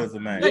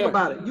capitalism, man. Think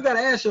about it. You got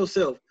to ask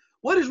yourself,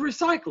 what is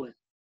recycling?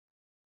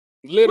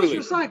 Literally.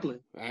 What's recycling?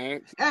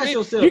 Right. Ask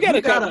yourself. You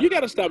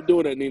gotta stop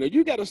doing that, Nino.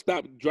 You gotta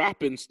stop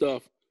dropping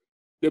stuff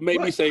that make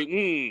me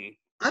say,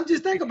 I'm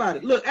just thinking about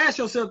it. Look, ask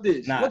yourself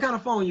this. What kind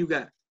of phone you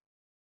got?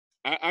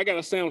 I got a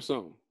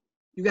Samsung.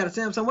 You got a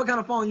Samsung? What kind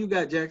of phone you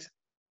got, Jackson?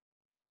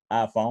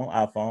 iPhone.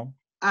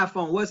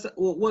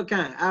 What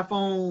kind?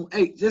 iPhone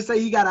 8. Just say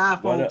he got an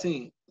iPhone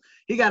 10.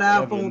 He got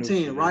an iPhone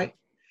 10, right?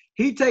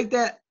 He take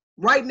that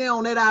right now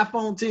on that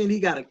iPhone 10, he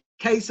got a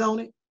case on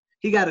it.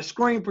 He got a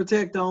screen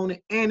protector on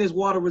it, and it's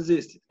water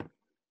resistant.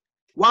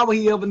 Why would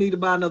he ever need to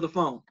buy another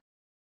phone?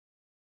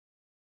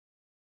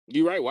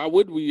 You're right. Why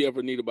would we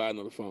ever need to buy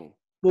another phone?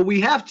 Well,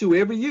 we have to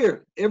every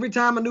year. Every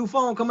time a new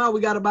phone come out, we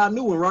got to buy a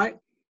new one, right?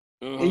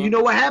 And you know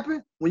what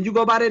happened? When you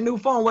go buy that new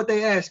phone, what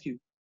they ask you?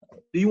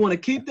 Do you want to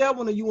keep that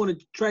one or you want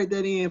to trade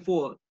that in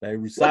for? They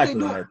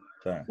recycling that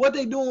thing. What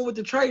they doing with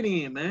the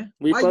trade-in, man?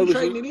 Why you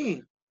trading it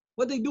in?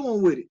 What they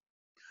doing with it?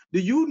 Do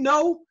you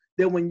know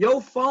that when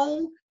your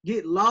phone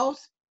get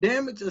lost,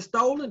 damaged, or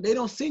stolen, they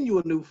don't send you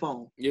a new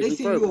phone. They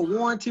send you a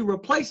warranty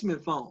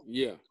replacement phone.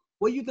 Yeah.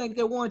 Where you think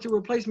that warranty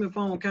replacement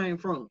phone came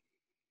from?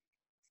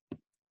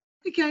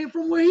 It came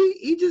from where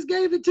he just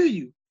gave it to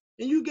you,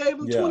 and you gave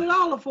him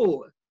 $20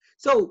 for it.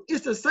 So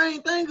it's the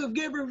same thing of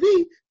Gary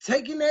Vee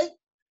taking that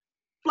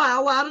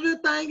flour out of the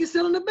thing and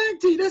selling it back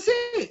to you. That's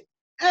it.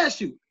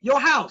 Ask you, your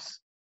house.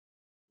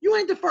 You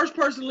ain't the first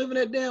person living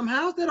in that damn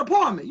house, that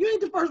apartment. You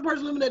ain't the first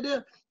person living in that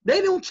damn. They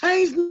don't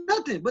change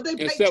nothing, but they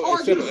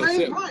charge you the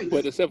same price.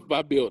 But except if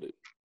I build it.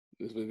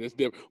 It's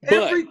different.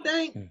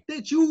 Everything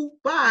that you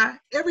buy,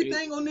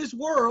 everything on this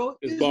world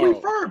is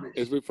refurbished.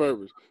 It's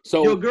refurbished.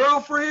 So your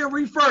girlfriend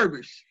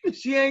refurbished.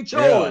 She ain't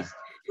yours.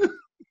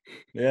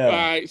 Yeah. All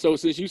right. So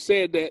since you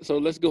said that, so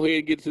let's go ahead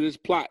and get to this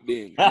plot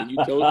then. And you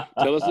tell us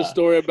the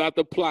story about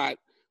the plot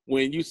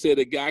when you said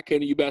a guy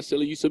came to you about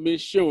selling you some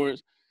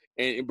insurance.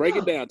 And break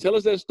it down. Tell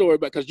us that story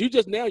because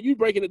you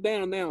breaking it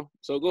down now.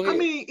 So go ahead. I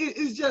mean,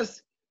 it's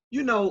just,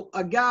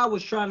 a guy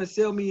was trying to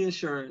sell me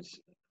insurance.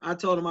 I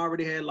told him I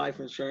already had life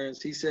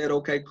insurance. He said,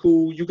 okay,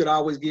 cool. You could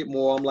always get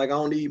more. I'm like, I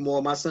don't need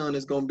more. My son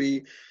is going to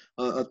be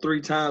a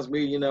 3 times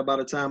millionaire by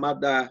the time I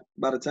die,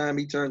 by the time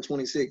he turned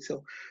 26.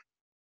 So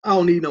I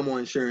don't need no more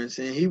insurance.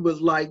 And he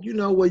was like,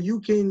 well, you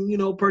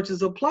can,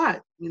 purchase a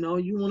plot. You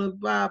want to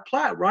buy a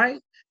plot,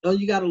 right?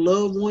 You got a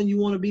loved one you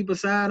want to be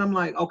beside. I'm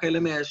like, okay,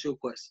 let me ask you a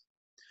question.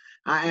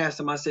 I asked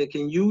him, I said,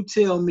 can you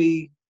tell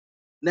me,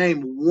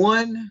 name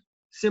one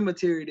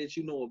cemetery that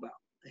you know about?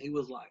 And he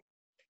was like,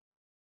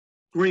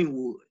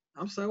 Greenwood.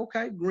 I'm saying,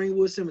 okay,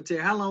 Greenwood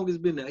Cemetery. How long has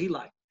it been there? He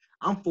like,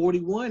 I'm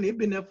 41. It's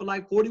been there for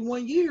like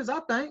 41 years, I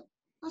think.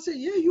 I said,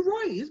 yeah, you're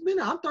right. It's been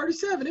there. I'm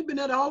 37. It's been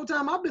there the whole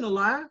time I've been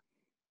alive.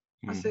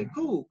 I said,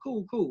 cool.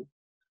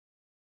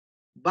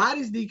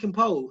 Bodies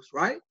decompose,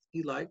 right?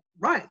 He like,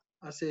 right.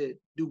 I said,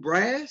 do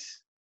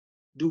brass?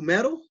 Do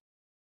metal?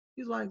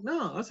 He's like,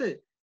 no. I said,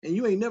 and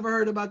you ain't never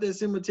heard about that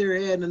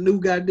cemetery adding a new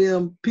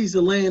goddamn piece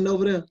of land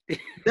over there?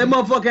 That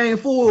motherfucker ain't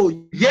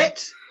full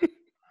yet.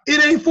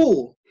 It ain't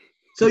full.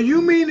 So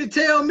you mean to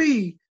tell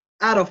me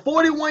out of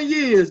 41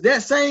 years,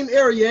 that same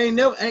area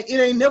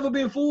ain't never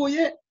been full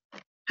yet?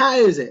 How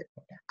is it?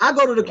 I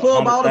go to the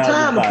club all the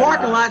time. The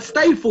parking lot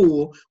stay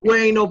full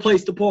where ain't no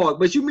place to park.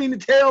 But you mean to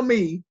tell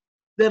me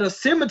that a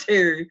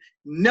cemetery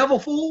never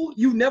full?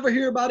 You never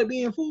hear about it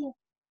being full?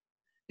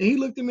 And he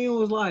looked at me and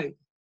was like,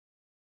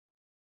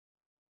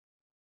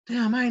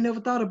 damn, I ain't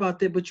never thought about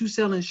that, but you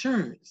sell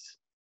insurance.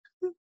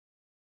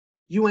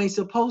 You ain't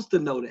supposed to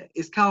know that.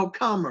 It's called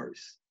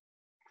commerce.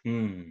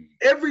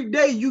 Every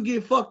day you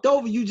get fucked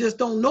over, you just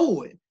don't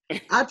know it.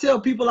 I tell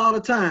people all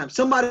the time,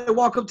 somebody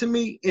walk up to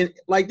me and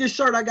like this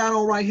shirt I got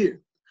on right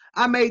here.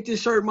 I made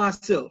this shirt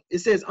myself. It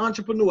says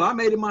entrepreneur. I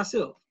made it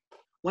myself.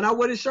 When I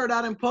wear this shirt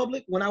out in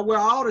public, when I wear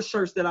all the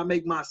shirts that I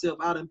make myself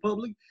out in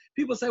public,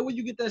 people say, where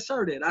you get that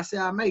shirt at? I say,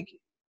 I make it.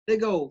 They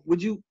go,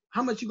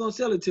 how much you gonna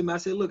sell it to me? I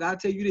said, look, I'll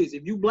tell you this.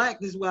 If you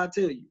black, this is what I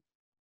tell you.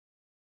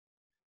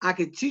 I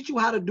can teach you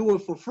how to do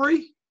it for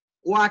free,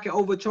 or I can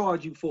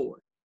overcharge you for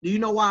it. Do you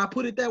know why I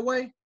put it that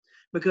way?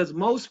 Because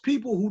most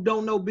people who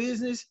don't know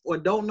business or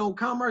don't know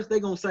commerce, they're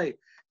gonna say,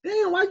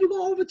 damn, why you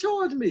gonna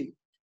overcharge me?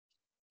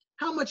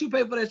 How much you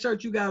pay for that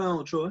shirt you got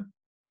on, Troy?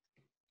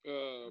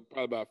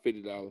 Probably about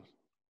 $50.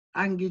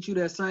 I can get you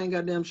that same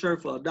goddamn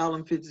shirt for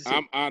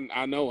 $1.50.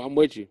 I know. I'm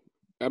with you.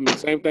 I mean,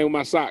 same thing with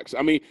my socks.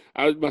 I mean,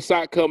 my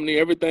sock company,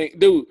 everything,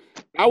 dude.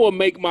 I will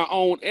make my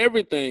own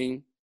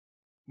everything,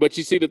 but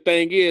you see, the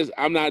thing is,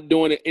 I'm not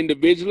doing it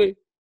individually.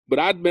 But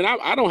I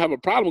don't have a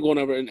problem going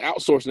over and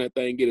outsourcing that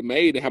thing, get it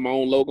made, and have my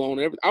own logo on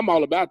everything. I'm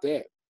all about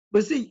that.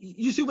 But see,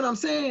 you see what I'm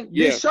saying?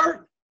 Yeah. This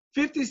shirt,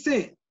 50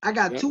 cents. I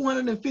got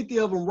 250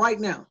 of them right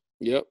now.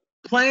 Yep.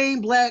 Plain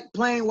black,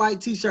 plain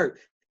white T-shirt,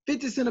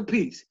 50 cents a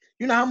piece.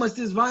 You know how much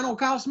this vinyl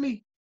cost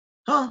me?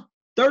 Huh?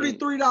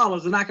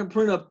 $33, and I can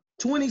print up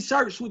 20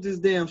 shirts with this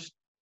damn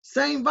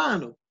same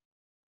vinyl.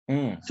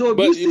 So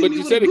if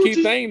you said the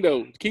key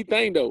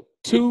thing though.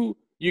 2,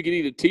 you can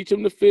either teach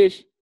them to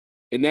fish,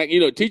 and that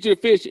teach you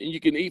to fish, and you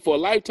can eat for a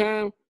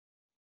lifetime,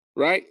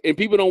 right? And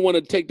people don't want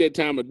to take that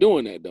time of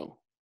doing that though.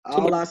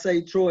 All I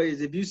say, Troy,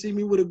 is if you see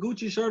me with a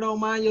Gucci shirt on,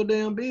 mind your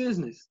damn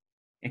business.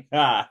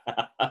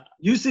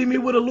 You see me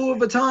with a Louis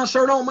Vuitton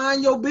shirt on,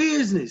 mind your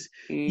business.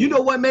 You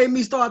know what made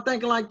me start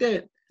thinking like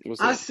that?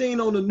 I seen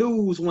on the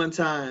news one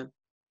time,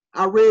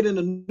 I read in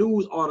a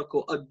news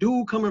article, a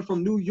dude coming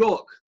from New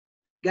York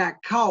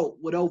got caught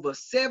with over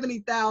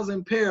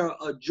 70,000 pair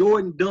of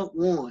Jordan Dunk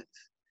 1s.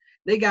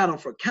 They got them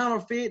for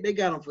counterfeit. They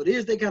got them for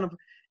this. They got them for,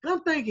 and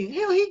I'm thinking,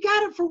 hell, he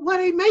got it for where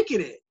they make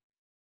it at.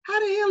 How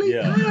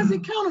the hell how is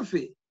it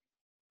counterfeit?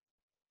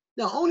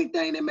 The only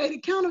thing that made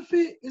it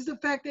counterfeit is the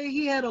fact that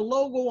he had a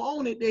logo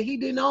on it that he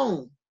didn't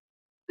own.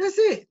 That's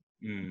it.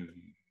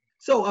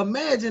 So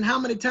imagine how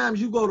many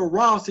times you go to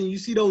Ross and you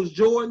see those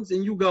Jordans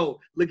and you go,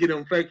 look at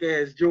them fake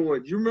ass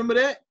Jordans. You remember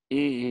that?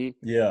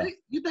 Yeah.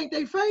 You think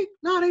they fake?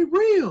 No, they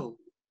real.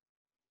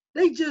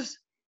 They just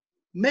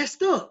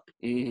messed up.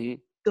 The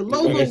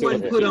logo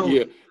wasn't put on.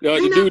 Yeah.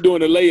 The dude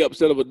doing a layup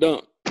instead of a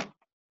dunk.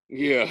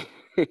 Yeah.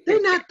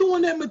 They're not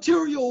throwing that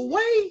material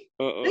away.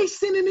 They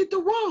sending it to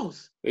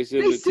Ross. They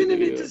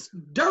sending it to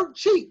Dirt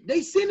Cheap.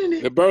 They sending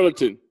it to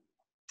Burlington.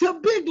 To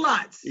Big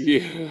Lots.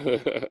 Yeah.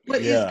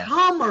 But it's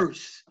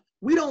commerce.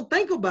 We don't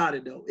think about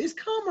it though. It's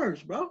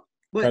commerce, bro.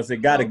 Because it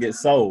got to get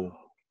sold.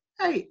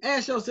 Hey,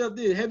 ask yourself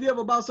this. Have you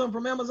ever bought something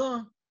from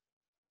Amazon?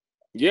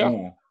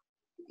 Yeah.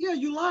 Yeah,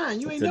 you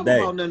lying. You ain't never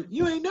bought nothing.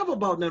 You ain't never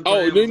bought nothing from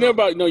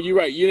Amazon. You're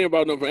right. You never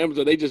bought nothing from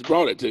Amazon. They just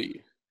brought it to you.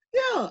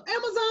 Yeah,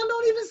 Amazon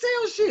don't even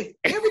sell shit.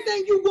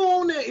 Everything you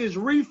go on there is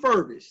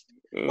refurbished.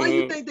 Why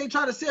you think they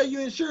try to sell you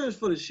insurance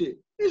for the shit?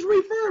 It's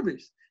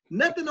refurbished.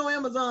 Nothing on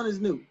Amazon is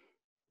new.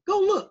 Go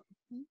look.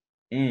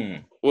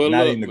 Well,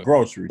 not in the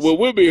groceries. Well,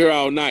 we'll be here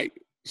all night.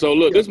 So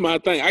look, this is my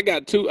thing.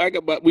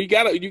 But you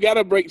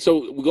gotta break.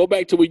 So we go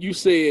back to what you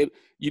said.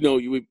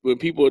 When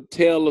people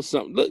tell us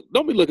something, look,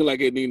 don't be looking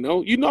like it. You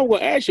know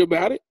we'll ask you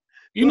about it.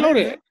 You know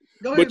that.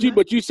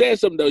 But you said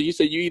something though. You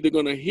said you're either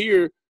gonna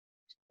hear.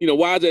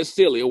 Why is that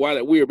silly or why is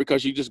that weird?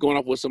 Because you're just going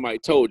off what somebody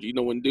told you.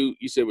 When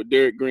you said with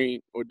Derek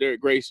Green or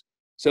Derek Grace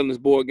selling this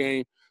board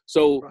game.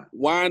 So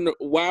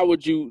why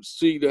would you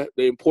see the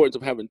importance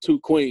of having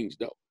 2 queens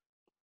though?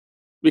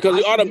 Because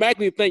you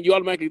automatically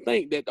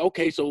think that,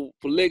 okay, so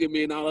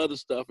polygamy and all other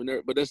stuff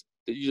but that's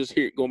you just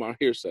hear it go my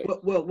hearsay.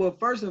 Well,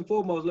 first and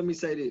foremost, let me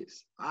say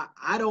this.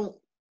 I don't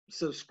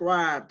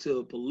subscribe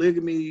to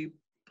polygamy,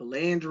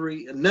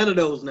 polyandry, none of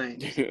those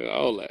names.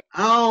 All that.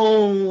 I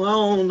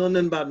don't know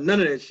nothing about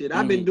none of that shit.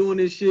 I've been doing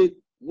this shit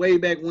way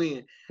back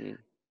when.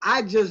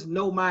 I just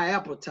know my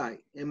appetite,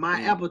 and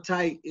my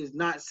appetite is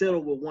not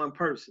settled with one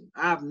person.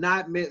 I've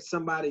not met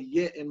somebody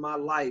yet in my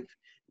life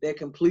that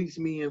completes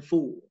me in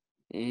full.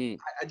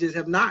 I just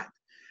have not.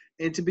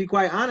 And to be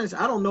quite honest,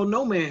 I don't know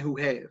no man who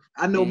have.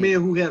 I know men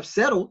who have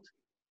settled,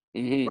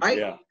 right?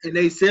 Yeah. And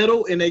they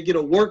settle and they get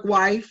a work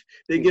wife.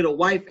 They get a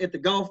wife at the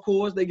golf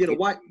course. They get a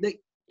wife.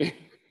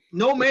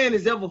 No man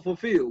is ever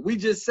fulfilled. We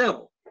just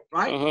settle,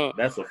 right?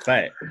 That's a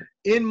fact.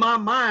 In my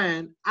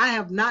mind, I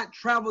have not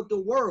traveled the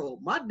world.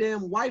 My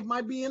damn wife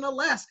might be in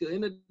Alaska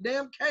in a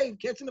damn cave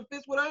catching a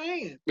fish with her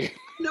hand.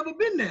 Never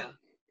been there.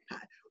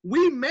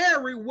 We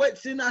marry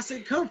what's in our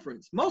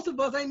circumference. Most of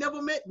us ain't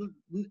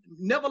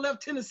never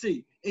left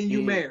Tennessee, and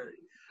you married.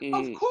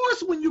 Of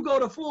course, when you go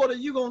to Florida,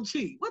 you gonna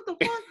cheat. What the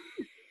fuck?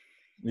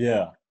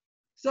 Yeah.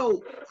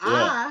 So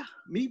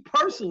me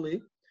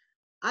personally,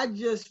 I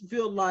just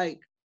feel like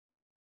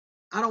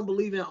I don't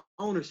believe in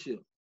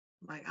ownership.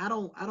 Like I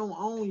don't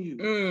own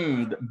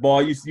you.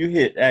 Boy, you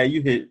hit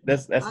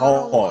that's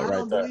hard right there. I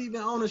don't believe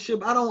in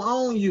ownership. I don't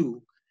own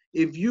you.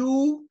 If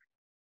you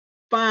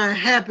find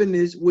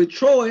happiness with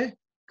Troy,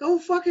 go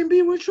fucking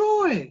be with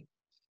Troy.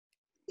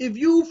 If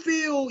you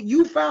feel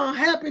you found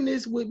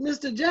happiness with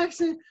Mr.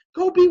 Jackson,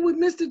 go be with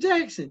Mr.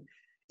 Jackson.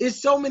 It's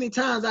so many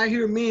times I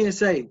hear men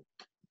say,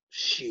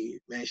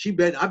 shit, man,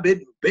 I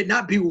bet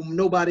not be with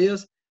nobody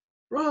else.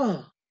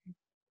 Bruh,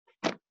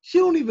 she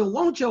don't even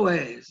want your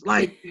ass.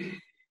 Like,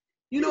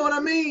 you know what I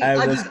mean?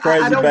 What's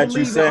crazy about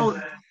you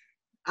saying?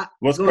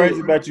 What's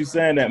crazy about you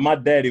saying that? My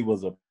daddy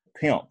was a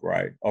pimp,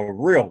 right? A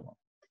real one.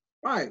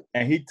 Right.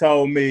 And he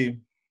told me,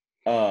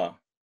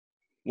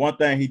 one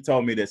thing he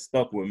told me that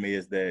stuck with me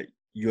is that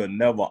you'll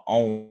never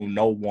own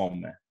no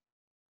woman.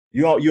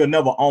 You'll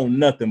never own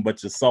nothing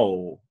but your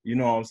soul. You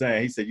know what I'm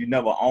saying? He said you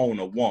never own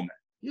a woman.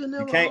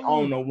 You can't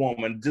own a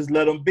woman. Just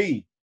let them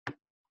be.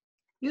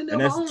 And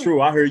that's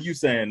true. I heard you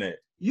saying that.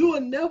 You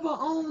will never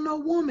own a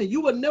woman.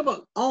 You would never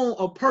own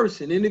a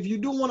person. And if you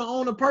do want to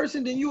own a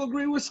person, then you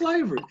agree with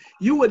slavery.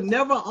 You would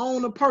never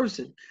own a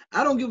person.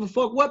 I don't give a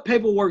fuck what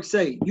paperwork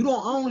say. You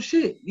don't own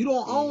shit. You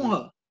don't own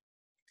her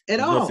at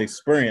all. Just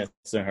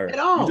experiencing her. At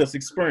all. You're just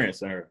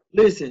experiencing her.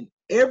 Listen,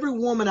 every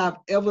woman I've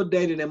ever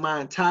dated in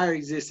my entire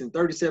existence,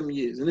 37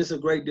 years, and it's a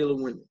great deal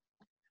of women,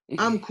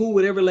 I'm cool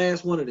with every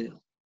last one of them.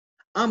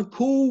 I'm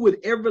cool with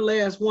every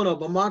last one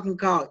of them. I can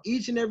call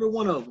each and every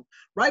one of them.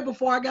 Right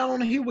before I got on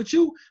here with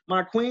you,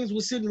 my queens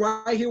was sitting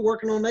right here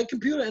working on their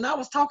computer, and I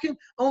was talking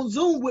on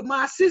Zoom with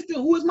my assistant,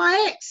 who is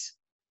my ex.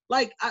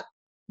 Like,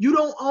 you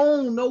don't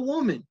own no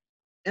woman.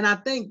 And I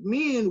think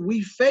men,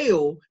 we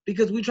fail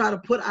because we try to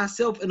put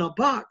ourselves in a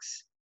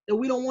box that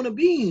we don't want to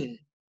be in.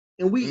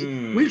 And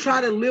we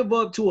try to live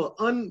up to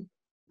an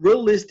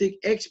unrealistic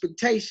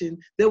expectation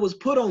that was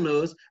put on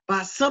us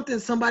by something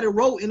somebody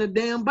wrote in a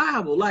damn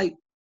Bible. Like,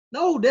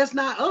 no, that's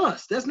not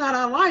us. That's not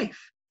our life.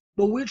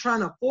 But we're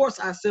trying to force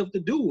ourselves to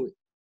do it.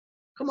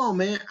 Come on,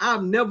 man.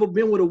 I've never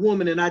been with a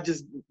woman and I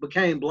just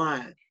became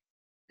blind.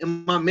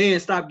 And my man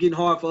stopped getting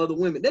hard for other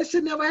women. That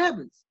shit never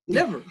happens.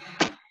 Never.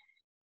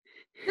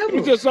 Never.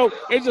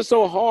 It's just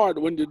so hard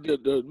when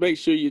to make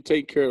sure you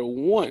take care of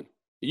one.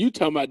 You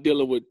talking about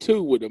dealing with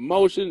two with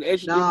emotion.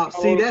 Nah,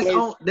 see,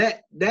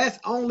 that's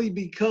only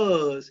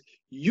because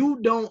you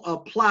don't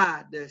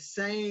apply the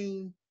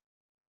same.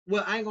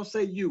 Well, I ain't gonna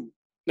say you.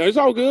 No, it's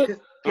all good.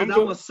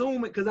 I'm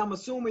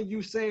assuming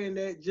you saying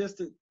that just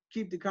to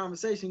keep the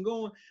conversation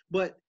going.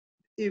 But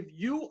if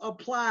you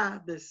apply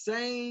the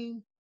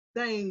same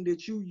thing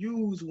that you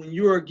use when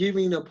you're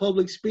giving a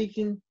public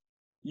speaking,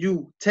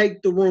 you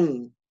take the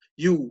room,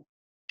 you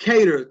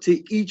cater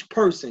to each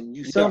person.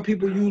 Some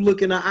people you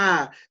look in the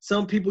eye,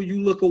 some people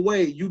you look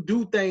away. You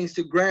do things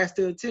to grasp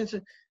their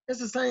attention. It's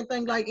the same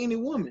thing like any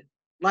woman.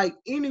 Like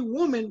any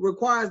woman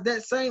requires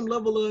that same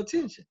level of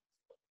attention.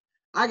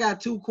 I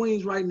got two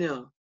queens right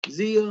now,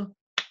 Zia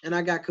and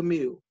I got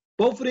Camille.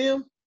 Both of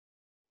them,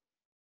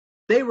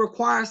 they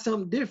require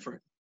something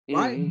different,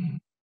 right? Mm-hmm.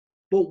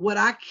 But what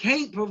I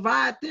can't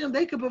provide them,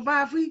 they can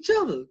provide for each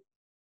other.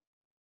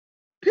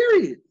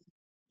 Period.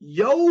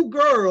 Your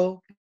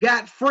girl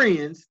got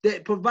friends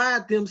that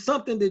provide them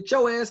something that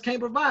your ass can't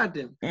provide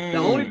them. The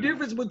only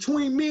difference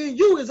between me and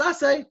you is I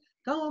say,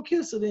 go on,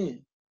 kiss her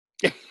then.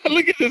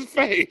 Look at his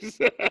face.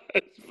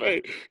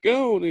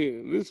 Go on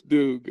in. This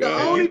dude.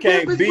 You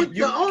can't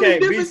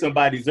be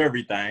somebody's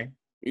everything.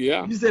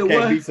 Yeah. You said can't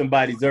what? Be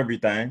somebody's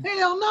everything.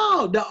 Hell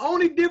no. The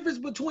only difference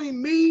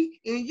between me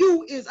and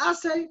you is I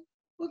say,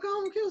 well, go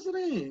on, kiss her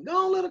then.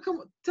 Go on, let her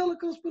come. Tell her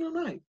come spend the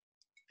night.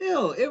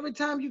 Hell, every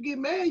time you get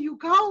mad, you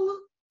call her.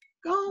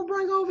 Go on,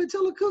 bring her over and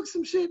tell her cook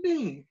some shit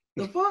then.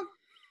 The fuck?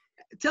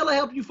 Tell her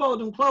help you fold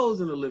them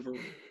clothes in the living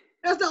room.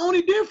 That's the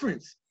only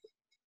difference.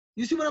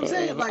 You see what I'm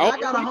saying? Like I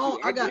got a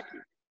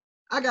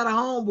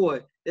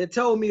homeboy that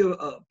told me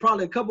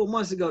probably a couple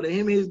months ago that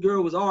him and his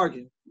girl was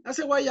arguing. I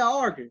said, why y'all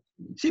arguing?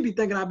 She be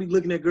thinking I be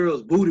looking at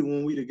girls' booty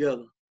when we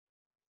together.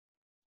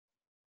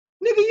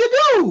 Nigga, you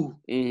do.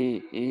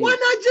 Mm-hmm, mm-hmm. Why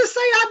not just say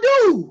I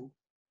do?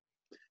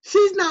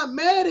 She's not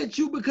mad at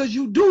you because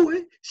you do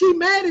it. She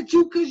mad at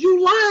you because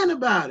you lying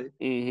about it.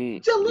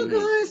 Mm-hmm, just look at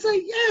her and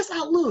say, yes,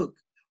 I look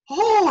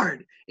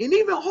hard. And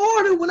even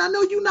harder when I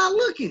know you're not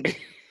looking.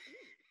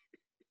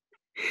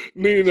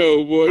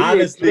 Nino, boy.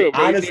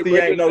 Honesty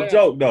ain't no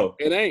joke, though.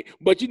 It ain't.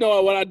 But you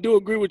know what? I do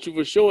agree with you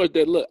for sure is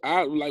that, look,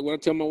 I like when I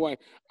tell my wife,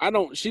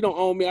 she don't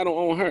own me, I don't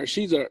own her.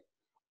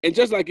 And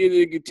just like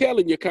you can tell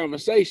in your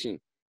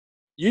conversation,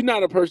 you're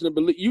not a person that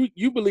believe,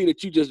 you believe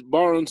that you just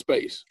borrowing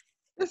space.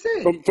 That's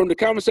it. From the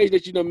conversation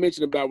that you done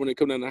mentioned about when they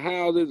come down the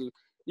houses,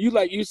 you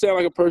sound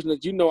like a person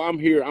that I'm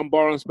here, I'm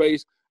borrowing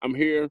space, I'm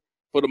here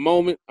for the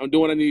moment, I'm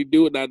doing what I need to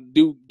do, and I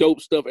do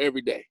dope stuff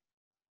every day.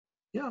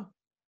 Yeah.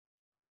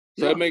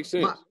 So that makes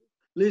sense.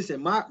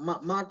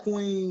 My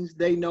queens,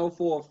 they know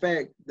for a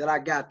fact that I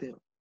got them.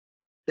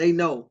 They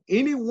know.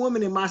 Any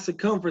woman in my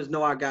circumference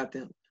know I got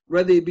them.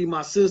 Whether it be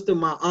my sister,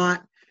 my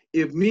aunt.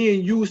 If me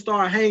and you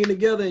start hanging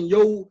together and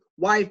your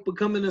wife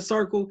become in a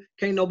circle,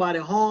 can't nobody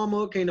harm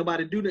her, can't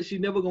nobody do that. She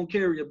never gonna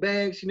carry a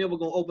bag. She never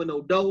gonna open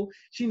no door.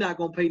 She not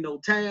gonna pay no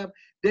tab.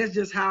 That's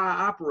just how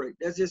I operate.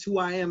 That's just who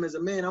I am as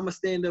a man. I'm a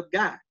stand-up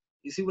guy.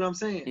 You see what I'm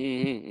saying?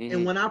 Mm-hmm, mm-hmm.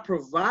 And when I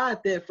provide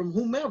that from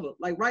whomever,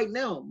 like right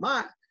now,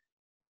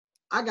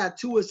 I got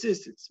 2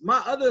 assistants.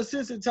 My other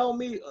assistant told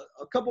me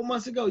a couple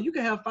months ago, you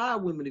can have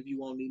 5 women if you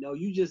want, Nino.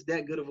 You just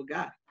that good of a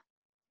guy.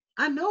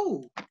 I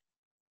know.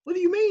 What do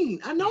you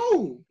mean? I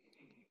know.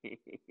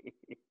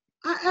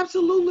 I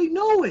absolutely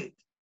know it.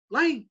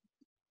 Like,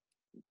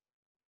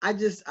 I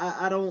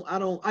don't.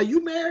 Are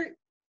you married,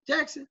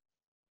 Jackson?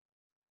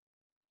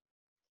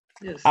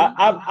 Yes.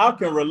 I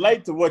can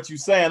relate to what you're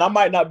saying. I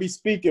might not be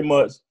speaking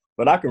much,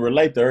 but I can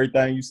relate to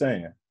everything you're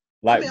saying.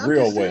 Like,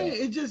 real well.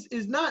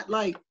 It's not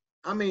like,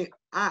 I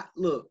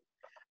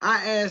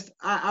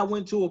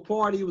went to a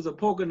party, it was a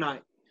poker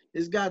night,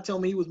 This guy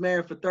told me he was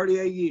married for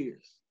 38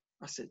 years.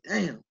 I said,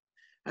 damn.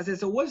 I said,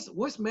 so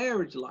what's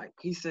marriage like?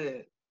 He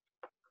said,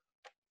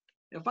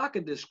 if I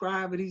could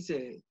describe it, he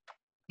said,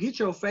 get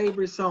your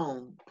favorite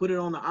song, put it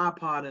on the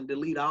iPod, and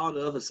delete all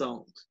the other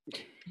songs.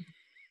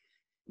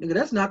 Nigga,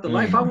 that's not the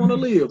life I want to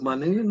live, my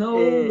nigga.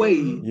 No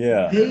way.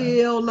 Yeah.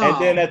 Hell no.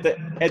 And then at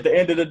the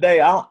end of the day,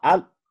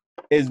 I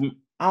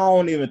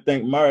don't even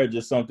think marriage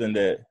is something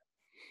that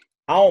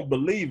I don't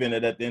believe in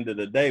it at the end of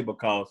the day,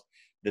 because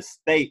the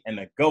state and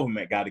the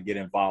government got to get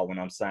involved when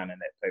I'm signing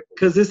that paper.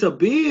 Because it's a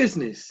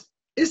business.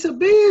 It's a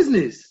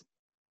business.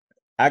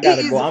 I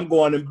gotta go. I'm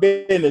going in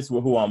business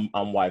with who I'm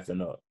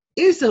wifing up.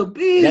 It's a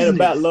business. It ain't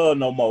about love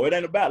no more. It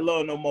ain't about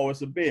love no more.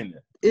 It's a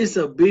business. It's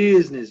a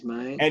business,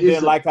 man. And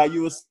then, like how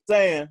you were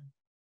saying,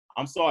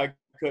 I'm sorry to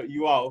cut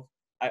you off.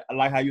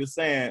 Like how you were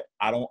saying,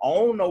 I don't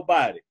own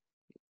nobody.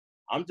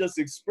 I'm just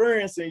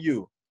experiencing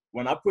you.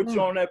 When I put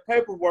you on that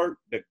paperwork,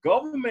 the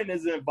government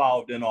is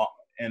involved in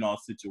our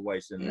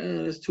situation.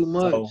 Man, that's too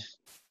much. So,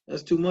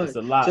 that's too much. It's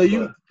a lot.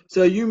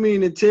 So you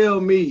mean to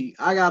tell me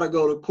I gotta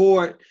go to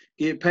court,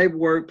 get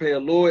paperwork, pay a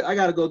lawyer? I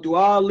gotta go through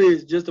all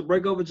this just to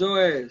break up with your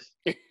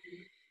ass?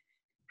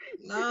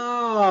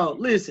 No,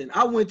 listen.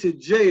 I went to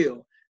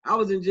jail. I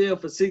was in jail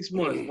for 6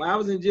 months. When I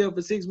was in jail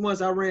for 6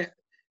 months,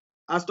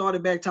 I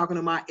started back talking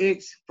to my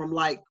ex from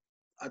like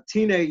a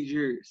teenage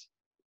years.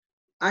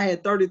 I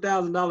had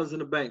 $30,000 in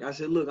the bank. I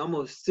said, look, I'm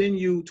gonna send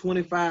you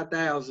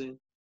 $25,000.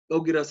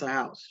 Go get us a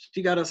house.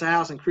 She got us a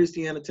house in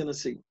Christiana,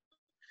 Tennessee.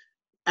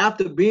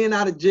 After being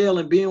out of jail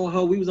and being with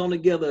her, we was on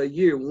together a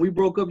year. When we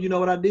broke up, you know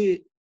what I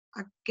did?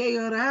 I gave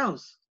her the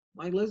house.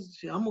 Like,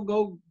 I'm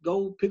gonna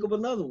go pick up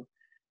another one.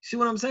 See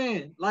what I'm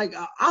saying? Like,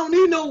 I don't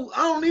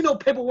need no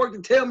paperwork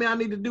to tell me I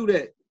need to do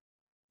that.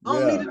 I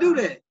don't need to do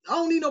that. I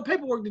don't need no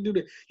paperwork to do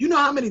that. You know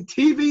how many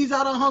TVs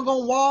I done hung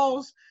on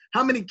walls?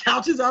 How many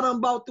couches I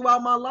done bought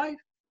throughout my life?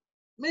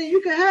 Man,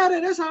 you can have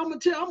that. That's how I'm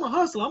a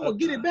hustler. I'm gonna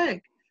get it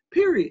back.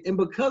 Period. And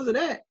because of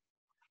that,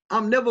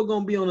 I'm never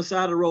gonna be on the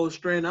side of the road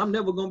stranded. I'm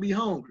never gonna be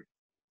hungry.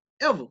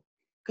 Ever.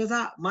 Because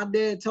my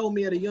dad told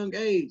me at a young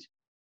age,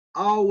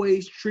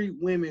 always treat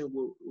women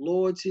with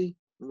loyalty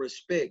and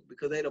respect,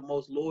 because they the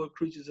most loyal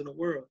creatures in the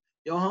world.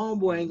 Your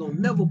homeboy ain't gonna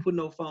never put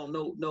no phone,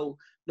 no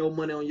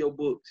money on your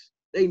books.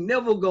 They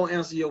never gonna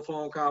answer your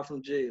phone call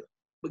from jail.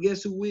 But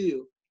guess who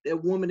will?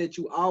 That woman that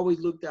you always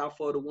looked out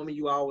for, the woman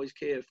you always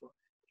cared for.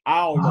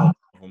 I don't know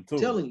them too.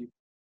 I'm telling you.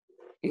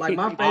 Like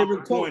my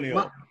favorite quote,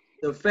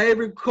 the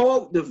favorite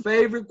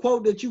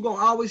quote that you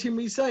gonna always hear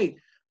me say,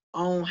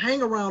 I don't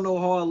hang around no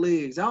hard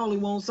legs. I only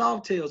want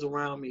soft tails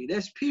around me.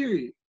 That's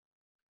period.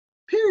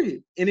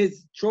 Period. And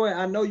it's, Troy,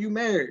 I know you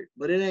married,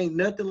 but it ain't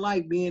nothing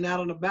like being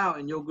out and about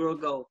and your girl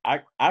go,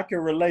 I can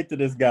relate to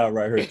this guy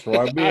right here,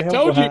 Troy. I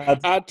told you.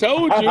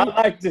 I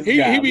like this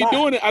guy. He be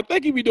doing it. I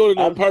think he be doing it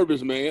on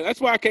purpose, man.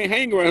 That's why I can't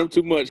hang around him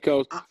too much,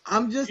 because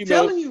I'm just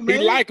telling you,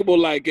 man. He likable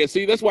like that.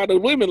 See, that's why the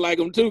women like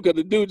him too, because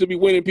the dudes will be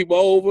winning people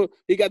over.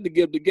 He got to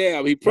give the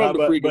gab. He from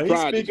the freaking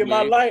project. He's speaking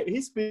my life.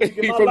 He's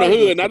from the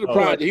hood, not the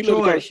project. He lives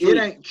across the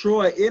street.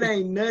 Troy, it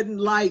ain't nothing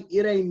like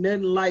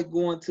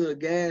going to a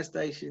gas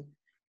station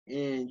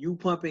and you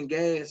pumping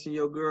gas and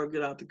your girl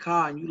get out the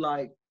car and you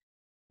like,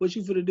 what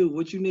you finna do?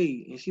 What you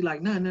need? And she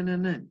like, nothing.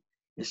 And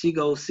she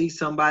go see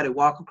somebody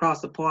walk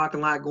across the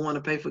parking lot going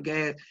to pay for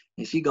gas,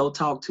 and she go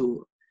talk to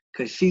her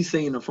because she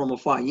seen her from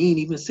afar. You ain't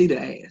even see the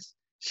ass.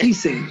 She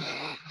seen it.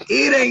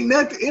 It ain't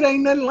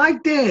nothing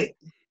like that.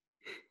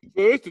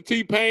 So it's the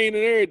T-Pain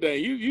and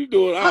everything. You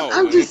do it all.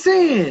 I'm just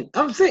saying.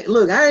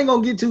 Look, I ain't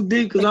gonna get too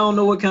deep because I don't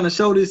know what kind of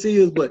show this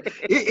is, but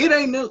it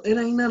ain't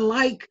nothing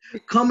like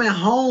coming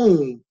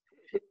home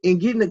and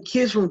getting a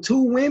kiss from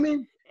two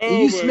women and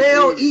you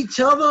smell each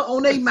other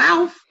on their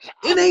mouth.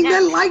 It ain't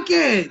nothing like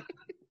that.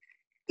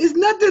 It's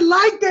nothing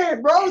like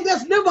that, bro. I'm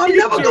never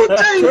gonna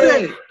change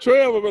that.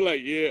 Trevor will be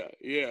like, yeah.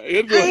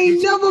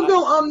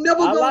 I'm never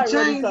gonna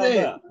change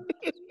that.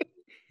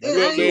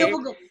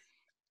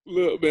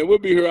 Look, man, we'll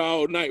be here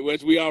all night,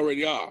 which we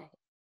already are.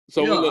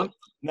 So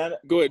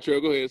go ahead,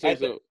 Trevor. Go ahead. Say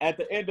something. At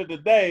the end of the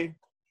day,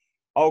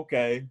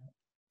 okay,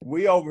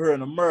 we over here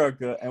in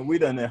America and we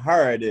done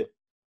inherited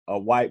a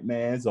white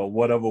man's or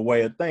whatever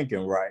way of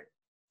thinking, right?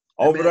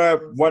 Over there,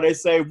 where they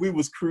say we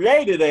was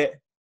created at,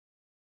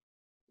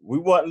 we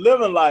wasn't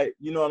living like,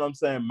 you know what I'm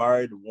saying,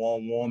 married to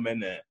one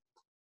woman and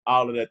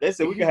all of that. They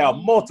said we can have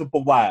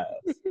multiple wives.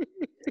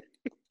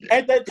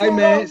 Ain't that true? Hey,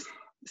 man,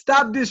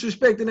 stop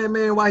disrespecting that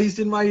man while he's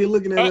sitting right here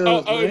looking at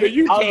us,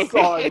 man. I'm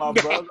sorry, my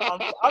brother.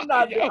 I'm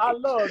not. I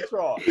love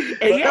Troy.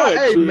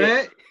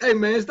 Hey,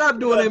 man, stop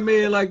doing that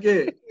man like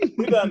that.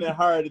 We done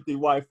inherited the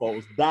white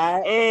folks.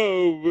 Die.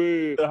 Oh,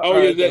 man.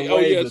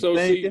 Yeah. So,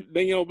 see,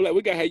 then, you know, black,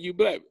 we got to have you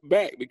back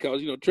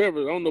because, you know,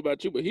 Trevor, I don't know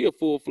about you, but he a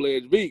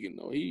full-fledged vegan,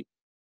 though.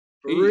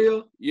 For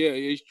real? Yeah,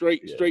 he's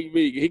straight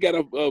vegan. He got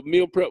a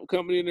meal prep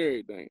company and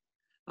everything.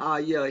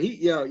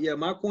 Yeah.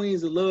 My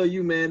queens will love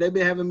you, man. They've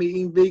been having me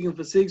eating vegan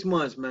for 6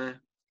 months, man.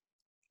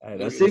 Hey,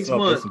 that's for 6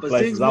 months. For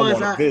 6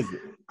 months,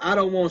 I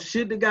don't want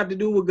shit that got to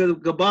do with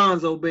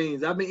garbanzo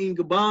beans. I've been eating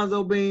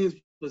garbanzo beans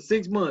for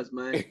 6 months,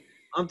 man.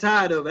 I'm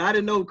tired of it. I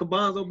didn't know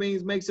Garbanzo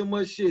beans make so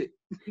much shit.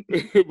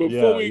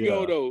 Before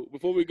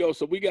we go,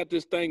 so we got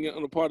this thing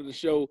on a part of the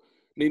show,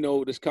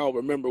 Nino, that's called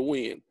Remember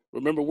When.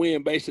 Remember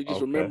When, basically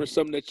just remember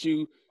something that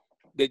you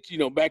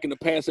back in the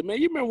past. And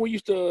man, you remember we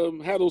used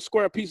to have those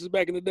square pieces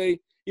back in the day?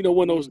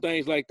 One of those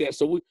things like that.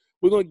 So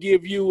we're going to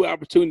give you an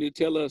opportunity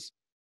to tell us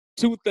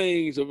 2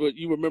 things of what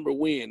you remember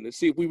when, and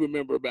see if we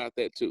remember about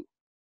that too.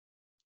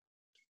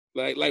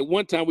 Like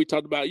one time we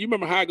talked about, you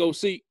remember How I Go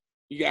Seek?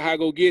 You got How I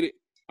Go Get It?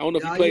 I don't know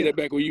if you played that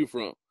back where you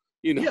from.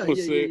 What I'm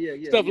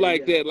saying? Stuff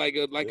like that, like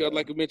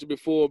I mentioned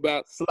before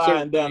about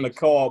sliding down things. The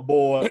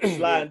cardboard,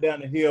 sliding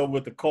down the hill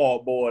with the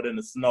cardboard in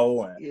the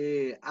snow.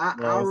 And,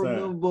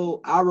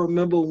 I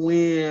remember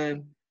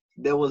when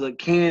there was a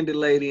candy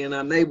lady in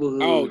our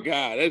neighborhood. Oh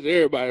God, that's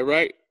everybody,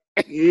 right?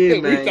 Yeah,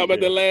 man. We talked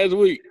about that last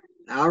week.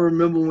 I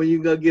remember when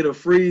you go get a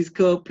freeze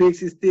cup,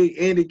 pixie stick,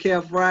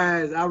 handicap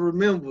fries. I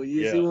remember.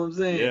 You see what I'm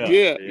saying?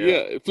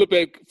 Yeah. Flip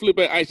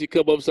that icy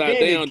cup upside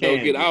down, though.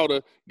 Get all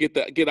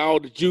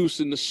the juice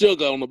and the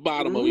sugar on the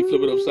bottom of it. You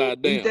flip it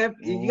upside down.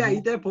 You gotta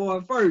eat that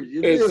part first.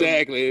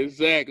 Exactly.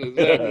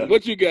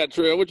 What you got,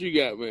 Trey? What you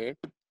got, man?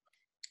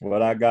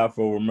 What I got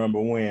for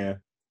Remember When?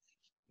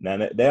 Now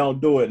they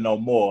don't do it no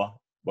more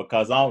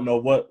because I don't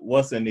know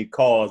what's in the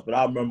cars, but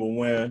I remember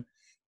when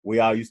we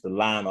all used to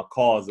line our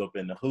cars up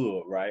in the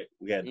hood, right?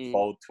 We had the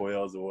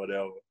 412s or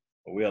whatever.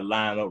 We'll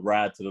line up,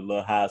 ride to the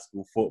little high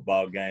school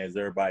football games,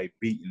 everybody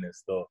beating and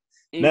stuff.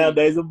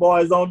 Nowadays, the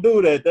boys don't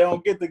do that. They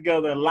don't get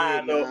together and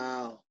line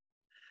up.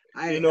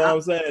 What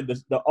I'm saying?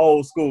 The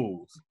old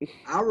schools.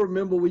 I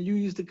remember when you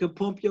used to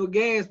pump your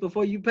gas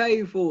before you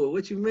paid for it.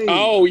 What you mean?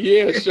 Oh,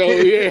 yeah,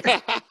 yeah.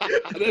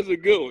 That's a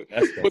good one.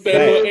 Put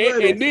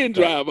that and then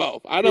drive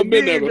off. I done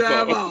been there before.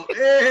 I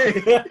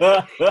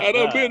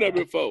done been there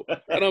before.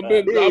 I've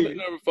been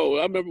there before.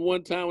 I remember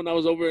one time when I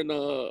was over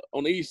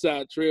on the East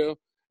Side Trail,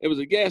 it was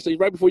a gas station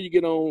right before you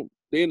get on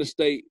the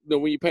interstate,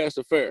 when you pass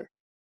the fair.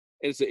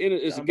 And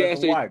it's a gas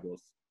station. Weigels.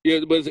 Yeah,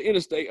 but it's an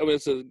interstate. I mean,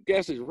 it's a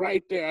gas station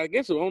right there. I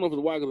guess I don't know if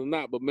it's Weigels or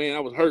not, but man, I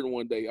was hurting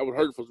one day. I was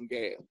hurting for some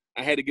gas.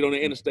 I had to get on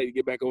the interstate to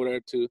get back over there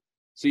to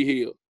Sea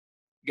Hill.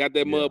 Got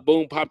that mud,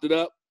 boom, popped it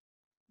up,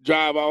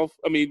 drive off.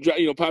 I mean,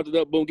 popped it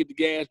up, boom, get the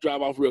gas,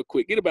 drive off real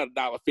quick. Get about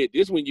 $1.50.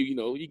 This when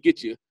you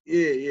get you.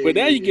 Yeah. But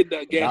now you get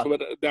that gas for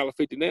about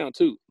 $1.50 now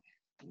too.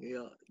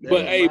 Yeah.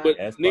 But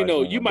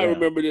Nino, you might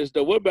remember this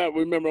though. What about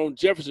remember on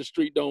Jefferson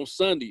Street on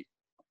Sunday?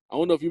 I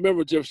don't know if you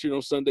remember Jefferson Street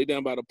on Sunday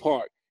down by the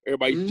park.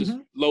 Everybody just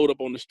load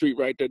up on the street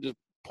right there, just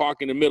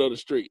park in the middle of the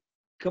street.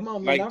 Come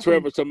on, man. Like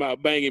Trevor talking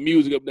about banging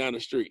music up down the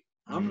street.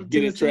 I'm from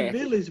Tennessee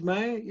Village,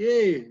 man.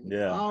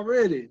 Yeah.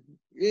 Already.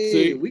 Yeah.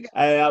 See,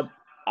 I'm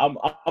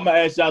gonna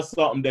ask y'all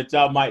something that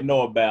y'all might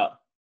know about,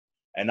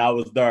 and I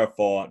was there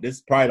for. This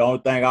is probably the only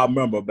thing I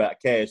remember about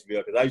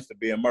Cashville because I used to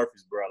be in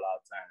Murfreesboro a lot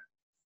of time.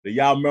 Do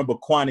y'all remember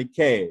Quanny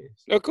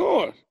Cash? Of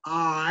course. All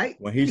right.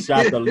 When he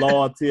shot the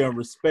Loyalty and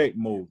Respect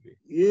movie.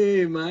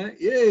 Yeah, man.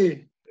 Yeah.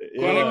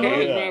 Quanny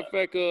Cash, matter of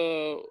fact,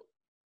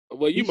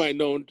 well, you might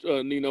know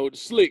Nino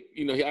Slick.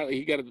 He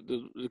got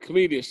the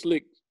comedian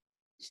Slick.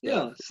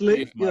 Yeah,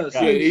 Slick.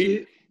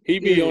 He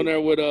be on there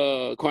with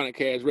Quanny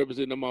Cash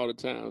representing them all the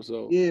time.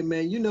 So yeah,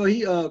 man. He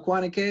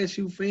Quanny Cash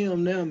shoot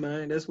film now,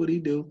 man. That's what he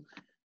do.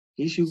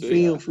 He shoot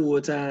film full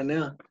time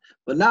now.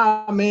 But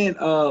nah, man.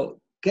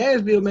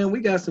 Cashville, man, we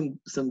got some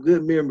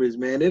good memories,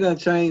 man. It done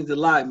changed a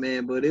lot,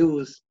 man. But it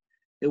was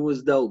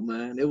dope,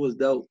 man. It was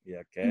dope.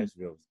 Yeah,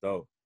 Cashville was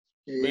dope.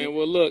 Yeah. Man,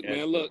 well, look.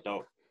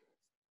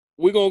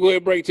 We're going to go ahead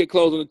and break to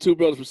close on the two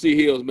brothers from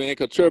Sea Hills, man,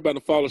 because Trevor about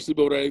to fall asleep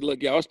over there.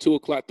 Look, y'all, it's 2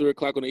 o'clock, 3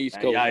 o'clock on the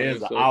East Coast. Y'all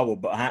is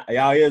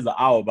an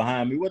hour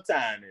behind me. What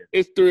time is it?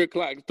 It's 3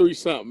 o'clock, 3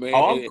 something, man.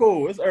 Oh, I'm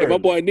cool. It's early. And my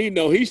boy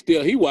Nino,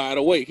 he wide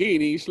awake. He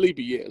ain't even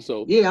sleepy yet.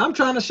 So yeah, I'm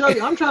trying to show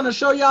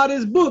y'all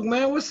this book,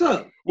 man. What's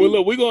up? Well,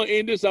 look, we're going to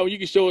end this out. You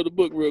can show us the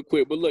book real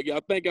quick. But look, y'all,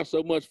 thank y'all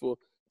so much for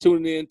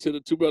tuning in to the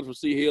two brothers from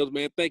Sea Hills,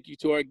 man. Thank you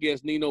to our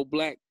guest, Nino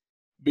Black,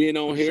 being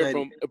on here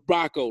from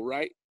Bracco,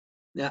 right?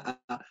 Yeah,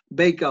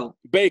 BACO.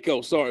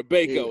 BACO.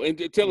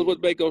 And tell us what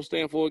BACO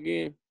stands for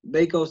again.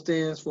 BACO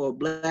stands for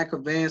Black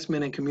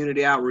Advancement and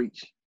Community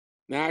Outreach.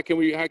 Now, how can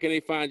they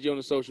find you on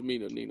the social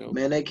media, Nino?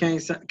 Man, they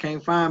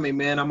can't find me,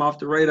 man. I'm off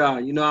the radar.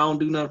 I don't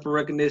do nothing for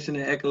recognition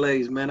and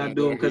accolades, man. I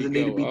do them because it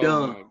need to be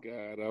done. Oh my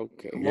God,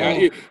 okay.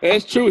 Yeah,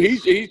 that's true.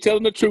 He's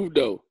telling the truth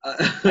though.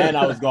 And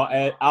I was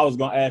gonna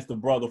ask the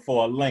brother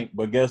for a link,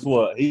 but guess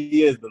what?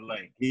 He is the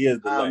link.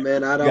 Link.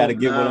 Man, I don't. You gotta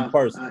get with him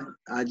personally.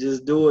 I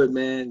just do it,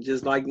 man.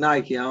 Just like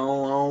Nike. I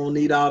don't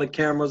need all the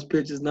cameras,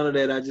 pictures, none of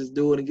that. I just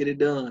do it and get it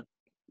done.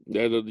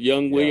 There's a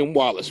young William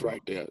Wallace right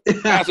there.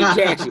 Pastor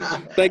Jackson,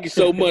 thank you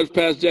so much,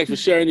 Pastor Jackson,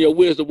 for sharing your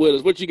wisdom with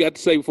us. What you got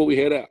to say before we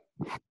head out?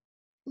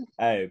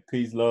 Hey,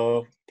 peace,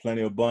 love, plenty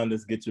of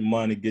abundance. Get your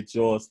money, get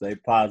yours. Stay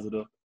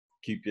positive.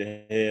 Keep your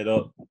head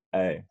up.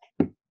 Hey,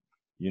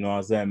 you know what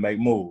I'm saying? Make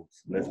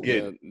moves. Let's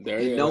get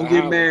it. Don't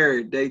get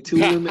married. They 2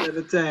 women at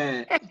a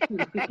time.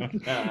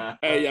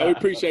 Hey, y'all, we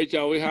appreciate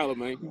y'all. We holler,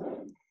 man.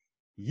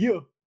 Yeah.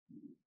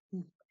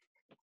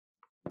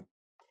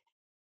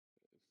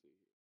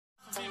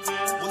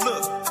 Well,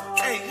 look,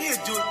 hey, here,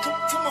 dude,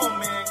 come on,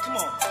 man, come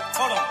on.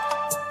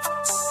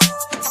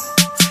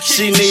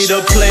 she need a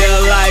player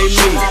like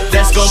me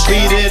that's gon'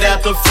 beat it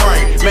at the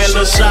frame. Man,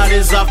 Lil Shot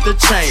is off the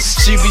chain.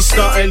 She be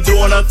stuntin',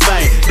 doing her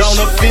thing. Don't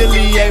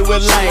affiliate with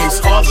lames.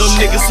 All them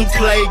niggas who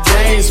play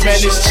games. Man,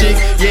 this chick,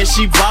 yeah,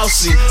 she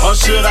bossy. Or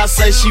should I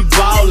say she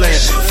ballin',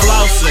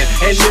 flossin'.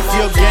 And if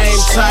your game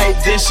tight,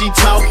 then she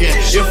talkin'.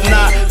 If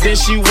not, then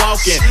she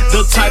walkin'.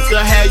 The type to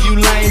have you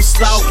lame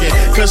stalkin'.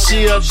 Cause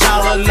she $1,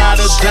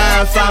 not a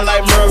dime. Fine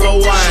like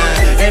Merlot wine.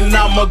 And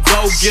I'm a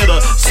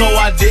go-getter, so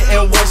I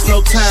didn't waste no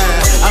time.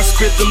 I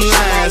spit them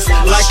lines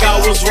like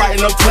I was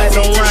writing a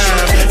platinum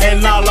rhyme.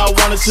 And all I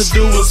wanted to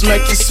do was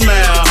make you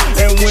smile.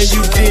 And when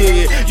you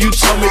did, you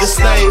told me to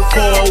stay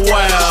for a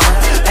while.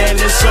 And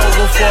it's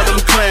over for them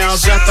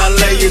clowns after I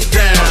lay you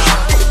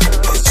down.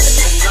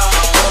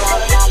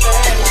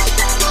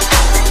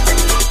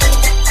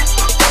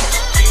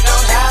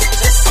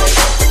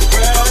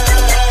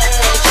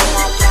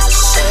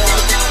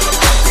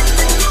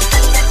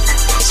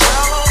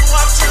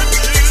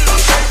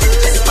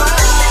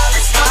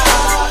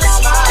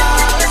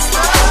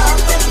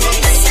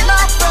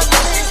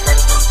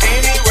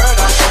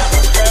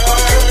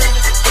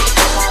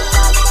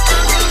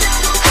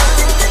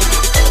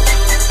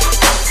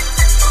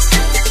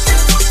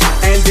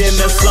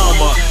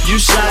 You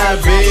shine,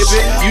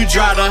 baby, you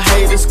drive the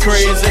haters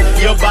crazy.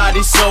 Your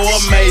body so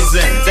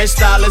amazing, they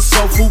style is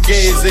so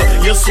fugazi.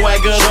 You're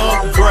swaggered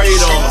up, great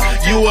on.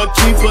 You a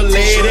keeper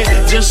lady,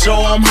 just show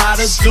them how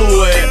to do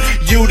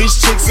it. You these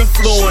chicks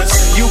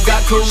influence, you got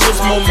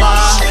charisma, ma,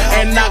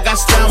 and I got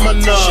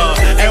stamina.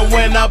 And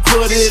when I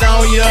put it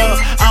on ya,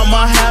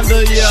 I'ma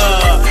handle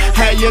ya.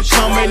 Have you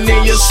coming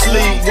in your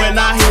sleep when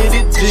I hit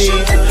it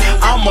deep.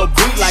 I'ma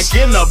beat like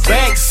in the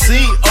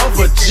backseat of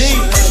a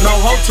Jeep. No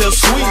hotel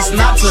suites,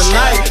 not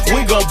tonight.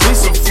 We gon' be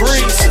some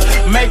freaks.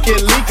 Make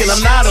it leak and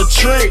I'm not a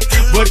trick,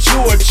 but you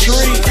a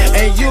treat.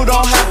 And you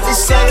don't have to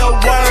say a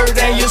word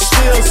and you're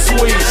still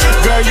sweet.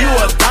 Girl, you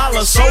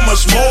 $1, so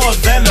much more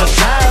than a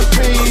dime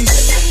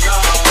piece.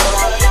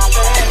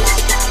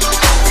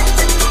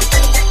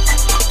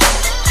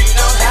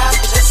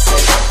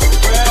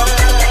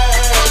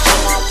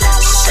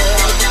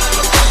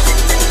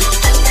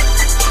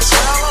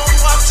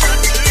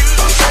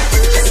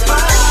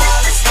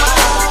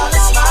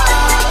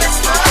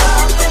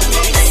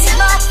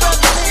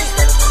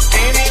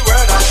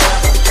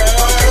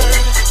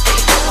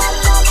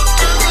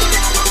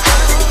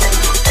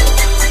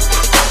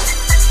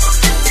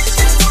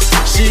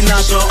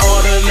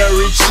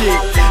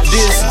 Chick.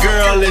 This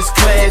girl is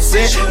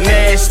classy,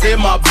 nasty,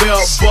 my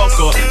belt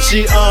buckle,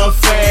 she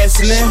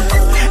unfastening,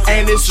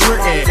 and it's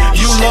written,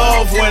 you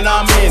love when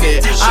I'm in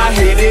it, I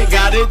hit it,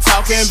 got it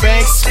talking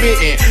back,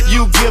 spitting,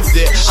 you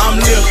gifted, I'm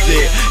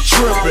lifted,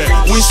 tripping,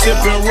 we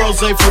sipping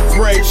rosé for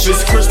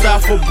breakfast, Cristal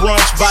for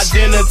brunch, by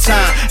dinner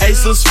time,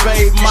 Ace of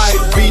Spade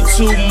might be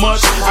too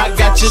much, I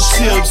got your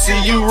tipsy,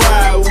 you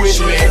ride with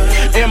me,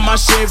 in my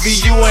Chevy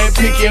you ain't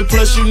picking,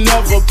 plus you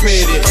never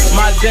petted,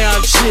 my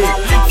damn chick,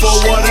 for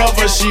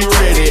whatever she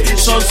ready,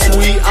 so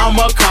sweet,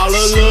 I'ma call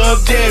her Lil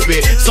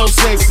Debbie, so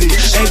sexy,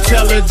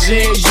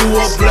 intelligent, you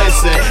a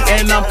blessing,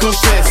 and I'm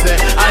confessing,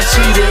 I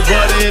cheated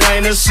but it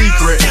ain't a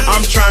secret,